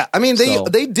 Yeah, I mean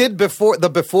they did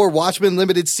before Watchmen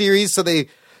limited series, so they've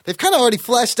kind of already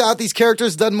fleshed out these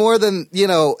characters, done more than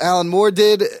Alan Moore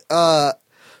did.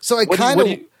 So I kind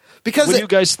of because what do you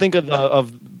guys think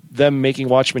of them making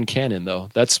Watchmen canon though?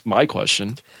 That's my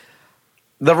question.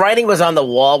 The writing was on the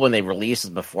wall when they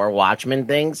released before Watchmen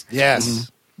things.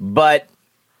 Yes, but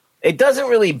it doesn't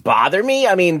really bother me.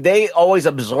 I mean, they always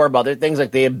absorb other things, like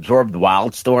they absorbed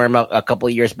Wildstorm a couple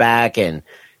of years back and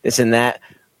this and that.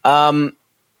 Why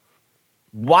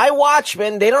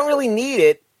Watchmen? They don't really need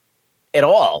it at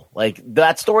all. Like,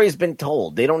 that story has been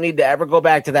told. They don't need to ever go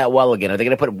back to that well again. Are they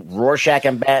going to put Rorschach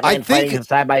and Batman fighting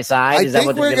side by side? Is that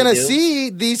what they're going to do? See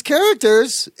these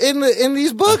characters in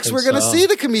these books. We're going to see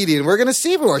the comedian. We're going to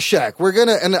see Rorschach.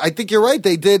 And I think you're right.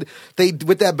 They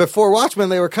with that before Watchmen,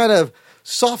 they were kind of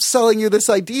soft selling you this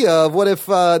idea of what if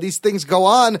these things go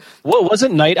on. Well,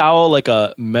 wasn't Night Owl like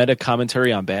a meta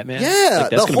commentary on Batman? Yeah,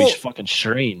 like, that's going to be fucking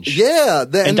strange. Yeah,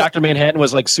 and Dr. Manhattan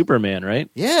was like Superman, right?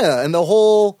 Yeah, and the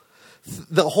whole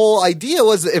idea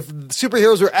was that if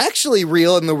superheroes were actually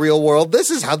real in the real world,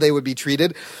 this is how they would be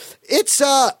treated. It's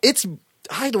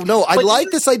I don't know. I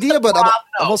like this idea, but I'm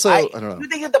also I don't know. You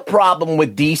think that the problem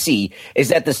with DC is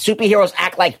that the superheroes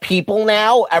act like people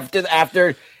now after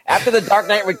the Dark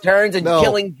Knight Returns and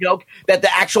Killing Joke, that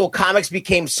the actual comics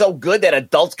became so good that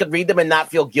adults could read them and not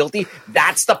feel guilty?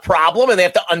 That's the problem, and they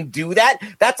have to undo that?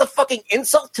 That's a fucking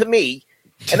insult to me.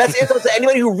 And that's an insult to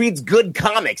anybody who reads good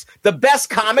comics. The best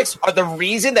comics are the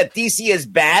reason that DC is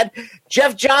bad.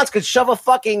 Jeff Johns could shove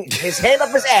his hand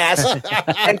up his ass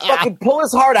and fucking pull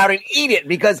his heart out and eat it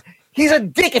because he's a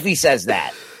dick if he says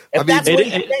that. If that's what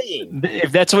he's saying.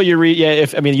 If that's what you read,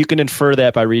 you can infer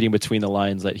that by reading between the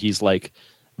lines that he's like,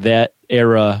 that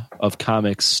era of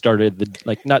comics started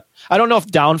I don't know if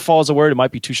downfall is a word, it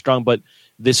might be too strong, but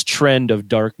this trend of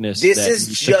darkness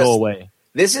to go away.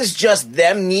 This is just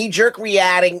them knee-jerk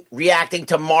reacting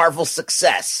to Marvel's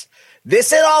success.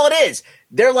 This is all it is.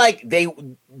 They're like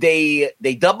they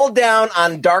doubled down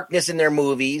on darkness in their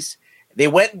movies. They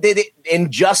did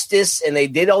Injustice, and they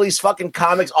did all these fucking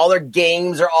comics. All their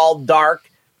games are all dark.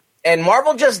 And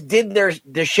Marvel just did their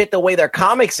shit the way their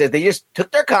comics is. They just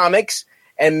took their comics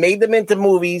and made them into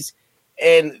movies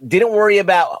and didn't worry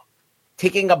about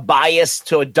taking a bias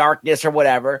to a darkness or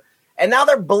whatever. And now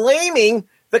they're blaming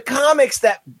the comics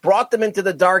that brought them into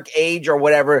the dark age or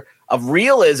whatever of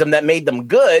realism that made them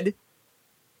good,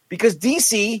 because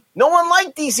DC, no one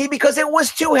liked DC because it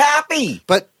was too happy.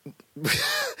 But,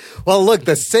 well, look,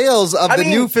 the sales of the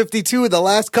New 52 in the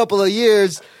last couple of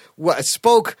years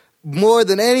spoke more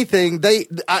than anything.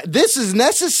 This is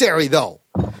necessary, though.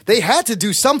 They had to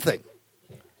do something.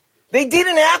 They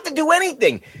didn't have to do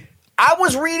anything. I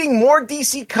was reading more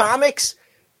DC comics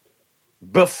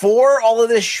before all of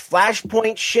this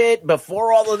Flashpoint shit,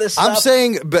 before all of this stuff. I'm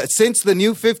saying, but since the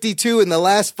New 52 in the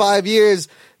last 5 years,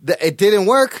 it didn't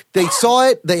work. They saw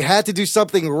it. They had to do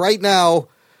something right now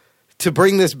to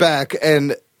bring this back.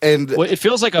 And And Well, it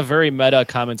feels like a very meta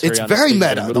commentary. It's on very the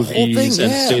state of meta. their The whole movies thing,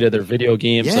 and yeah. state of their video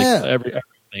games, Yeah. like everything.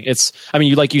 It's, I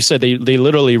mean, like you said, they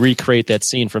literally recreate that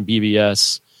scene from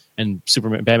BVS, and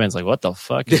Superman, Batman's like, what the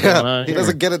fuck is going yeah, on he here?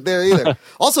 doesn't get it there either.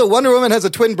 Also, Wonder Woman has a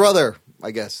twin brother,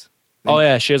 I guess, Oh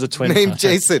yeah, she has a twin named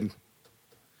Jason.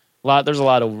 There's a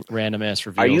lot of random ass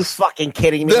reveals. Are you fucking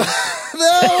kidding me?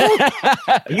 No,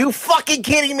 Are you fucking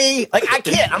kidding me? Like I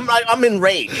can't. I'm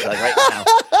enraged like right now.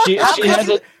 She has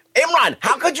a. Imran,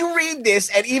 how could you read this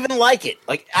and even like it?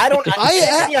 Like I don't.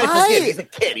 I forgive. He's a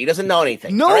kid. He doesn't know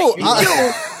anything. No, all right?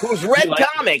 You, who's read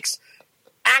comics,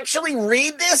 actually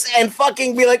read this and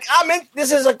fucking be like, I'm in.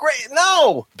 This is a great.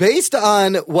 No. based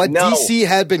on what No. DC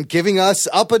had been giving us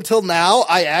up until now,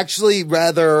 I actually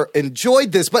rather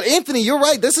enjoyed this. But Anthony, you're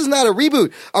right. This is not a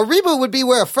reboot. A reboot would be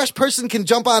where a fresh person can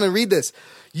jump on and read this.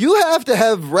 You have to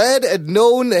have read and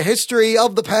known the history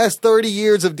of the past 30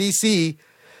 years of DC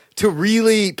to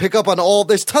really pick up on all.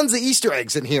 There's tons of Easter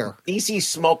eggs in here. DC's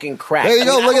smoking crack. There you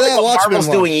go. I Look don't at that know what Watchmen Marvel's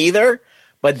one. doing either,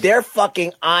 but they're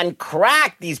fucking on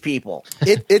crack. These people.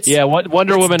 It's Yeah,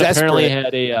 Wonder it's Woman apparently desperate.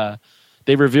 had a.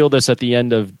 They revealed this at the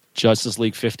end of Justice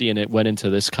League 50, and it went into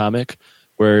this comic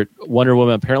where Wonder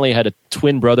Woman apparently had a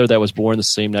twin brother that was born the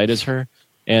same night as her,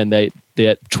 and that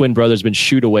twin brother's been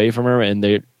shooed away from her, and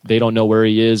they don't know where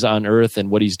he is on Earth and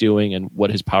what he's doing and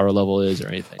what his power level is or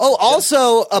anything. Oh,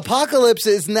 also, Apocalypse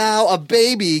is now a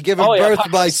baby given Oh, yeah, birth by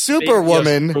Apocalypse,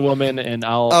 Superwoman Superwoman, and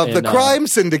of the Crime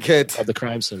Syndicate. Of the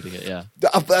Crime Syndicate, yeah.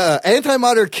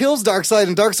 Antimatter kills Darkseid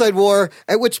in Darkseid War,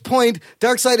 at which point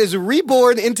Darkseid is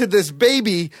reborn into this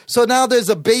baby, so now there's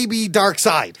a baby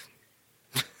Darkseid.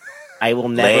 I will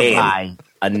never Lame. buy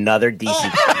another DC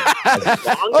comic. As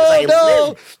long as Oh I no!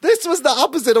 live. This was the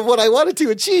opposite of what I wanted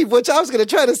to achieve, which I was going to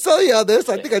try to sell you on this.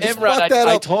 I think I just Imran, fucked that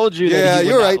I up. told you Yeah, that he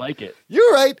would you're not right. like it.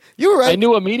 You're right. You're right. I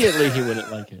knew immediately he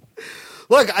wouldn't like it.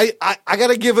 Look, I got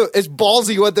to give it. It's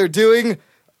ballsy what they're doing.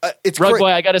 It's Rug great.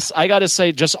 Boy, I gotta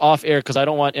say just off air because I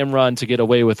don't want Imran to get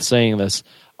away with saying this.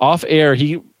 Off air,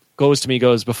 he goes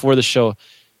before the show.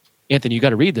 Anthony, you got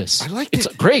to read this. I liked it's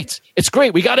it. great. It's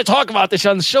great. We got to talk about this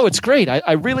on the show. It's great.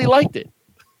 I really liked it.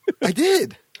 I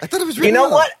did. I thought it was really You know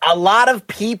well. what? A lot of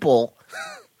people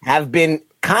have been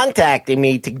contacting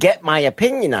me to get my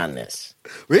opinion on this.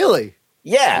 Really?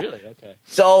 Yeah. Really? Okay.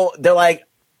 So they're like,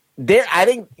 I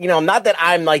think, not that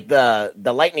I'm like the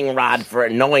lightning rod for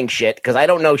knowing shit, because I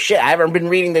don't know shit. I haven't been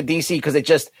reading the DC because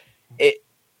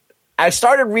I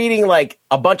started reading like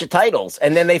a bunch of titles,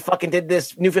 and then they fucking did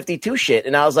this New 52 shit,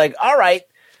 and I was like, all right,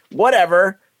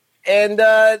 whatever. And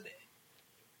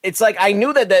it's like I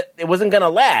knew that it wasn't going to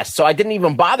last, so I didn't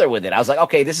even bother with it. I was like,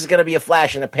 okay, this is going to be a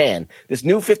flash in the pan. This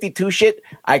New 52 shit,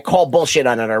 I call bullshit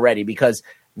on it already because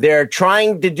they're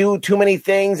trying to do too many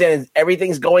things, and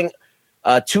everything's going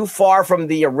too far from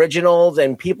the originals,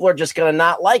 and people are just going to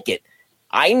not like it.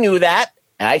 I knew that,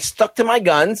 and I stuck to my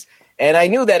guns. And I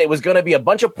knew that it was going to be a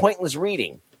bunch of pointless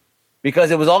reading because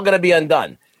it was all going to be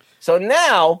undone. So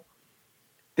now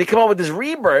they come up with this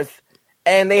Rebirth,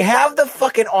 and they have the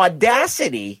fucking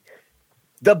audacity,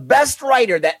 the best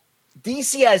writer that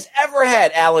DC has ever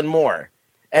had, Alan Moore,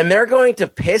 and they're going to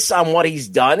piss on what he's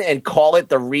done and call it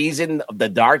the reason of the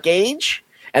Dark Age,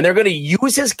 and they're going to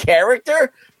use his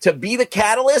character to be the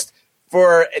catalyst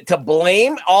to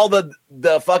blame all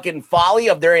the fucking folly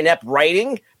of their inept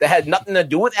writing that had nothing to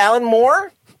do with Alan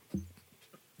Moore.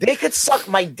 They could suck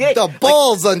my dick. The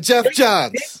balls on Jeff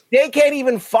Johns. They can't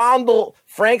even fondle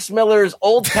Frank Miller's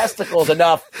old testicles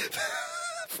enough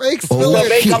Frank to Miller.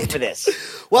 make up for this.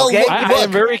 Well, Okay? look, I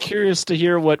am very curious to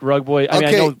hear what Rug Boy. I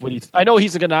mean, Okay. I know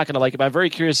he's not going to like it, but I'm very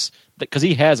curious because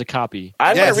he has a copy.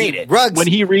 I'm Yes, going to read it. Rugs. When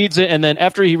he reads it, and then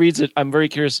after he reads it, I'm very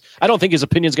curious. I don't think his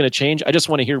opinion is going to change. I just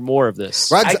want to hear more of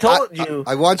this. Rugs, I told you.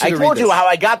 I want you to I read told you this. how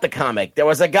I got the comic. There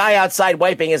was a guy outside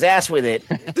wiping his ass with it.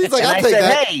 He's like, and I'll I take said,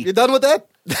 that. hey. You done with that?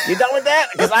 You done with that?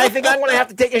 Because I think I'm going to have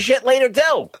to take a shit later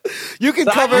too. You can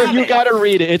So I cover. have You it. got to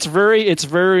read it. It's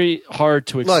very hard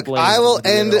to explain. Look, I will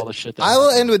end. all the shit that I will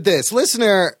end with this,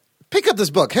 listener. Pick up this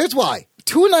book. Here's why.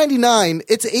 $2.99.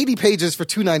 It's 80 pages for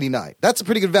 $2.99. That's a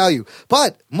pretty good value.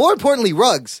 But more importantly,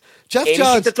 Rugs. Jeff 80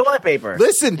 Johns. sheets of toilet paper.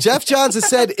 Listen, Jeff Johns has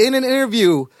said in an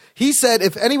interview, he said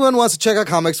if anyone wants to check out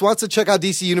comics, wants to check out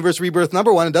DC Universe Rebirth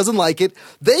 #1 and doesn't like it,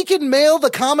 they can mail the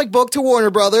comic book to Warner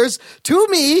Brothers to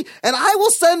me, and I will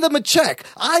send them a check.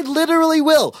 I literally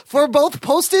will. For both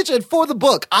postage and for the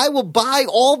book. I will buy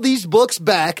all these books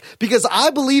back because I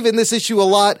believe in this issue a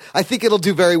lot. I think it'll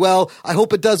do very well. I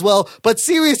hope it does well. But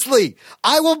seriously,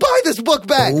 I will buy this book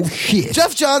back. Oh, shit.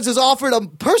 Jeff Johns has offered a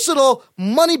personal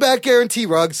money-back guarantee,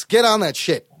 Rugs. Get on that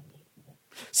shit.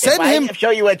 Send if him. I show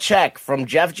you a check from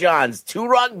Jeff Johns to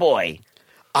Rug Boy,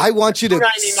 I want you to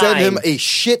send him a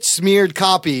shit smeared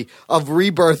copy of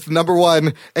Rebirth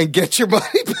 #1 and get your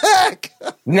money back.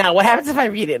 Now, what happens if I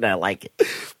read it and I like it?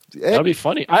 That'll be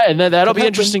funny, and then that'll be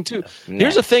interesting too.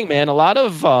 Here's the thing, man. A lot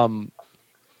of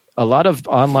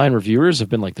online reviewers have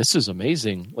been like, "This is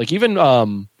amazing." Like even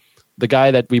the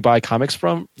guy that we buy comics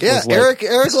from, yeah, was like, Eric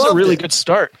this is a really good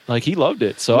start. Like he loved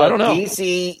it, so I don't know.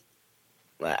 DC.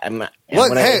 I'm look,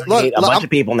 a bunch of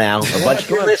people now. A bunch of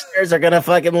your listeners are gonna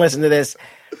fucking listen to this.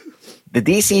 The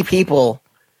DC people,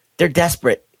 they're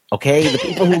desperate. Okay, the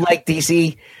people who like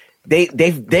DC,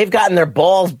 they've gotten their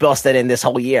balls busted in this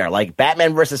whole year. Like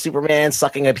Batman versus Superman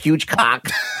sucking a huge cock.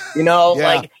 You know,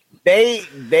 like they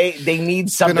need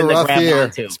something to grab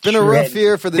onto. It's been a rough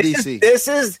year for the DC.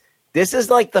 This is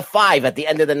like the 5 at the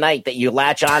end of the night that you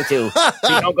latch onto so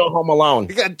you don't go home alone.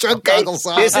 You got drunk goggles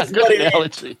on. This is what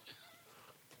it is.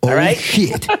 All right?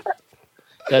 Shit.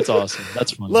 That's awesome.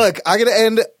 That's fun. Look, I'm going to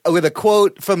end with a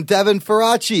quote from Devin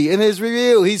Faraci in his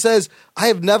review. He says, I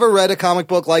have never read a comic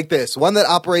book like this, one that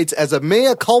operates as a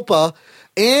mea culpa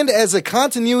and as a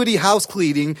continuity house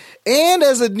cleaning and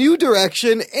as a new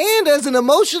direction and as an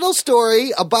emotional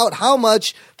story about how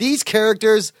much these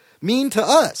characters mean to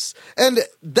us. And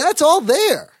that's all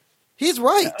there. He's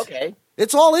right. Okay.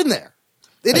 It's all in there.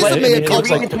 It is a mea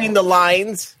culpa. Between the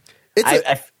lines,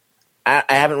 I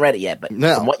haven't read it yet, but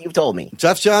from what you've told me.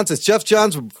 Jeff Johns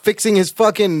fixing his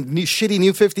fucking shitty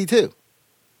New 52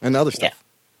 and other stuff.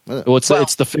 Yeah. Well,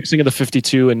 it's the fixing of the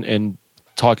 52 and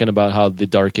talking about how the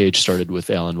Dark Age started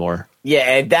with Alan Moore.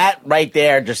 Yeah, and that right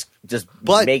there just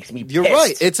makes me pissed. You're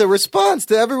right. It's a response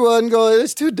to everyone going,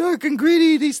 it's too dark and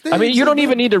gritty, these things. I mean, you don't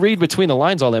even need to read between the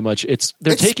lines all that much.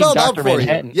 They're taking Dr.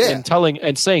 Manhattan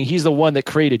and saying he's the one that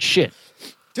created shit.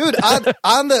 Dude, on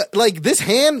the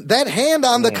that hand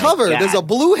on the cover, there's a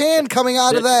blue hand coming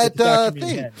out of that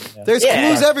thing. Yeah. There's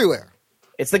clues everywhere.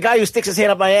 It's the guy who sticks his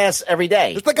hand up my ass every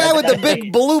day. It's the guy with the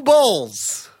big blue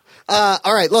balls. All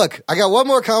right, look, I got one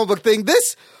more comic book thing.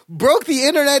 This broke the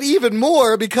internet even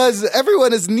more because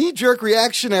everyone is knee-jerk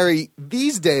reactionary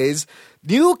these days.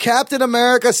 New Captain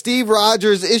America Steve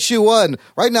Rogers issue 1.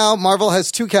 Right now, Marvel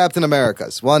has 2 Captain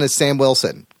Americas. One is Sam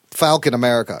Wilson. Falcon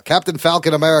America, Captain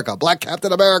Falcon America, Black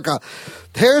Captain America.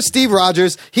 Here's Steve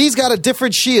Rogers. He's got a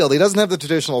different shield. He doesn't have the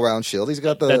traditional round shield. He's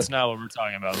got the. That's not what we're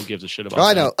talking about. Who gives a shit about?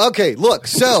 I know. Okay, look.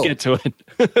 So let's get to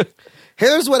it.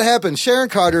 Here's what happened. Sharon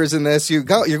Carter is in this. You're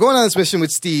going on this mission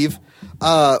with Steve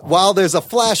while there's a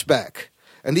flashback,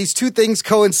 and these two things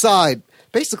coincide.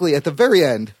 Basically, at the very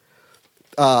end,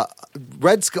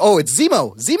 it's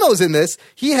Zemo. Zemo's in this.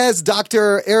 He has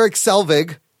Dr. Eric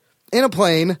Selvig in a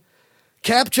plane.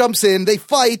 Cap jumps in. They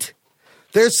fight.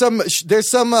 There's some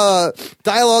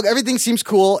dialogue. Everything seems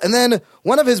cool. And then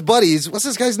one of his buddies, what's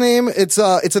this guy's name? It's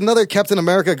another Captain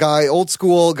America guy, old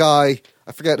school guy.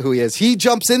 I forget who he is. He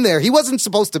jumps in there. He wasn't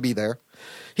supposed to be there.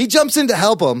 He jumps in to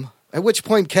help him. At which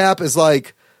point Cap is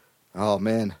like, "Oh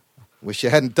man, wish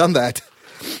you hadn't done that."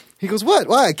 He goes, "What?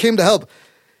 Why? I came to help."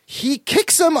 He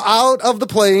kicks him out of the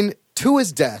plane to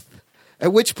his death.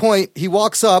 At which point he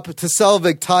walks up to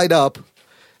Selvig tied up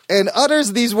and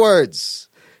utters these words.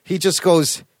 He just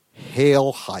goes,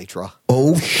 "Hail Hydra."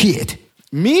 Oh, shit.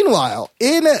 Meanwhile,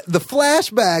 in the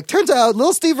flashback, turns out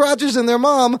little Steve Rogers and their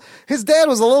mom, his dad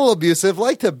was a little abusive,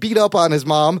 liked to beat up on his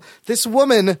mom. This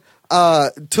woman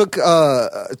tried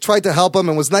to help him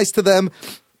and was nice to them,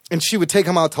 and she would take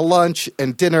him out to lunch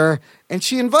and dinner, and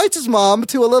she invites his mom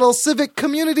to a little civic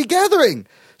community gathering.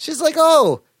 She's like,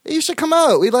 "Oh, you should come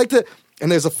out. We'd like to..." And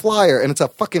there's a flyer, and it's a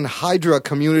fucking Hydra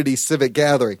community civic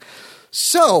gathering.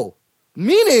 So,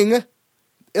 meaning,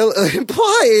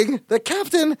 implying that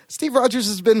Captain Steve Rogers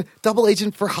has been double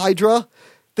agent for Hydra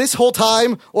this whole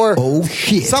time, or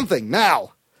something.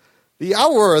 Now, the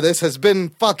hour of this has been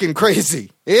fucking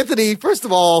crazy. Anthony, first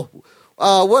of all,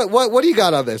 what do you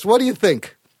got on this? What do you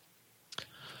think?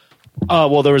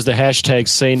 Well, there was the hashtag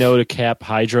 "Say No to Cap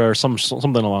Hydra" or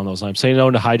something along those lines. Say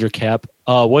no to Hydra Cap.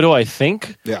 What do I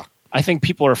think? Yeah. I think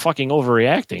people are fucking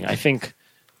overreacting. I think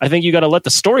you got to let the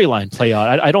storyline play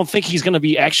out. I don't think he's going to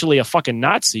be actually a fucking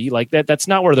Nazi like that. That's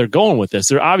not where they're going with this.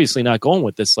 They're obviously not going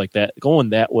with this like that, going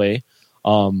that way.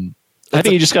 I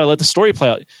think you just got to let the story play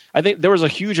out. I think there was a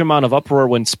huge amount of uproar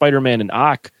when Spider-Man and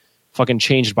Ock fucking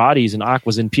changed bodies, and Ock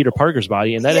was in Peter Parker's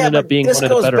body, and that ended up being one of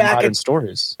the better modern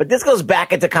stories. But this goes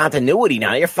back into continuity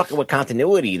now. You're fucking with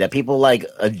continuity that people like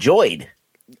enjoyed.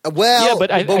 Well, yeah,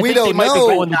 but I we think don't they might know.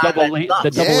 be going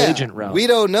the double agent route. We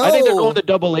don't know. I think they're going the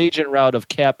double agent route of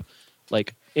Cap,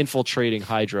 like infiltrating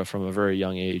Hydra from a very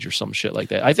young age or some shit like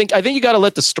that. I think you got to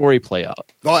let the story play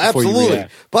out. Oh, before you absolutely.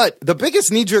 react. But the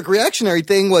biggest knee-jerk reactionary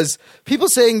thing was people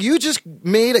saying you just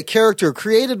made a character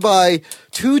created by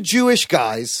two Jewish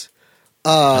guys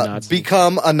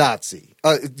become a Nazi.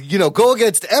 Go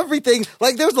against everything.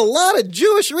 Like, there's a lot of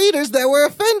Jewish readers that were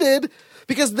offended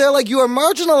because they're like, you are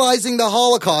marginalizing the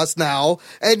Holocaust now,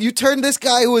 and you turn this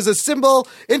guy who is a symbol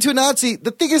into a Nazi.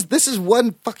 The thing is, this is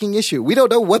one fucking issue. We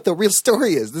don't know what the real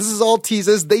story is. This is all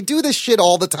teases. They do this shit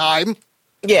all the time.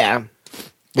 Yeah.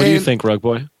 What do you think, Rug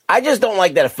Boy? I just don't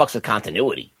like that it fucks with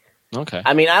continuity. Okay.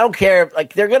 I mean, I don't care.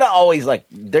 Like, they're gonna always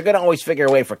figure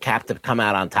a way for Cap to come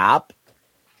out on top.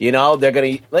 You know, they're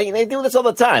gonna they do this all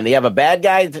the time. They have a bad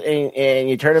guy and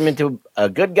you turn him into a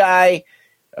good guy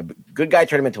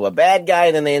turn him into a bad guy,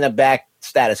 and then they end up back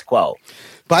status quo.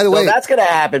 By the way, that's gonna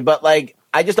happen. But like,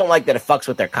 I just don't like that it fucks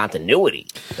with their continuity.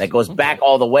 That goes back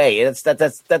all the way. That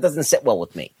doesn't sit well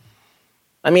with me.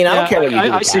 I mean, I don't care what you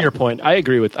do. I see your point. I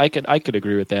agree with. I could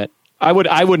agree with that. I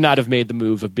would not have made the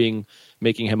move of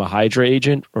making him a Hydra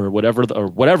agent or whatever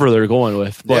they're going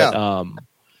with. But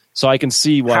so I can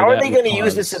see why. How are they going to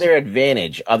use this to their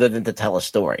advantage, other than to tell a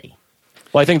story?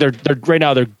 Well, I think they're right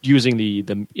now they're using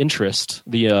the interest,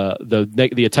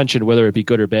 the attention, whether it be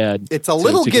good or bad. It's a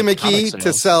little gimmicky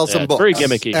to sell some books. Very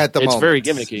gimmicky at the moment. It's very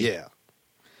gimmicky. Yeah.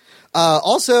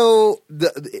 Also,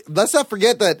 let's not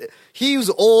forget that he was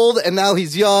old and now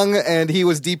he's young, and he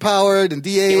was depowered and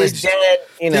de-aged. He was dead.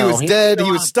 He was dead.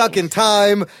 He was stuck in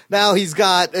time. Now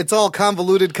it's all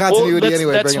convoluted continuity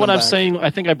anyway. That's what I'm saying.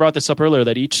 I think I brought this up earlier,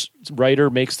 that each writer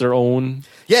makes their own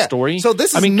story. So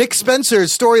this is Nick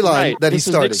Spencer's storyline that he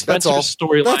started. That's all.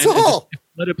 That's all.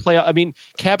 Let it play out. I mean,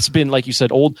 Cap's been, like you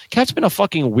said, old. Cap's been a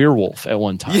fucking werewolf at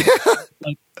one time. Yeah.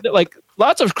 like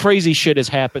lots of crazy shit has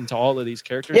happened to all of these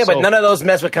characters. Yeah, but none of those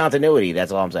mess with continuity.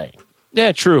 That's all I'm saying.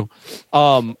 Yeah, true.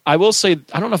 I will say,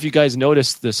 I don't know if you guys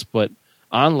noticed this, but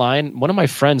online, one of my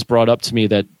friends brought up to me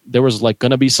that there was like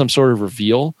going to be some sort of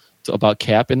reveal about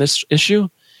Cap in this issue,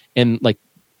 and like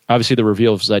obviously the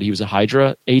reveal was that he was a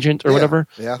Hydra agent or whatever.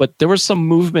 Yeah. But there was some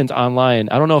movement online.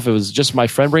 I don't know if it was just my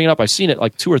friend bringing it up. I've seen it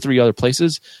like 2 or 3 other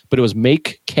places, but it was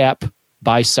make Cap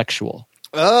bisexual.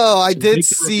 Oh, I did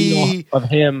see of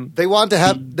him. They want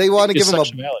to give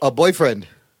him a boyfriend.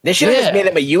 They should have just made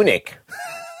him a eunuch.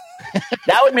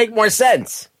 That would make more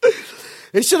sense.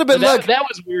 It should have been that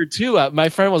was weird too. My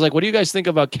friend was like, "What do you guys think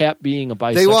about Cap being a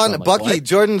bisexual?" They want Bucky. What?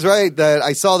 Jordan's right that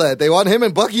I saw that. They want him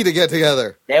and Bucky to get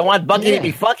together. They want Bucky to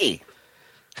be fucky.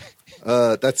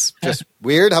 That's just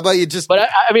weird. How about you just? But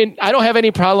I mean, I don't have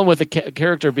any problem with a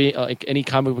character being like any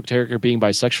comic book character being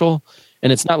bisexual,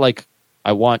 and it's not like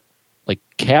I want like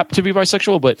Cap to be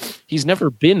bisexual, but he's never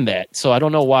been that. So I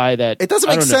don't know why that. It doesn't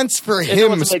make sense for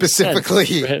him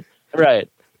specifically, right?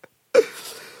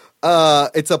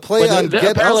 It's a play on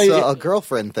get Elsa a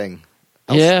girlfriend thing.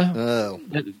 Yeah.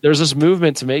 There's this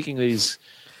movement to making these.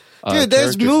 Dude,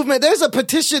 there's movement. There's a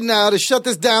petition now to shut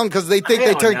this down because they think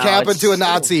they turned Cap into a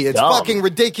Nazi. It's fucking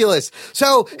ridiculous.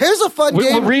 So here's a fun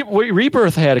game.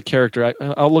 Rebirth had a character.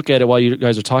 I'll look at it while you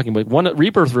guys are talking. But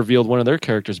Rebirth revealed one of their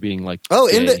characters being like. Oh,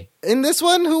 in this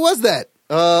one, who was that?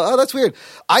 That's weird.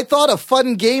 I thought a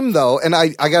fun game though, and I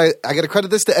got to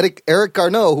credit this to Eric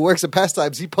Garneau, who works at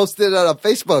Pastimes. He posted it on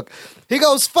Facebook. He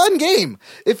goes, "Fun game.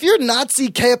 If you're Nazi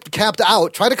capped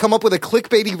out, try to come up with a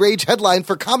clickbaity rage headline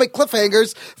for comic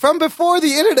cliffhangers from before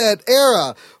the internet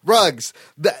era." Rugs.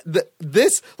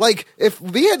 This, like, if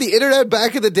we had the internet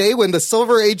back in the day when the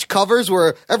Silver Age covers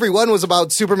where everyone was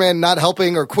about Superman not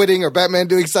helping or quitting or Batman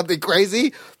doing something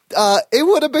crazy. It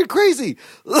would have been crazy.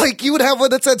 Like, you would have one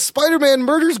that said Spider-Man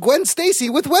murders Gwen Stacy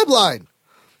with Webline.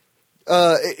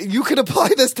 You could apply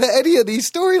this to any of these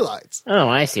storylines. Oh,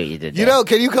 I see what you did there. You know,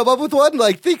 can you come up with one?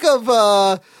 Like, think of,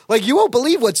 you won't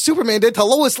believe what Superman did to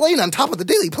Lois Lane on top of the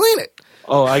Daily Planet.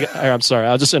 Oh, I'm sorry.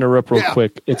 I'll just interrupt real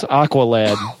quick. It's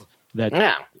Aqualad that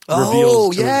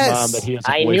reveals to his mom that he has a boyfriend.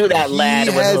 I knew that lad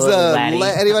was a little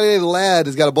laddie. Anybody named Lad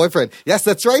has got a boyfriend. Yes,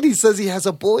 that's right. He says he has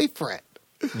a boyfriend.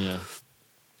 Yeah.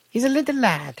 He's a little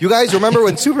lad. You guys remember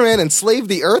when Superman enslaved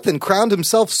the Earth and crowned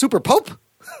himself Super Pope?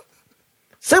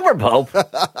 Super Pope.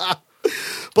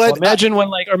 But imagine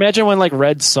when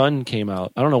Red Sun came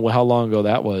out. I don't know how long ago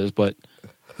that was, but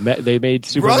they made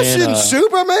Superman. Russian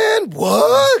Superman?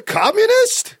 What?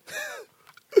 Communist?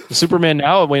 Superman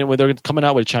now, when they're coming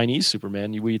out with Chinese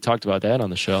Superman, we talked about that on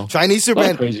the show. Chinese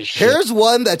Superman. Here's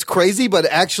one that's crazy, but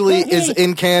actually is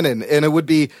in canon, and it would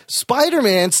be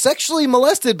Spider-Man sexually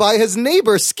molested by his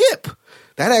neighbor Skip.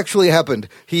 That actually happened.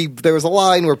 There was a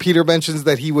line where Peter mentions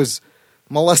that he was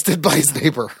molested by his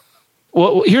neighbor.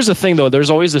 Well, here's the thing, though. There's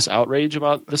always this outrage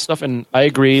about this stuff, and I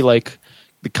agree. Like,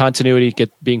 the continuity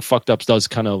being fucked up is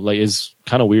kind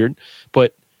of weird,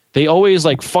 but they always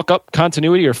like fuck up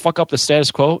continuity or fuck up the status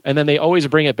quo, and then they always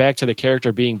bring it back to the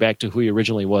character being back to who he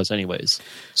originally was anyways.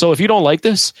 So if you don't like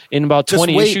this, in about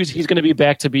 20 issues, he's going to be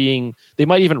back to being, they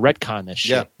might even retcon this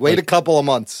shit. Yeah, wait a couple of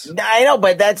months. I know,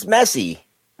 but that's messy.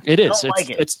 It is.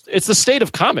 It's the state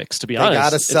of comics, to be honest. They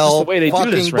gotta sell the way they fucking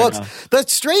do this books. right The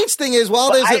strange thing is,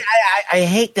 while there's I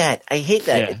hate that. I hate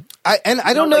that. Yeah.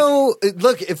 I don't know.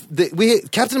 Look,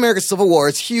 if Captain America: Civil War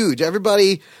is huge.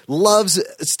 Everybody loves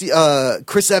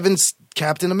Chris Evans'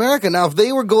 Captain America. Now, if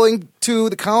they were going to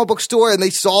the comic book store and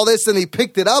they saw this and they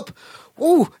picked it up,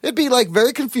 it'd be like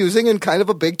very confusing and kind of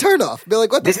a big turnoff. Be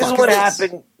like, what the fuck is this?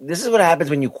 Happened. This is what happens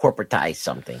when you corporatize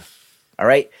something. All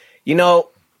right, you know,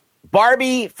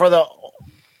 Barbie for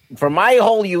my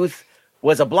whole youth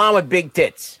was a blonde with big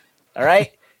tits. All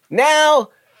right, now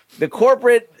the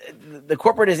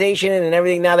corporatization and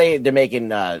everything. Now they're making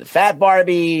fat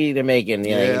Barbie. They're making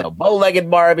bow-legged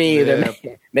Barbie. They're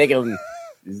making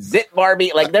zit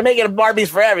Barbie. Like they're making Barbies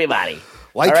for everybody.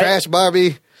 White trash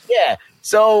Barbie. Yeah.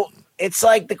 So it's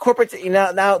like the corporate.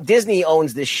 Now Disney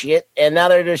owns this shit, and now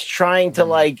they're just trying to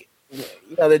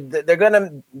they're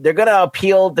gonna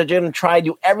appeal. They're gonna try to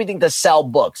do everything to sell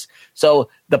books. So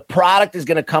the product is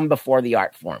gonna come before the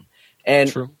art form.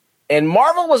 And True. And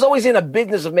Marvel was always in a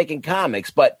business of making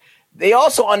comics, but they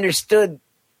also understood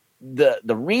the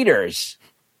readers,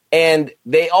 and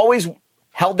they always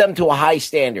held them to a high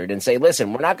standard and say,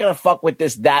 listen, we're not going to fuck with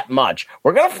this that much.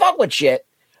 We're going to fuck with shit,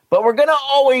 but we're going to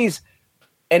always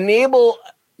enable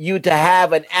you to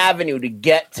have an avenue to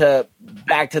get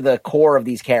back to the core of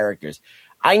these characters.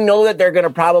 I know that they're going to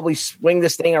probably swing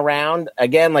this thing around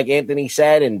again, like Anthony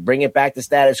said, and bring it back to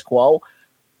status quo.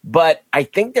 But I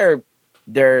think they're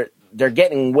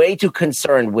getting way too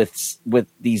concerned with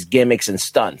these gimmicks and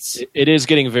stunts. It is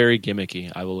getting very gimmicky.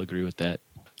 I will agree with that.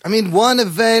 I mean, one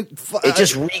event... it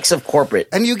just reeks of corporate.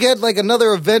 And you get like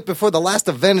another event before the last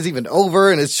event is even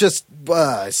over, and it's just...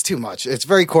 it's too much. It's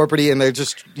very corporate-y, and they're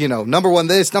just, number one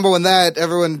this, number one that.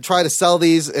 Everyone try to sell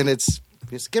these, and it's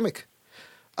a gimmick.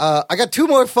 I got two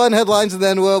more fun headlines, and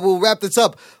then we'll wrap this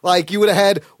up. Like, you would have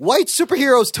had white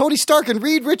superheroes Tony Stark and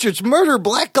Reed Richards murder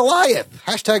Black Goliath.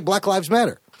 # Black Lives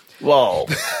Matter. Whoa.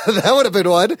 That would have been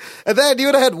one. And then you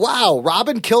would have had, wow,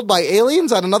 Robin killed by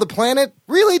aliens on another planet?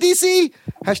 Really, DC?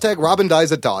 # Robin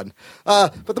dies at dawn.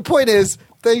 But the point is,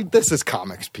 this is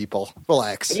comics, people.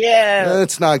 Relax. Yeah.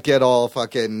 Let's not get all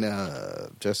fucking,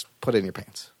 just put in your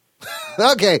pants.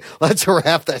 Okay, let's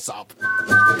wrap this up.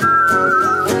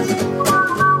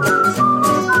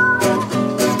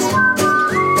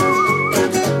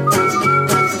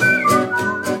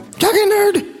 Talking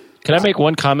Nerd! Can I make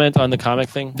one comment on the comic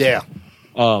thing? Yeah.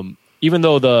 Even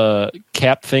though the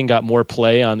Cap thing got more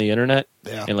play on the internet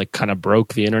and like kind of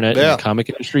broke the internet and the comic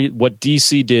industry, what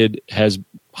DC did has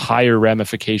higher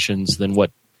ramifications than what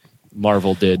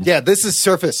Marvel did. Yeah, this is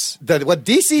surface. What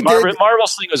DC did...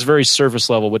 Marvel's thing was very surface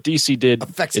level. What DC did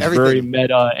affects is everything. very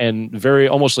meta and very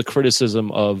almost a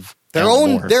criticism of their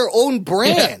own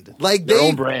brand. Yeah. Like their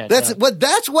own brand.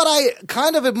 That's what I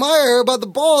kind of admire about the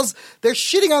Balls. They're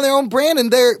shitting on their own brand,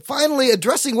 and they're finally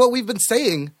addressing what we've been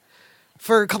saying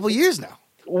for a couple of years now.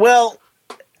 Well,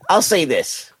 I'll say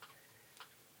this.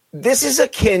 This is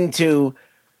akin to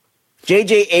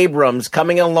J.J. Abrams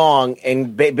coming along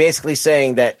and basically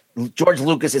saying that George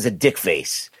Lucas is a dick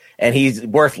face and he's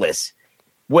worthless,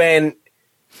 when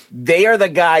they are the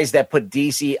guys that put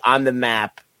DC on the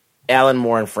map. Alan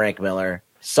Moore and Frank Miller.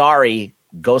 Sorry,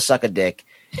 go suck a dick.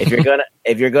 If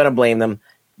you're gonna blame them,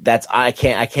 I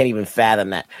can't even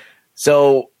fathom that.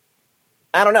 So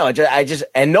I don't know. I just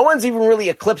and no one's even really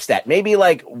eclipsed that. Maybe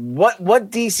like what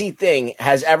DC thing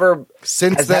has ever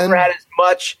ever had as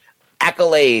much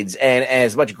accolades and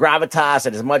as much gravitas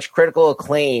and as much critical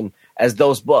acclaim as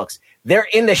those books. They're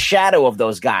in the shadow of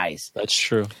those guys. That's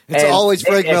true. It's always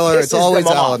Frank Miller. It's always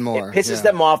Alan Moore. It pisses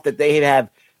them off that they have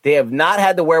not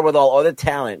had the wherewithal or the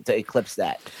talent to eclipse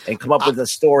that and come up with a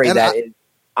story that is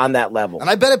on that level. And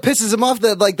I bet it pisses them off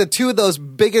that like the two of those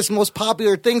biggest, most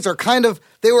popular things are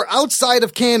they were outside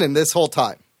of canon this whole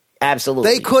time.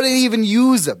 Absolutely. They couldn't even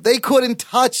use them. They couldn't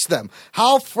touch them.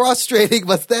 How frustrating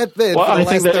must that been? Well, I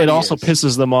think that it years? also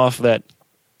pisses them off that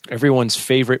everyone's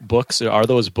favorite books are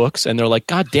those books, and they're like,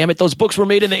 God damn it, those books were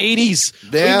made in the 80s.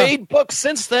 Yeah. We made books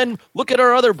since then. Look at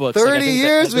our other books. 30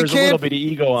 years, there's a little bit of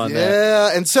ego on that.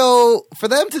 Yeah, and so for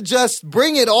them to just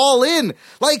bring it all in,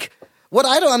 like, what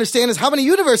I don't understand is how many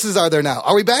universes are there now?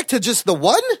 Are we back to just the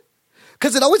one?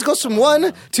 Because it always goes from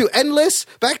one to endless,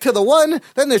 back to the one,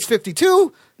 then there's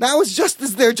 52. Now is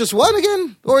there just one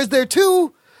again? Or is there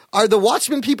two? Are the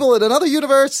Watchmen people in another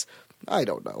universe? I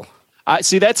don't know. I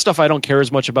see that stuff I don't care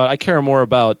as much about. I care more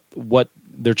about what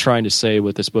they're trying to say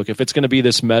with this book. If it's going to be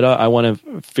this meta, I want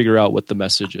to figure out what the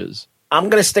message is. I'm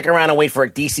going to stick around and wait for a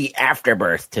DC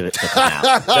Afterbirth to come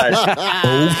out.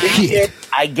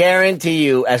 I guarantee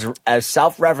you, as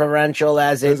self-referential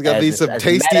as it is, there's going to be some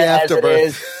tasty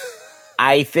Afterbirth.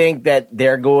 I think that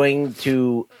they're going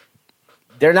to.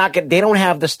 They're not. They don't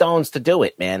have the stones to do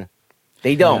it, man.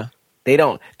 They don't. Yeah. They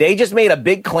don't. They just made a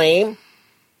big claim,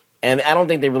 and I don't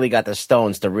think they really got the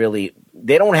stones to really.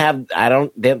 They don't have.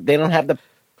 They don't have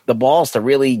the balls to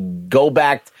really go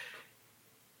back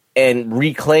and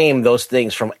reclaim those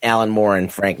things from Alan Moore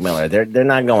and Frank Miller. They're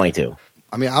not going to.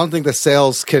 I mean, I don't think the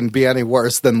sales can be any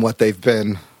worse than what they've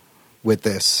been with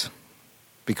this,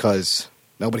 because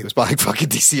nobody was buying fucking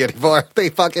DC anymore. They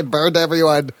fucking burned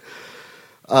everyone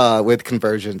with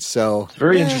conversions. So it's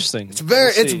very interesting. It's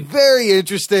very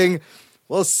interesting.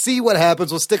 We'll see what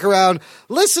happens. We'll stick around.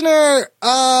 Listener,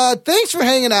 thanks for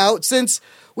hanging out. Since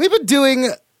we've been doing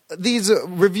these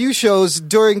review shows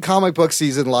during comic book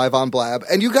season live on Blab,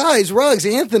 and you guys, Ruggs,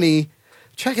 Anthony,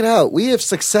 check it out. We have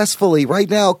successfully right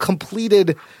now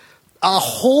completed a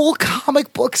whole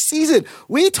comic book season.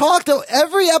 We talked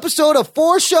every episode of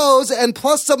 4 shows and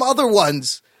plus some other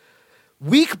ones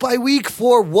week by week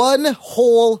for one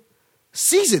whole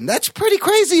season. That's pretty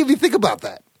crazy if you think about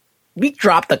that. We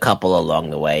dropped a couple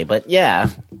along the way, but yeah.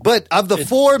 But of the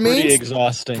 4 main,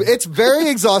 exhausting. It's very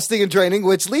exhausting and draining,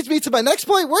 which leads me to my next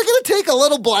point. We're going to take a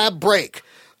little Blab break.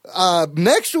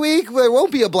 Next week, there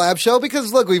won't be a Blab show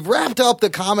because, look, we've wrapped up the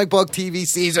comic book TV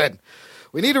season.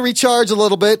 We need to recharge a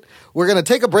little bit. We're going to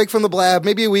take a break from the Blab,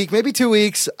 maybe a week, maybe 2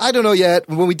 weeks. I don't know yet.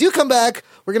 When we do come back,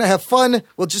 we're going to have fun.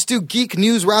 We'll just do geek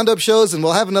news roundup shows, and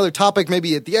we'll have another topic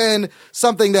maybe at the end,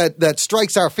 something that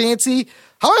strikes our fancy.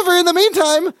 However, in the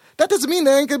meantime, that doesn't mean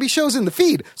there ain't going to be shows in the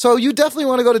feed. So you definitely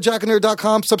want to go to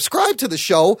jockandnerd.com, subscribe to the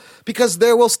show, because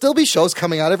there will still be shows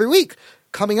coming out every week.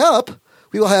 Coming up,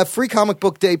 we will have Free Comic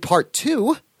Book Day Part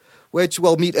 2, which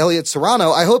will meet Elliot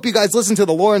Serrano. I hope you guys listened to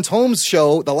the Lawrence Holmes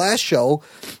show, the last show.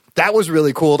 That was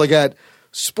really cool to get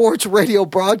sports radio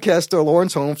broadcaster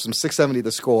Lawrence Holmes from 670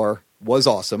 The Score. Was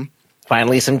awesome.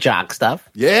 Finally, some jock stuff.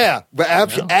 Yeah,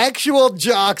 actual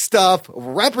jock stuff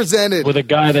represented. With a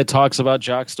guy that talks about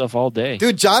jock stuff all day.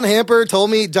 Dude, John Hamper told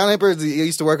me, John Hamper, he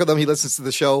used to work with him, he listens to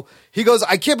the show. He goes,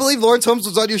 I can't believe Lawrence Holmes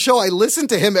was on your show. I listened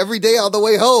to him every day on the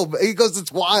way home. He goes,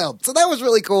 it's wild. So that was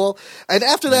really cool. And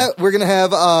after that, we're going to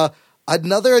have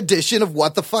another edition of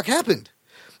What the Fuck Happened.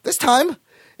 This time,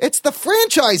 it's the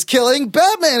franchise killing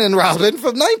Batman and Robin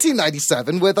from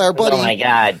 1997 with our buddy, oh my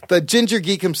God, the ginger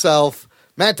geek himself,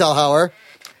 Matt Dalhauer.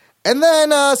 And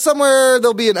then somewhere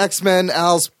there'll be an X-Men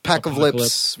Al's Pack of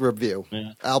Lips review.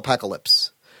 Yeah. Alpacalypse.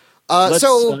 Those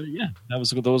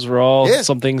were all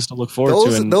some things to look forward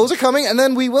to. Those are coming, and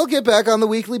then we will get back on the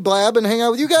weekly Blab and hang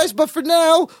out with you guys. But for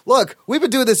now, look, we've been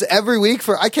doing this every week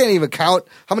for, I can't even count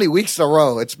how many weeks in a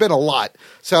row. It's been a lot.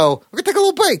 So we're going to take a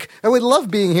little break. And we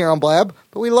love being here on Blab,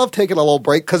 but we love taking a little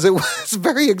break because it was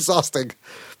very exhausting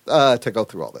to go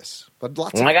through all this. But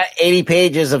I got 80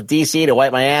 pages of DC to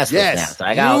wipe my ass with now, so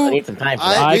I need some time for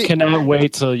that. I cannot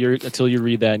wait till you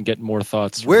read that and get more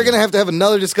thoughts. We're going to have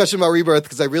another discussion about Rebirth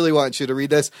because I really want you to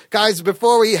read this. Guys,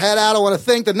 before we head out, I want to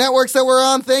thank the networks that we're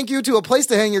on. Thank you to A Place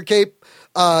to Hang Your Cape,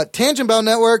 Tangent Bound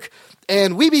Network,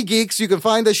 and We Be Geeks. You can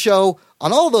find the show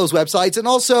on all those websites, and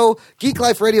also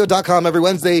geekliferadio.com every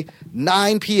Wednesday,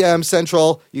 9 p.m.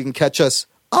 Central. You can catch us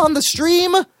on the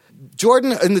stream.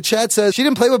 Jordan in the chat says she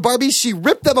didn't play with Barbies, she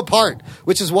ripped them apart,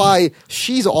 which is why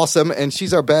she's awesome, and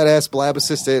she's our badass Blab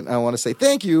assistant. I want to say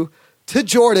thank you to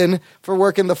Jordan for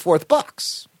working the 4th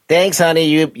box. Thanks, honey.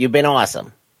 You've been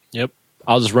awesome. Yep.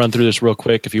 I'll just run through this real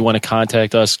quick. If you want to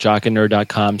contact us,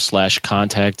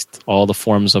 jockandnerd.com/contact, all the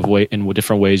forms of in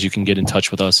different ways you can get in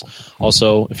touch with us.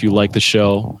 Also, if you like the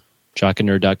show,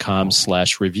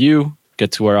 jockandnerd.com/review.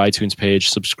 Get to our iTunes page,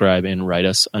 subscribe, and write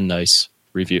us a nice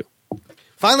review.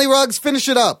 Finally, Ruggs, finish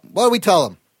it up. What do we tell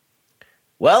them?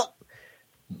 Well,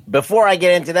 before I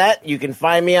get into that, you can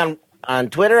find me on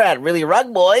Twitter at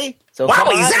ReallyRugBoy. So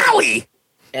wowie zowie!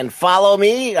 And follow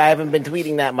me. I haven't been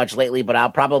tweeting that much lately, but I'll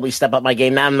probably step up my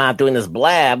game now I'm not doing this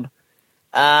Blab.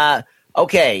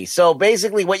 Okay, so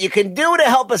basically what you can do to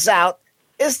help us out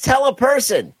is tell a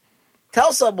person.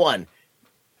 Tell someone.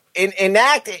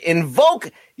 Invoke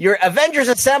your Avengers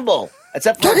Assemble.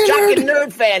 Except for Jock and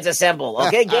Nerd fans assemble,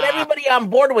 okay? Get everybody on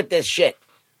board with this shit,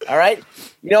 all right?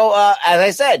 You know, as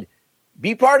I said,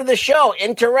 be part of the show,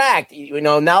 interact. You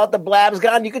know, now that the Blab's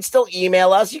gone, you can still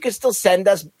email us. You can still send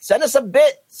us a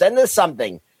bit, send us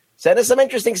something. Send us some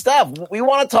interesting stuff. We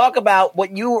want to talk about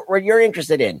what you're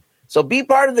interested in. So be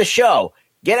part of the show.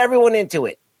 Get everyone into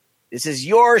it. This is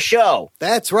your show.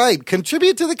 That's right.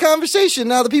 Contribute to the conversation.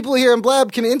 Now, the people here in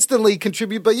Blab can instantly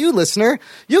contribute, but you, listener,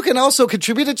 you can also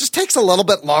contribute. It just takes a little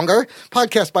bit longer,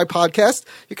 podcast by podcast.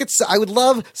 I would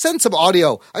love, send some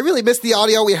audio. I really miss the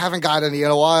audio. We haven't got any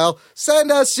in a while. Send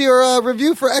us your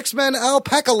review for X-Men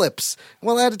Alpacalypse.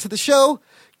 We'll add it to the show.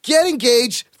 Get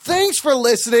engaged. Thanks for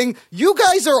listening. You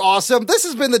guys are awesome. This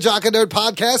has been the Jock and Nerd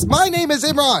Podcast. My name is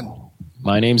Imran.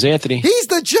 My name's Anthony. He's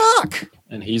the Jock.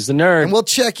 And he's the nerd. And we'll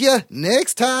check you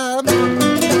next time. I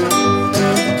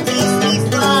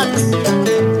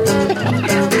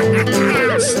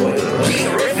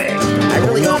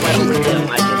really hope I don't pretend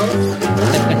like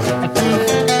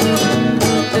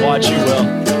it. Watch, you will.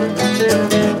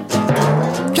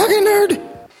 Jock and Nerd.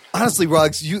 Honestly,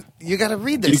 Ruggs, you got to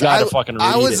read this. You got to fucking read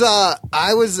it.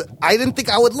 I didn't think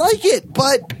I would like it,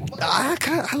 but I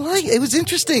like it. It was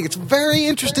interesting. It's very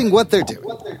interesting what they're doing.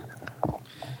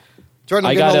 Jordan,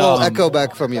 I'm getting a little echo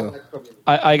back from you.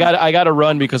 I got to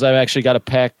run because I've actually got to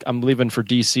pack. I'm leaving for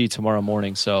DC tomorrow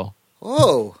morning. So.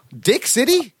 Oh, Dick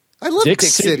City? I love Dick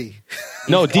City.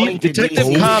 No,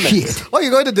 Detective Comics. Oh,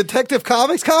 you're going to Detective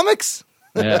Comics?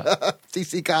 Yeah.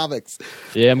 DC Comics.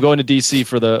 Yeah, I'm going to DC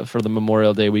for the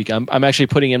Memorial Day week. I'm actually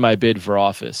putting in my bid for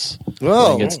office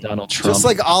against Donald Trump. Just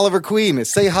like Oliver Queen.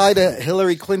 Say hi to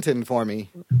Hillary Clinton for me.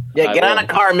 Yeah, get on a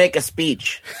car and make a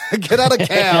speech. Get out a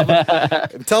cab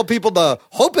and tell people to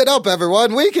hope it up,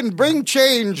 everyone. We can bring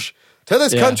change to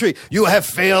this country. You have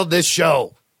failed this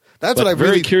show. That's what I really...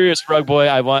 Very curious, Rug Boy.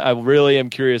 I really am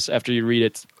curious after you read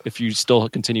it if you still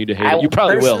continue to hate it. You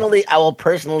probably will. I will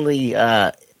personally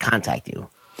contact you.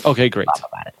 Okay, great. Talk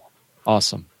about it.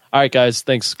 Awesome. All right, guys.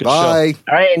 Thanks. Good Bye. show.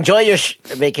 All right, enjoy your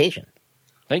vacation.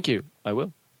 Thank you. I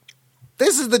will.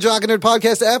 This is the Jock and Nerd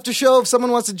Podcast after show. If someone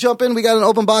wants to jump in, we got an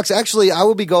open box. Actually, I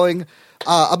will be going.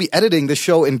 I'll be editing the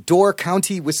show in Door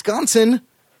County, Wisconsin.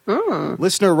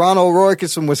 Listener Ron O'Rourke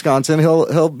is from Wisconsin.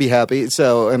 He'll be happy.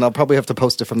 So, and I'll probably have to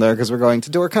post it from there because we're going to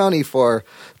Door County for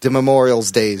the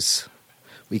Memorial's Days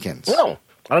weekends. Oh,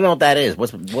 I don't know what that is. Where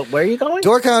are you going?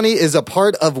 Door County is a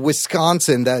part of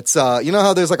Wisconsin that's, you know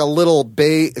how there's like a little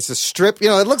bay, it's a strip,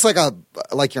 it looks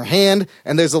like your hand,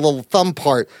 and there's a little thumb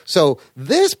part. So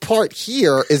this part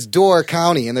here is Door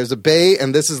County, and there's a bay,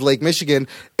 and this is Lake Michigan.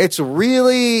 It's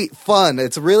really fun.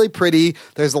 It's really pretty.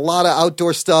 There's a lot of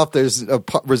outdoor stuff. There's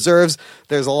reserves.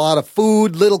 There's a lot of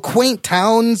food, little quaint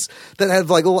towns that have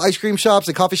like little ice cream shops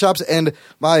and coffee shops, and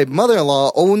my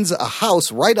mother-in-law owns a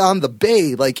house right on the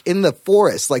bay, like in the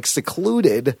forest, like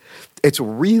secluded. It's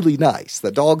really nice.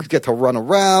 The dogs get to run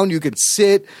around. You can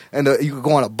sit and you can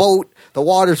go on a boat. The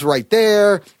water's right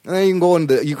there, and then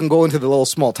you can go into the little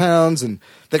small towns, and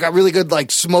they got really good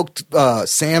like smoked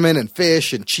salmon and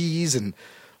fish and cheese and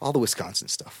all the Wisconsin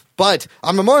stuff. But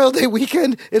on Memorial Day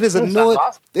weekend, it is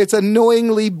it's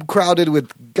annoyingly crowded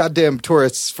with goddamn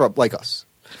tourists from like us.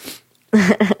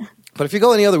 But if you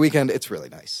go any other weekend, it's really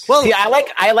nice. Well, see,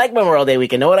 I like Memorial Day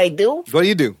weekend. Know what I do? What do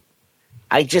you do?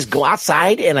 I just go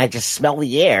outside and I just smell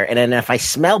the air. And then if I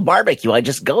smell barbecue, I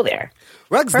just go there.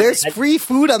 Ruggs, there's free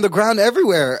food on the ground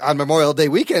everywhere on Memorial Day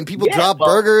weekend. People drop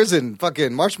burgers and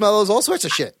fucking marshmallows, all sorts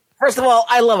of shit. First of all,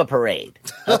 I love a parade.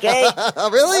 Okay?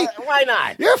 Really? Why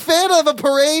not? You're a fan of a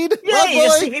parade? Yeah, you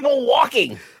just see people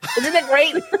walking. Isn't it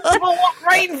great? People walk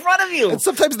right in front of you. And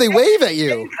sometimes they wave at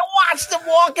you. You can watch them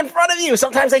walk in front of you.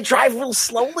 Sometimes they drive real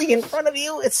slowly in front of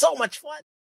you. It's so much fun.